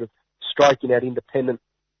 sort of striking out independent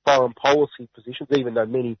foreign policy positions, even though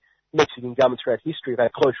many Mexican governments throughout history have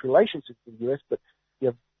had close relationships with the US, but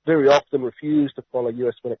very often refuse to follow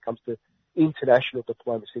US when it comes to international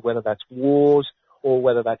diplomacy, whether that's wars or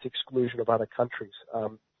whether that's exclusion of other countries.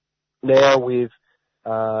 Now with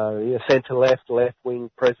centre-left, left-wing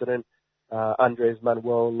President Andres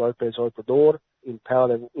Manuel Lopez Obrador in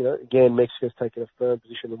power, again, Mexico's taken a firm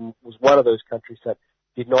position and was one of those countries that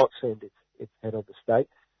did not send its head of the state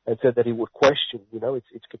and said that he would question,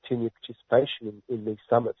 its continued participation in these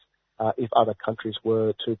summits if other countries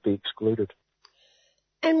were to be excluded.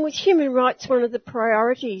 And with human rights one of the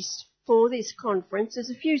priorities for this conference, there's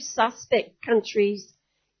a few suspect countries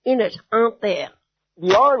in it, aren't there?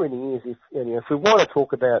 The irony is, if we want to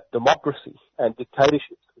talk about democracy and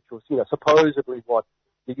dictatorships, which was, supposedly what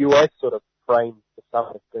the US sort of framed the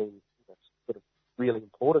summit as being, sort of really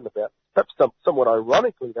important about, perhaps somewhat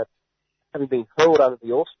ironically, that having been held under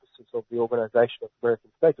the auspices of the Organisation of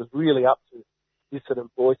American States, was really up to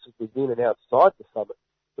dissident voices within and outside the summit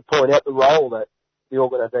to point out the role that the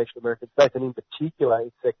Organisation of American States, and in particular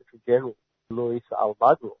its Secretary General, Luisa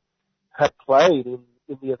Almagro, had played in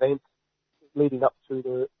the events leading up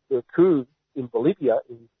to the coup in Bolivia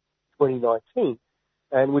in 2019,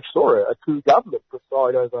 and which saw a coup government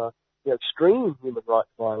preside over extreme human rights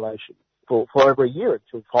violations for over a year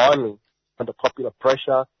until finally, under popular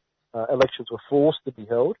pressure, elections were forced to be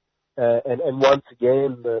held, And once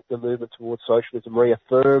again, the movement towards socialism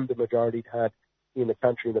reaffirmed the majority it had in the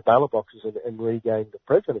country in the ballot boxes and regained the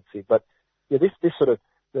presidency. But this sort of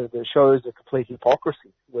the shows a complete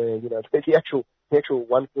hypocrisy where, the actual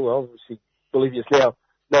one, obviously Bolivia's now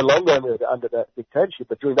no longer under that dictatorship,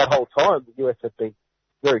 but during that whole time, the US had been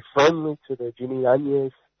very friendly to the Jimmy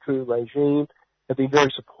Áñez coup regime, had been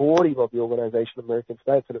very supportive of the Organization of American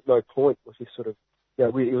States, and at no point was this sort of,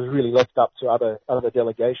 it was really left up to other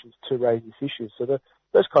delegations to raise these issues. So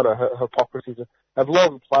those kind of hypocrisies have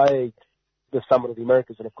long plagued the Summit of the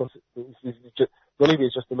Americas, and of course, Bolivia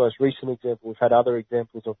is just the most recent example. We've had other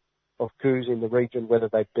examples of coups in the region, whether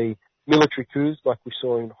they be military coups like we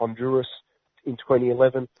saw in Honduras in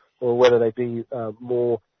 2011, or whether they be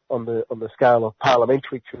more on the scale of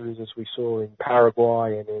parliamentary coups as we saw in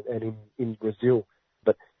Paraguay and in Brazil.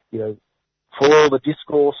 But for all the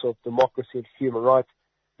discourse of democracy and human rights,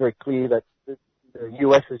 very clear that the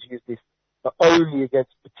US has used this only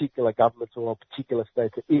against particular governments or particular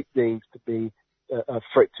states that it deems to be a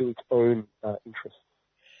threat to its own interests.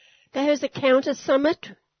 There was a counter summit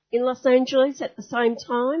in Los Angeles at the same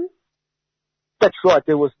time. That's right.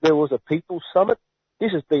 There was a People's Summit.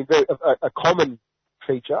 This has been a common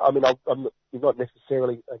feature. I mean, I'm not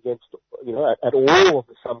necessarily against at all of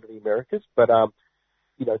the Summit of the Americas, but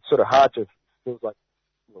it's sort of hard to feels like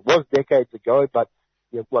it was decades ago. But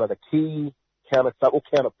one of the key counter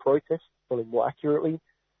protests, probably more accurately,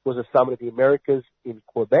 was the Summit of the Americas in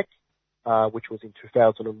Quebec, which was in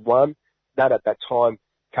 2001. That at that time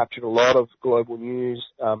captured a lot of global news.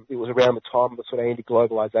 It was around the time of the sort of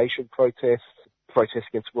anti-globalization protests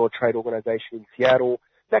against the World Trade Organization in Seattle.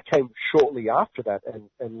 That came shortly after that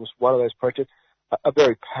and was one of those protests. A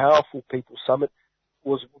very powerful People's Summit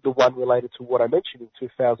was the one related to what I mentioned in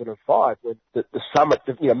 2005, when the summit,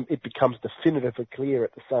 it becomes definitively clear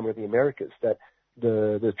at the Summit of the Americas that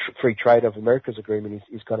the Free Trade of Americas Agreement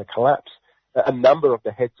is going to collapse. A number of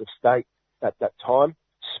the heads of state at that time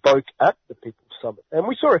spoke at the People's Summit. And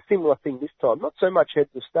we saw a similar thing this time. Not so much heads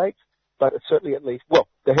of states, but certainly at least,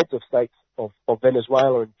 the heads of states of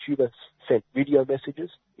Venezuela and Cuba sent video messages.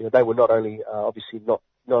 They were not only obviously not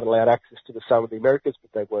allowed access to the Summit of the Americas,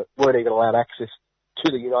 but they weren't even allowed access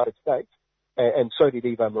to the United States. And so did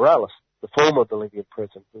Evo Morales, the former Bolivian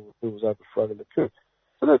president who was overthrown in the coup.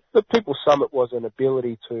 So the People's Summit was an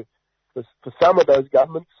ability for some of those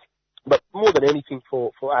governments, but more than anything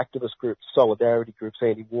for activist groups, solidarity groups,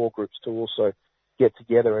 anti-war groups to also get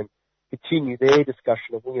together and continue their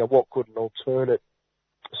discussion of what could an alternate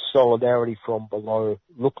solidarity from below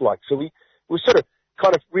look like. So we sort of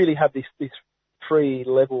kind of really have these three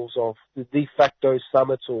levels of the de facto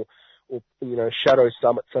summits or shadow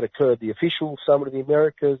summits that occurred: the official Summit of the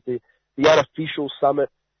Americas, the unofficial summit,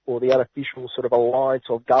 or the unofficial sort of alliance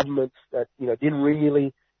of governments that didn't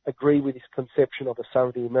really agree with this conception of a Summit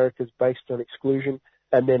of the Americas based on exclusion,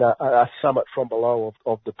 and then a summit from below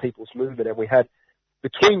of the people's movement. And we had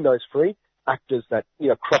between those three actors that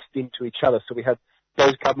crossed into each other. So we had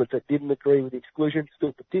those governments that didn't agree with the exclusion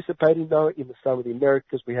still participating though in the Summit of the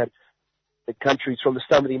Americas. We had the countries from the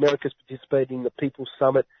Summit of the Americas participating in the People's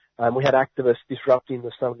Summit. We had activists disrupting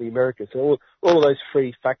the Summit of the Americas. So all of those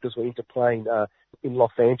three factors were interplaying in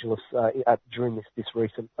Los Angeles during this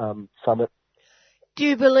recent summit. Do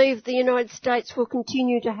you believe the United States will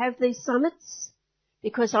continue to have these summits?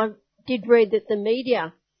 Because I did read that the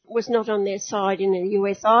media was not on their side in the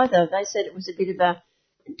US either. They said it was a bit of a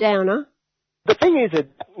downer. The thing is that,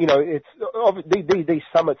 it's these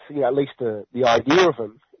summits, at least the idea of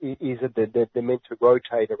them is that they're meant to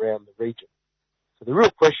rotate around the region. So the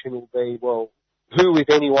real question will be, well, who, if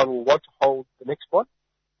anyone, will want to hold the next one?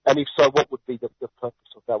 And if so, what would be the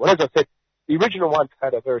purpose of that one? As I said, the original ones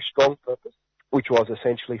had a very strong purpose, which was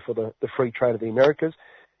essentially for the free trade of the Americas.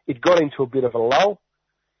 It got into a bit of a lull.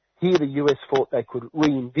 Here the US thought they could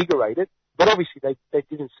reinvigorate it, but obviously they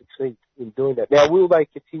didn't succeed in doing that. Now, will they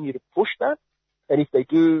continue to push that? And if they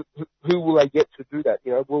do, who will they get to do that?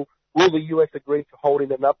 Will the US agree to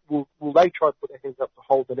holding it up? Will they try to put their hands up to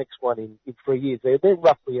hold the next one in 3 years? They're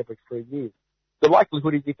roughly every 3 years. The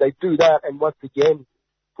likelihood is if they do that and once again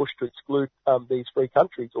push to exclude these three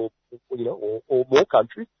countries or more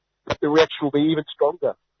countries, the reaction will be even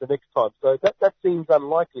stronger the next time. So that seems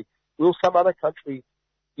unlikely. Will some other country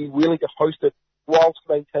be willing to host it whilst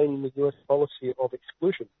maintaining the US policy of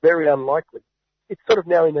exclusion? Very unlikely. It's sort of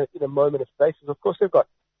now in a moment of stasis. Of course, they've got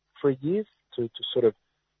 3 years to sort of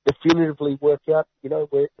definitively work out,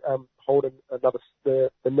 where hold the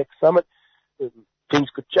next summit. Things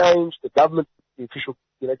could change. The government, the official,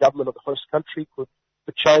 government of the host country could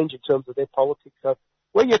change in terms of their politics. So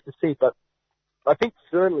we're yet to see, but I think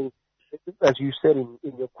certainly as you said in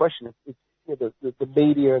your question, the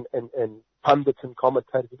media and pundits and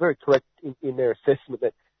commentators are very correct in their assessment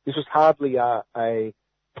that this was hardly a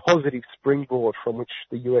positive springboard from which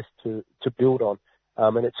the US to build on.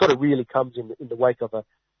 And it sort of really comes in the wake of a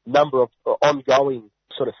number of ongoing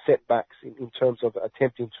sort of setbacks in terms of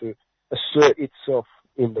attempting to assert itself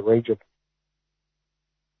in the region.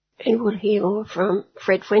 And we'll hear more from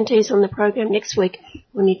Fred Fuentes on the program next week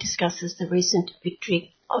when he discusses the recent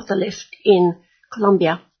victory of the left in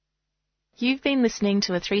Colombia. You've been listening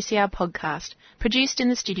to a 3CR podcast produced in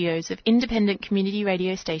the studios of independent community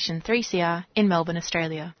radio station 3CR in Melbourne,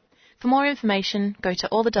 Australia. For more information, go to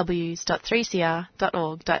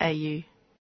allthews.3cr.org.au.